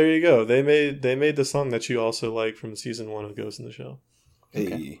 Well, there you go. They made the song that you also like from season 1 of Ghost in the Shell. Okay.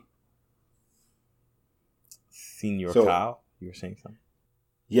 Hey. Senior Kyle, you were saying something?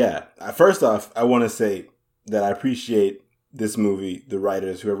 Yeah. First off, I want to say that I appreciate this movie, the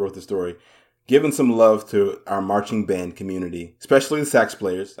writers, whoever wrote the story, giving some love to our marching band community, especially the sax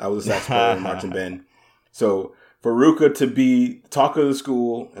players. I was a sax player in marching band. So for Ruka to be talk of the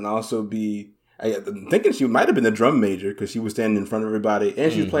school and also be, I'm thinking she might have been the drum major because she was standing in front of everybody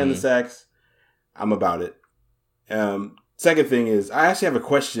and she was playing the sax. I'm about it. Second thing is, I actually have a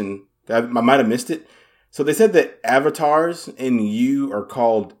question that I might have missed it. So they said that avatars in U are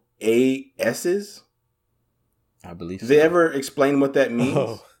called ASs. I believe. Did they ever explain what that means?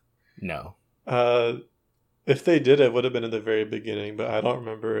 Oh. No. If they did, it would have been in the very beginning, but I don't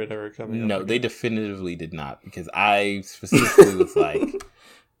remember it ever coming up. No, they definitively did not, because I specifically was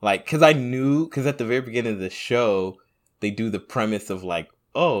because I knew, because at the very beginning of the show, they do the premise of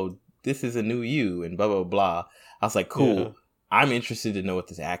oh, this is a new you and blah, blah, blah. I was like, cool. Yeah. I'm interested to know what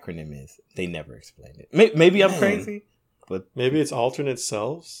this acronym is. They never explained it. Maybe I'm crazy, but maybe it's alternate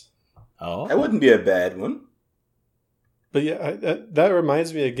selves. Oh, that wouldn't be a bad one. But yeah, that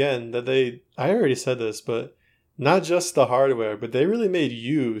reminds me again that I already said this, but not just the hardware, but they really made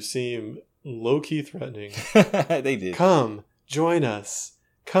you seem low-key threatening. They did. Come, join us.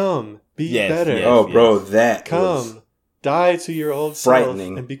 Come, be better. Yes, bro, that come, die to your old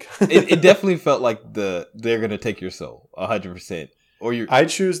frightening. Self. And become it definitely felt like they're going to take your soul 100%. Or I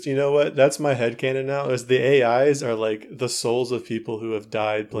choose, you know what? That's my headcanon now, is the AIs are like the souls of people who have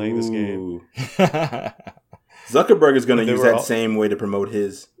died playing this game. Zuckerberg is going to use that same way to promote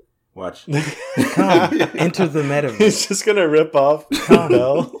his. Watch. Come, enter the metaverse. He's just going to rip off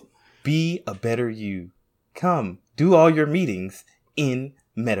Belle. Be a better you. Come, do all your meetings in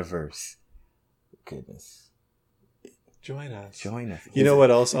metaverse. Goodness. Join us. You know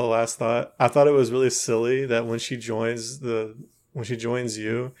what else? A last thought. I thought it was really silly that when she joins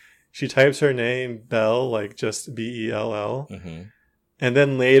you, she types her name Belle, just Bell. Mm-hmm. And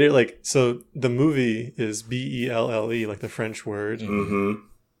then later, so the movie is Belle, the French word. Mm-hmm.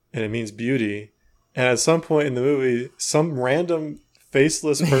 And it means beauty. And at some point in the movie, some random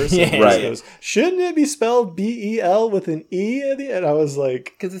faceless person goes, shouldn't it be spelled Bel with an E at the end? I was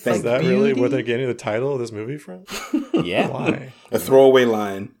like, is that beauty? Really where they're getting the title of this movie from? Yeah. Why? A throwaway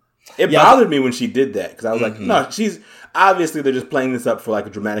line. It bothered me when she did that because I was like, no, she's obviously they're just playing this up for a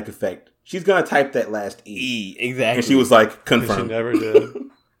dramatic effect. She's going to type that last E. Exactly. And she was like, confirmed. And she never did.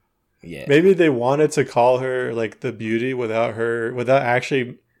 Yeah. Maybe they wanted to call her the beauty without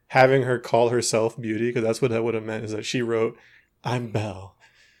actually having her call herself beauty, because that's what that would have meant, is that she wrote, I'm Belle.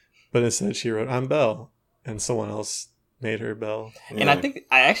 But instead she wrote, I'm Belle. And someone else made her Belle. And I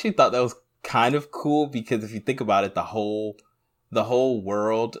actually thought that was kind of cool, because if you think about it, the whole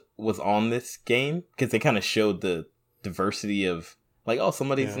world was on this game, because they kind of showed the diversity of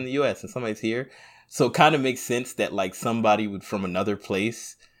somebody's in the US and somebody's here. So it kind of makes sense that somebody would from another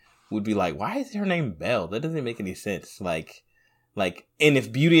place would be like, why is her name Belle? That doesn't make any sense. And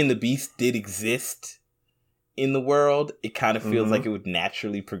if Beauty and the Beast did exist in the world, it kind of feels like it would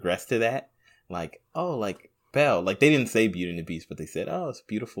naturally progress to that. Belle. They didn't say Beauty and the Beast, but they said, oh, it's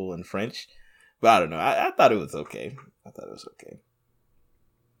beautiful in French. But I don't know. I thought it was okay.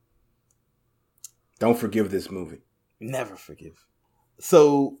 Don't forgive this movie. Never forgive.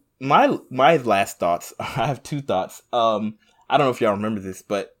 So my last thoughts, I have two thoughts. I don't know if y'all remember this,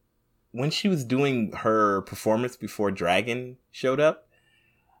 but when she was doing her performance before Dragon showed up,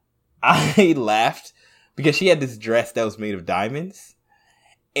 I laughed because she had this dress that was made of diamonds,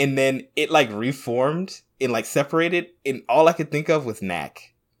 and then it reformed and separated, and all I could think of was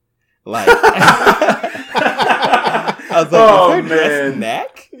Knack. I was like, is her dress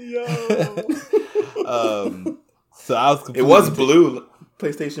Knack? Yo. So I was completely... It was blue.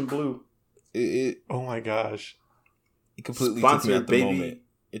 PlayStation Blue. Oh my gosh. It completely took me out the moment.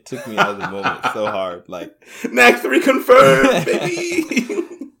 It took me out of the moment so hard. Knack 3 confirmed, baby.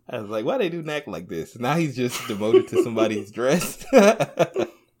 I was like, why they do Knack like this? Now he's just demoted to somebody's dress. If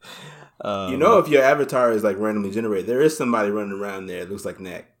your avatar is like randomly generated, there is somebody running around there that looks like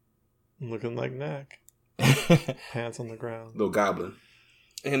Knack. Looking like Knack. Pants on the ground. Little goblin.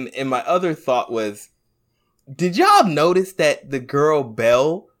 And my other thought was, did y'all notice that the girl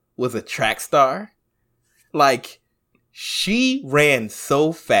Belle was a track star? Like, she ran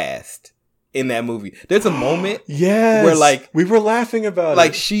so fast in that movie. There's a moment where like we were laughing about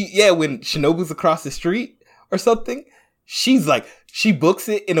like it. When Shinobu's across the street or something, she's like, she books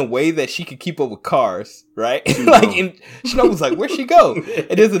it in a way that she could keep up with cars, right? Like, and Shinobu's like, where'd she go?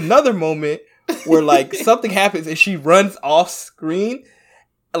 And there's another moment where like something happens and she runs off screen,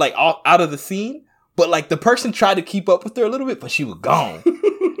 like out of the scene, but like the person tried to keep up with her a little bit, but she was gone.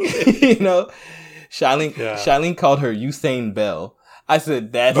 Shailene called her Usain Belle. I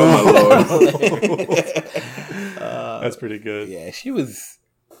said, that's that's pretty good. Yeah,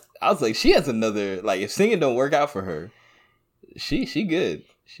 I was like, she has another, like, if singing don't work out for her, she good.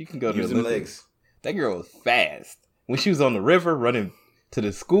 She can go to the Olympics. That girl was fast. When she was on the river running to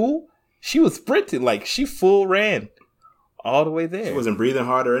the school, she was sprinting, like, she full ran all the way there. She wasn't breathing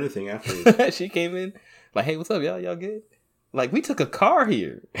hard or anything afterwards. She came in, like, hey, what's up, y'all? Y'all good? Like, we took a car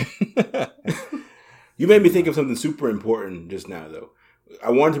here. You made me think of something super important just now, though. I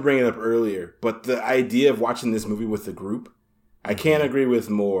wanted to bring it up earlier, but the idea of watching this movie with the group, I can't agree with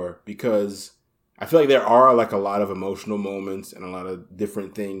more, because I feel like there are like a lot of emotional moments and a lot of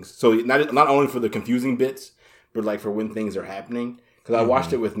different things. So not only for the confusing bits, but like for when things are happening. Because I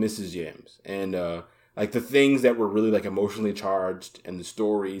watched it with Mrs. Jams, and like the things that were really like emotionally charged, and the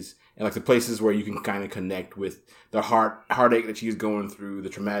stories, and like the places where you can kind of connect with the heartache that she's going through, the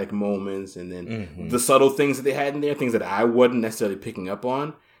traumatic moments, and then the subtle things that they had in there, things that I wasn't necessarily picking up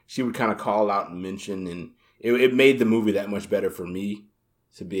on, she would kind of call out and mention, and it made the movie that much better for me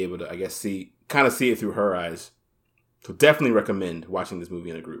to be able to, I guess, see it through her eyes. So definitely recommend watching this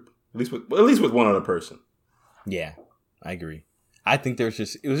movie in a group, at least with one other person. Yeah, I agree. I think it was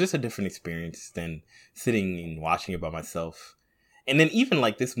just a different experience than sitting and watching it by myself. And then even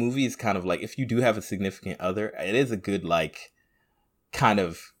like this movie is kind of like, if you do have a significant other, it is a good like kind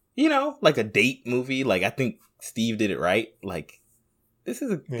of, like a date movie. Like, I think Steve did it right. Like, this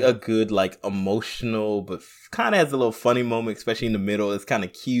is a good like emotional, but kind of has a little funny moment, especially in the middle. It's kind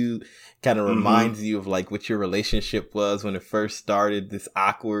of cute. Kind of reminds you of like what your relationship was when it first started. This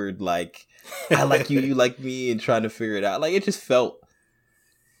awkward like, I like you, you like me, and trying to figure it out. Like, it just felt,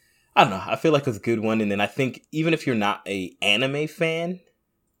 I don't know. I feel like it was a good one. And then I think even if you're not a anime fan,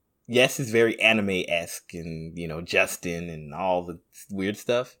 yes, it's very anime-esque, and, Justin and all the weird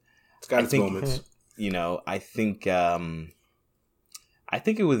stuff. It's got its moments. I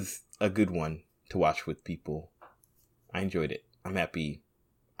think it was a good one to watch with people. I enjoyed it. I'm happy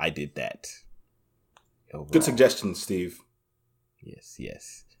I did that. Overall. Good suggestion, Steve.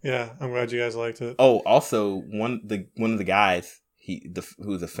 Yes. Yeah, I'm glad you guys liked it. Oh, also one of the guys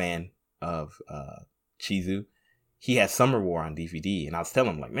who's a fan of Chizu, he has Summer War on DVD, and I was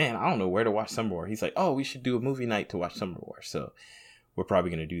telling him like, man, I don't know where to watch Summer War. He's like, oh, we should do a movie night to watch Summer War. So we're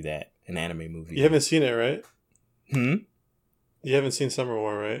probably gonna do that, an anime movie. You haven't seen it, right? You haven't seen Summer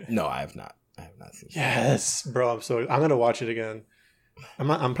War, right? No, I have not. Seen it. Yes, bro. I'm gonna watch it again.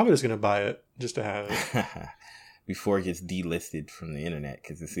 I'm probably just gonna buy it just to have it before it gets delisted from the internet,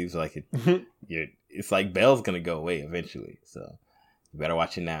 because it seems like it's like Belle's gonna go away eventually. So you better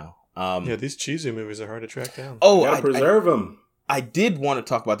watch it now. These cheesy movies are hard to track down. Oh, I preserve them. I did want to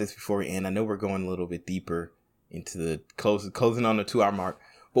talk about this before we end. I know we're going a little bit deeper into the closing on the 2-hour mark,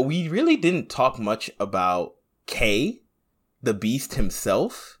 but we really didn't talk much about K, the Beast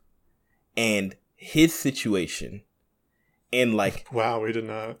himself, and his situation, and like, wow, we did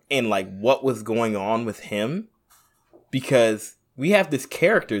not, and like what was going on with him, because we have this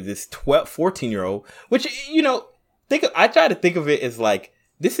character, this 14-year-old, which I try to think of it as like,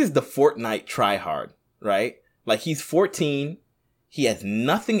 this is the Fortnite tryhard, right? Like, he's 14, he has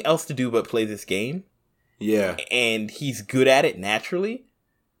nothing else to do but play this game. Yeah. And he's good at it naturally.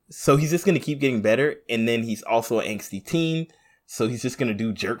 So he's just going to keep getting better. And then he's also an angsty teen. So he's just going to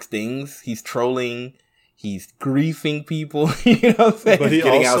do jerk things. He's trolling. He's griefing people. You know what I'm saying? But he's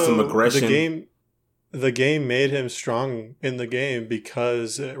getting out some aggression. The game made him strong in the game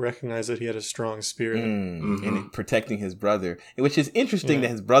because it recognized that he had a strong spirit. And protecting his brother. Which is interesting that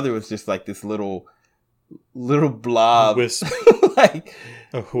his brother was just like this little blob. Wisp. Like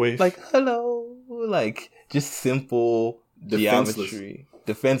a waif. Like, hello. Like, just simple geometry.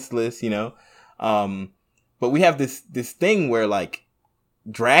 Defenseless, But we have this thing where, like,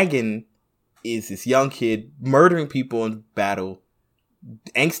 Dragon is this young kid murdering people in battle,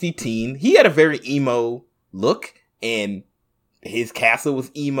 angsty teen. He had a very emo look, and his castle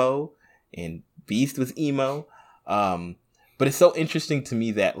was emo, and Beast was emo. But it's so interesting to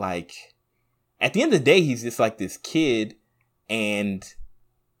me that, like, at the end of the day, he's just like this kid, and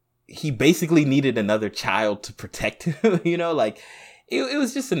he basically needed another child to protect him. You know, like, it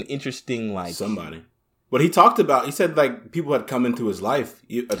was just an interesting, like, somebody. But he talked about, he said, like, people had come into his life,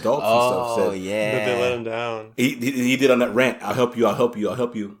 adults and stuff. Oh, yeah. But they let him down. He did on that rant, I'll help you, I'll help you, I'll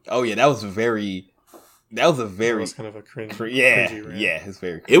help you. Oh, yeah, that was a very... That was kind of a cringy rant. Yeah, it's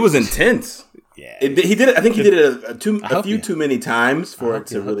very cringy. It was intense. Yeah. He did it, I think he did it a few too many times for it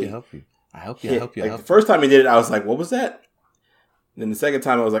to really... I help you. The first time he did it, I was like, what was that? And then the second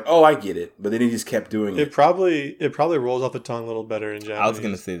time I was like, oh, I get it. But then he just kept doing it. It probably rolls off the tongue a little better in Japanese. I was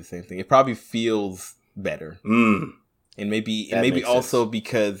going to say the same thing. It probably feels better. And maybe also sense.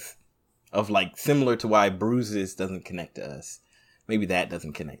 Because of, like, similar to why Bruises doesn't connect to us. Maybe that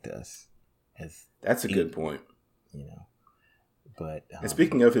doesn't connect to us. That's a good point. You know. But and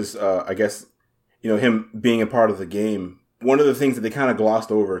speaking of his, I guess, you know, him being a part of the game, one of the things that they kind of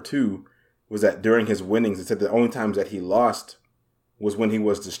glossed over too was that during his winnings, it said the only times that he lost was when he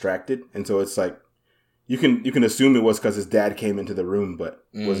was distracted. And so it's like, you can assume it was because his dad came into the room, but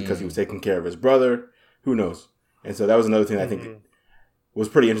was it because he was taking care of his brother? Who knows? And so that was another thing I think was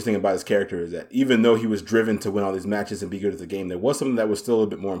pretty interesting about his character, is that even though he was driven to win all these matches and be good at the game, there was something that was still a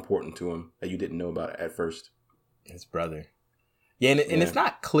bit more important to him that you didn't know about at first. His brother. Yeah, and it's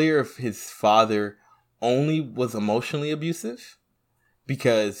not clear if his father only was emotionally abusive,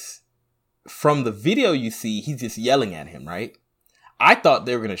 because from the video you see, he's just yelling at him, right? I thought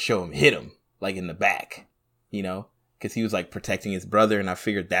they were going to show him hit him, like in the back, you know, because he was like protecting his brother, and I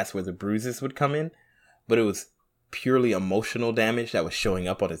figured that's where the bruises would come in. But it was purely emotional damage that was showing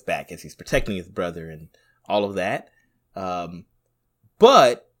up on his back as he's protecting his brother and all of that.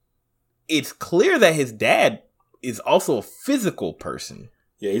 But it's clear that his dad is also a physical person.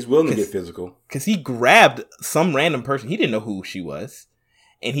 Yeah, he's willing to get physical. Because he grabbed some random person. He didn't know who she was.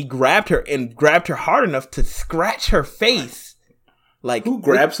 And he grabbed her hard enough to scratch her face. Like, who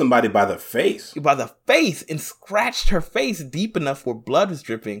grabbed somebody by the face? By the face, and scratched her face deep enough where blood was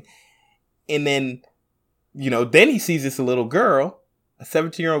dripping. And then, you know, then he sees this little girl, a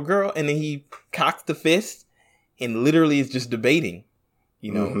 17-year-old girl, and then he cocks the fist and literally is just debating,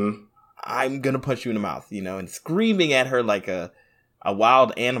 you know, I'm going to punch you in the mouth, you know, and screaming at her like a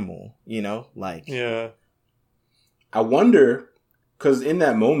wild animal, you know, like. Yeah. I wonder, because in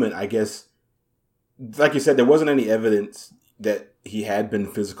that moment, I guess, like you said, there wasn't any evidence that he had been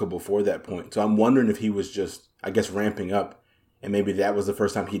physical before that point. So I'm wondering if he was just, I guess, ramping up, and maybe that was the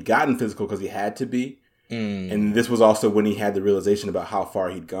first time he'd gotten physical because he had to be. And this was also when he had the realization about how far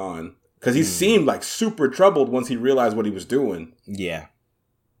he'd gone, because he seemed like super troubled once he realized what he was doing. Yeah.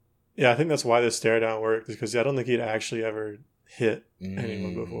 Yeah, I think that's why the stare down worked, because I don't think he'd actually ever hit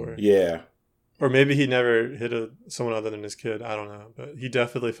anyone before. Yeah. Or maybe he never hit someone other than his kid. I don't know. But he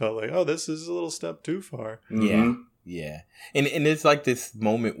definitely felt like, oh, this is a little step too far. Yeah. Yeah. And it's like this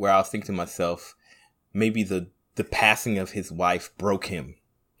moment where I was thinking to myself, maybe the passing of his wife broke him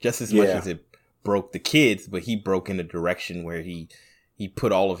just as much as it broke the kids, but he broke in a direction where he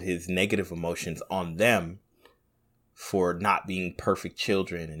put all of his negative emotions on them for not being perfect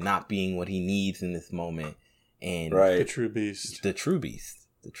children and not being what he needs in this moment. And the true beast. The true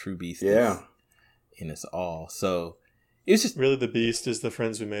beast. Yeah. Is in us all. So it's just really, the beast is the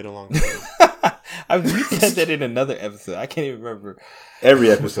friends we made along the way. You said that in another episode. I can't even remember.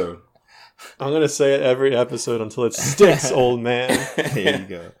 Every episode. I'm going to say it every episode until it sticks, old man. There you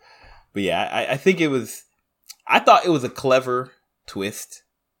go. But yeah, I thought it was a clever twist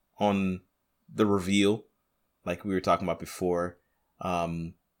on the reveal, like we were talking about before.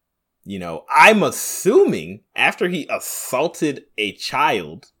 You know, I'm assuming after he assaulted a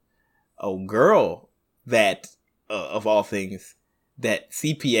child, a girl, that, of all things, that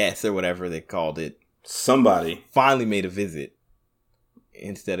CPS or whatever they called it, somebody finally made a visit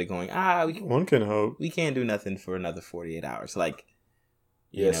instead of going, one can hope. We can't do nothing for another 48 hours. Like,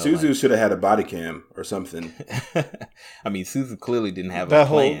 yeah, Suzu should have had a body cam or something. I mean, Suzu clearly didn't have a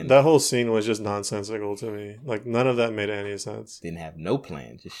plan. That whole scene was just nonsensical to me. Like, none of that made any sense. Didn't have no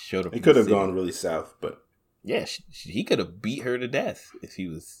plan. Just showed up. It could have gone really south, but yeah, he could have beat her to death if he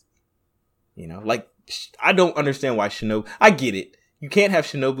was, you know, like, I don't understand why Shinobu. I get it. You can't have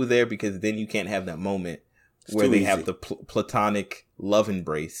Shinobu there because then you can't have that moment where they have the platonic love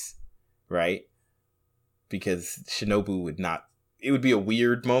embrace, right? Because Shinobu would not. It would be a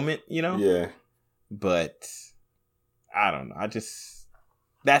weird moment, you know? Yeah. But I don't know.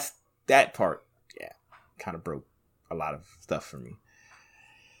 That part, kind of broke a lot of stuff for me.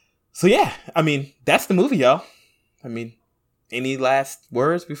 So yeah, I mean, that's the movie, y'all. I mean, any last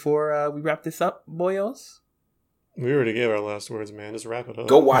words before we wrap this up, boyos? We already gave our last words, man. Just wrap it up.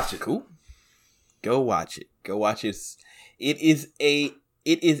 Go watch it. Cool. Go watch it. Go watch it. It is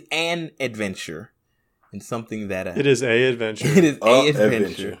an adventure, and something that it is a adventure. It is a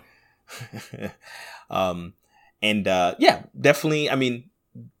adventure. Yeah, definitely. I mean,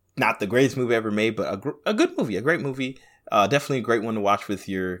 not the greatest movie ever made, but a good movie, a great movie. Definitely a great one to watch with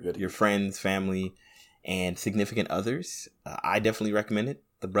your friends, family, and significant others. I definitely recommend it.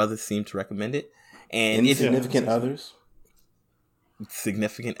 The brothers seem to recommend it. And Insignificant others?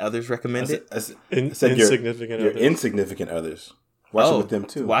 Significant others recommend it? Insignificant others. Your insignificant others. Watch it with them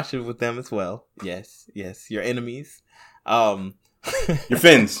too. Watch it with them as well. Yes. Your enemies. Your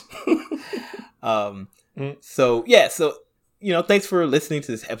fins. So, thanks for listening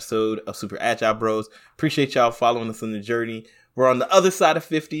to this episode of Super Agile Bros. Appreciate y'all following us on the journey. We're on the other side of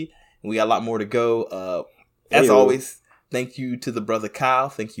 50, and we got a lot more to go. As always, thank you to the brother Kyle.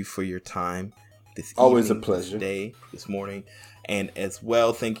 Thank you for your time this evening. Always a pleasure. This morning. And as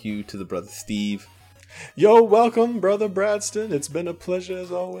well, thank you to the brother Steve. Yo, welcome, brother Bradston. It's been a pleasure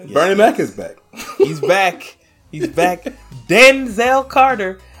as always. Yes, Bernie Mac is back. He's back. He's back. Denzel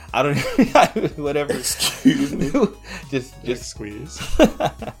Carter. I don't know. Whatever. Excuse me. just squeeze.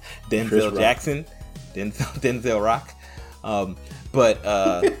 Denzel Jackson. Denzel Rock. But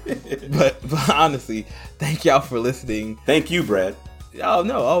honestly, thank y'all for listening. Thank you, Brad. Oh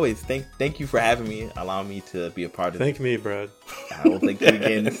no, always thank you for having me, allowing me to be a part of Thank me, Brad. I will thank you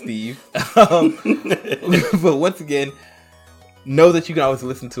again, Steve. But once again, know that you can always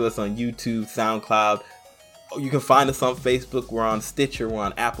listen to us on YouTube, SoundCloud. You can find us on Facebook. We're on Stitcher. We're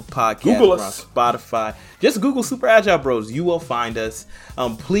on Apple Podcasts. Google us. We're on Spotify. Just Google Super Agile Bros. You will find us.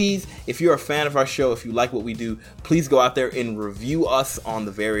 Please, if you're a fan of our show, if you like what we do, please go out there and review us on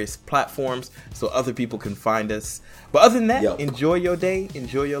the various platforms so other people can find us. But other than that, Enjoy your day.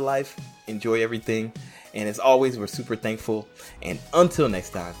 Enjoy your life. Enjoy everything. And as always, we're super thankful. And until next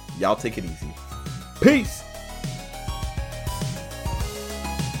time, y'all take it easy. Peace.